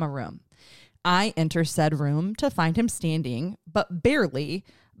trauma room. I enter said room to find him standing, but barely,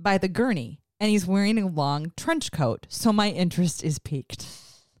 by the gurney, and he's wearing a long trench coat, so my interest is piqued.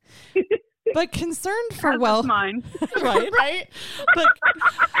 But concerned for mine. right? But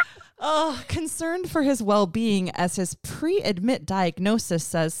concerned for his well-being, as his pre-admit diagnosis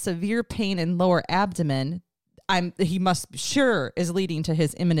says severe pain in lower abdomen, he must sure is leading to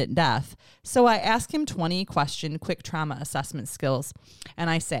his imminent death. So I ask him 20-question quick trauma assessment skills, and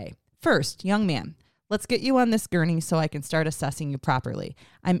I say, first, young man, let's get you on this gurney so I can start assessing you properly.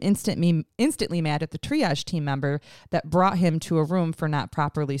 I'm instantly mad at the triage team member that brought him to a room for not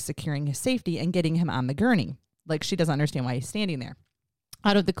properly securing his safety and getting him on the gurney. Like, she doesn't understand why he's standing there.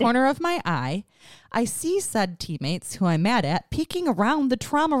 Out of the corner of my eye, I see said teammates who I'm mad at peeking around the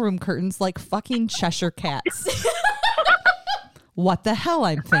trauma room curtains like fucking Cheshire cats. What the hell,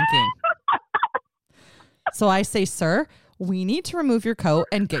 I'm thinking. So I say, sir, we need to remove your coat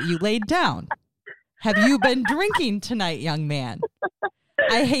and get you laid down. Have you been drinking tonight, young man?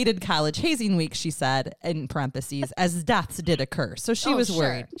 I hated college hazing week, she said, in parentheses, as deaths did occur. So she was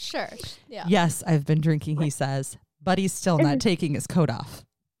worried. Sure. Yeah. Yes, I've been drinking, he says, but he's still not taking his coat off.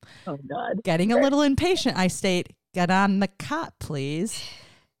 Oh, God. Getting a little impatient, I state, get on the cot, please.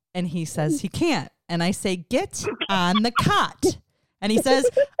 And he says he can't. And I say, get on the cot. And he says,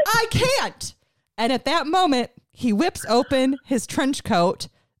 I can't. And at that moment, he whips open his trench coat.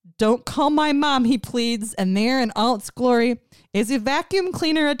 Don't call my mom, he pleads. And there in all its glory is a vacuum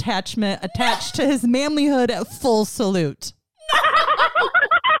cleaner attachment attached to his manlyhood at full salute.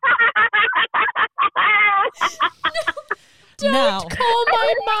 Don't call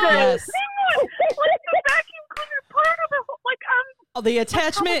my mom. Yes. What is the vacuum cleaner part of it? The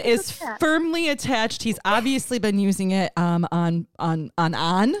attachment is firmly attached. He's obviously been using it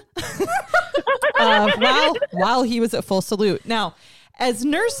while he was at full salute. Now, as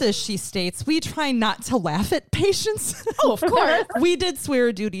nurses, she states, we try not to laugh at patients. Oh, of course. We did swear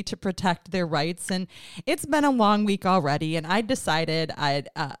a duty to protect their rights, and it's been a long week already, and I decided I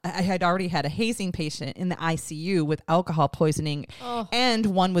had already had a hazing patient in the ICU with alcohol poisoning and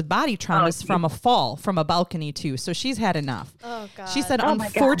one with body traumas from a fall from a balcony, too. So she's had enough. Oh, God. She said,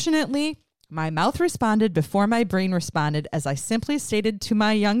 unfortunately, my mouth responded before my brain responded as I simply stated to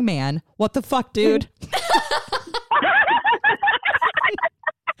my young man, what the fuck, dude?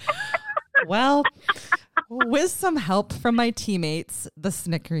 with some help from my teammates, the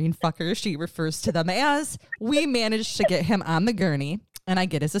snickering fucker she refers to them as, we managed to get him on the gurney and I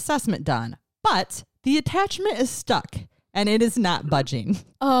get his assessment done. But the attachment is stuck and it is not budging.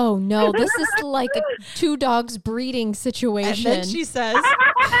 Oh no, this is like a two dogs breeding situation. And then she says,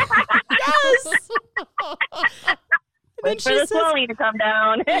 yes. Wait for the swelling to come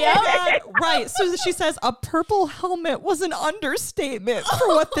down. Yeah, right. So she says a purple helmet was an understatement for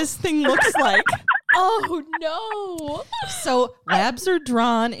what this thing looks like. Oh no. So labs are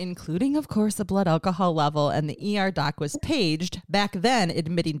drawn, including, of course, a blood alcohol level, and the ER doc was paged. Back then,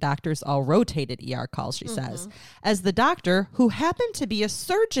 admitting doctors all rotated ER calls, she says. As the doctor, who happened to be a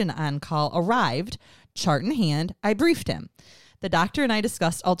surgeon on call, arrived, chart in hand, I briefed him. The doctor and I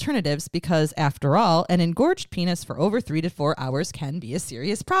discussed alternatives because, after all, an engorged penis for over 3 to 4 hours can be a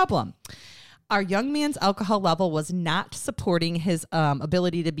serious problem. Our young man's alcohol level was not supporting his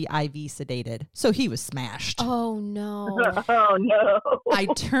ability to be IV sedated, so he was smashed. Oh, no. Oh, no. I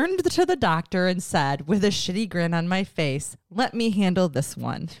turned to the doctor and said, with a shitty grin on my face, let me handle this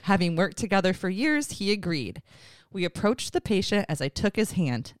one. Having worked together for years, he agreed. We approached the patient as I took his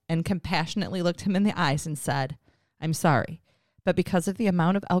hand and compassionately looked him in the eyes and said, I'm sorry, but because of the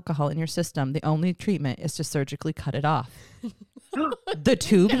amount of alcohol in your system, the only treatment is to surgically cut it off. The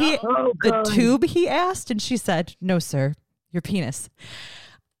tube, he asked, and she said, no, sir, your penis.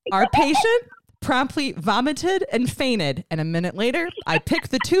 Our patient promptly vomited and fainted, and a minute later, I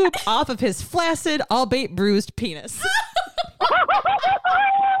picked the tube off of his flaccid, albeit bruised penis.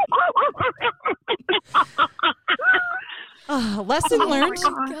 Lesson learned.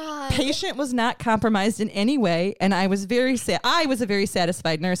 Patient was not compromised in any way, and I was a very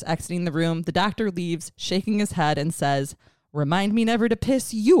satisfied nurse exiting the room. The doctor leaves, shaking his head, and says, remind me never to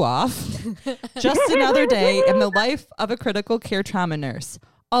piss you off. Just another day in the life of a critical care trauma nurse.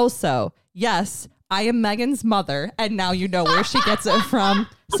 Also, yes, I am Megan's mother, and now you know where she gets it from.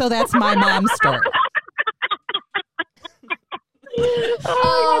 So that's my mom's story.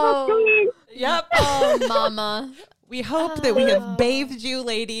 Oh, Yep. Oh, mama. We hope that we have bathed you,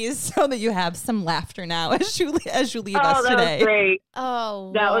 ladies, so that you have some laughter now as you leave us today. That was great.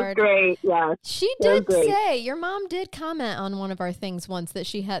 Oh, That Lord. was great. Yes. She did say, your mom did comment on one of our things once that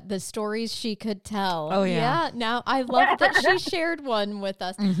she had the stories she could tell. Oh, yeah. Now, I love that she shared one with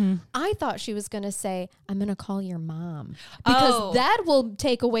us. I thought she was going to say, I'm going to call your mom. Because that will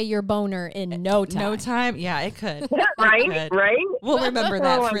take away your boner in no time. No time? Yeah, it could. Right? Right? We'll remember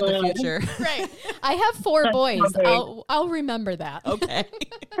that for the future. Right. I have 4 boys. I'll remember that. Okay.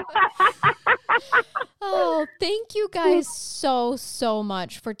 Oh, thank you guys so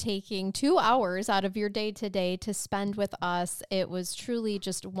much for taking 2 hours out of your day today to spend with us. It was truly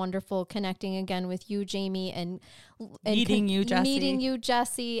just wonderful connecting again with you, Jamie, and meeting you,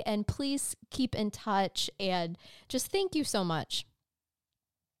 Jesse. And please keep in touch and just thank you so much.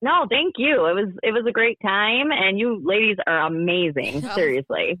 No, thank you. It was a great time, and you ladies are amazing.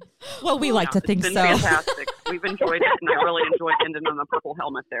 Seriously. Well, we like to think it's so. been fantastic. We've enjoyed it, and I really enjoyed ending on the purple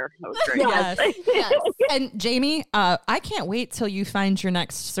helmet there. That was great. Yes. Yes. And Jamie, I can't wait till you find your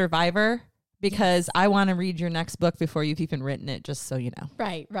next survivor, because I want to read your next book before you've even written it, just so you know.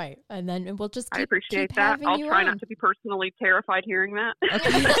 Right. And then we'll just I keep appreciate that. having I'll you try on. not to be personally terrified hearing that.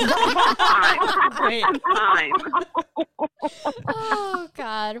 Okay. Fine. Oh,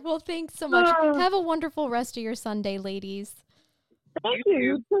 God. Well, thanks so much. Have a wonderful rest of your Sunday, ladies. Thank You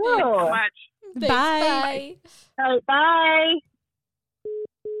you. too. Thanks so much. Thanks, Bye. bye. Bye.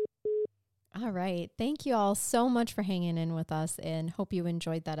 All right. Thank you all so much for hanging in with us, and hope you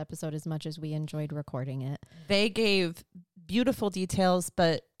enjoyed that episode as much as we enjoyed recording it. They gave beautiful details,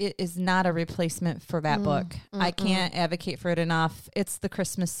 but it is not a replacement for that book. I can't advocate for it enough. It's the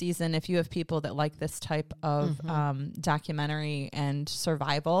Christmas season. If you have people that like this type of documentary and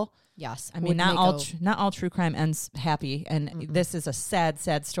survival, Yes. I mean, not all true crime ends happy, and this is a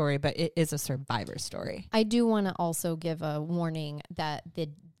sad story, but it is a survivor story. I do want to also give a warning that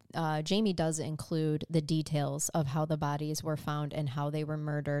Jamie does include the details of how the bodies were found and how they were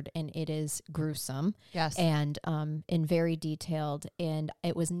murdered, and it is gruesome. Yes. And very detailed, and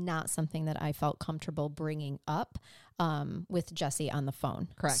it was not something that I felt comfortable bringing up with Jesse on the phone.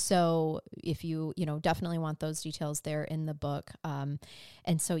 Correct. So if you definitely want those details there in the book.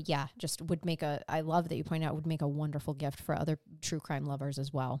 And so, yeah, just I love that you point out, would make a wonderful gift for other true crime lovers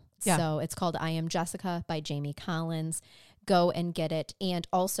as well. Yeah. So it's called I Am Jessica by Jamie Collins. Go and get it. And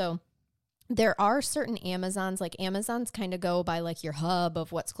also, there are certain Amazons, like Amazons kind of go by like your hub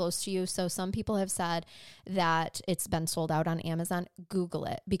of what's close to you. So some people have said that it's been sold out on Amazon. Google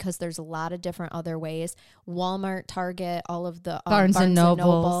it, because there's a lot of different other ways. Walmart, Target, all of the Barnes and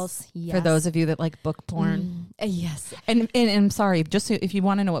Nobles. Yes. For those of you that like book porn. Yes. And I'm sorry, just so, if you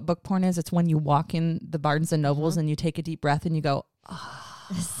want to know what book porn is, it's when you walk in the Barnes and Nobles and you take a deep breath and you go,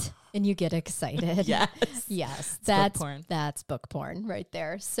 and you get excited. Yes. Yes. That's book porn right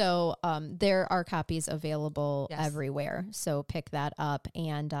there. So there are copies available Yes. everywhere. So pick that up.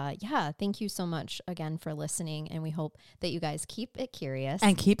 And yeah, thank you so much again for listening. And we hope that you guys keep it curious.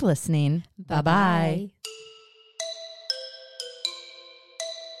 and keep listening. Bye-bye. Bye-bye.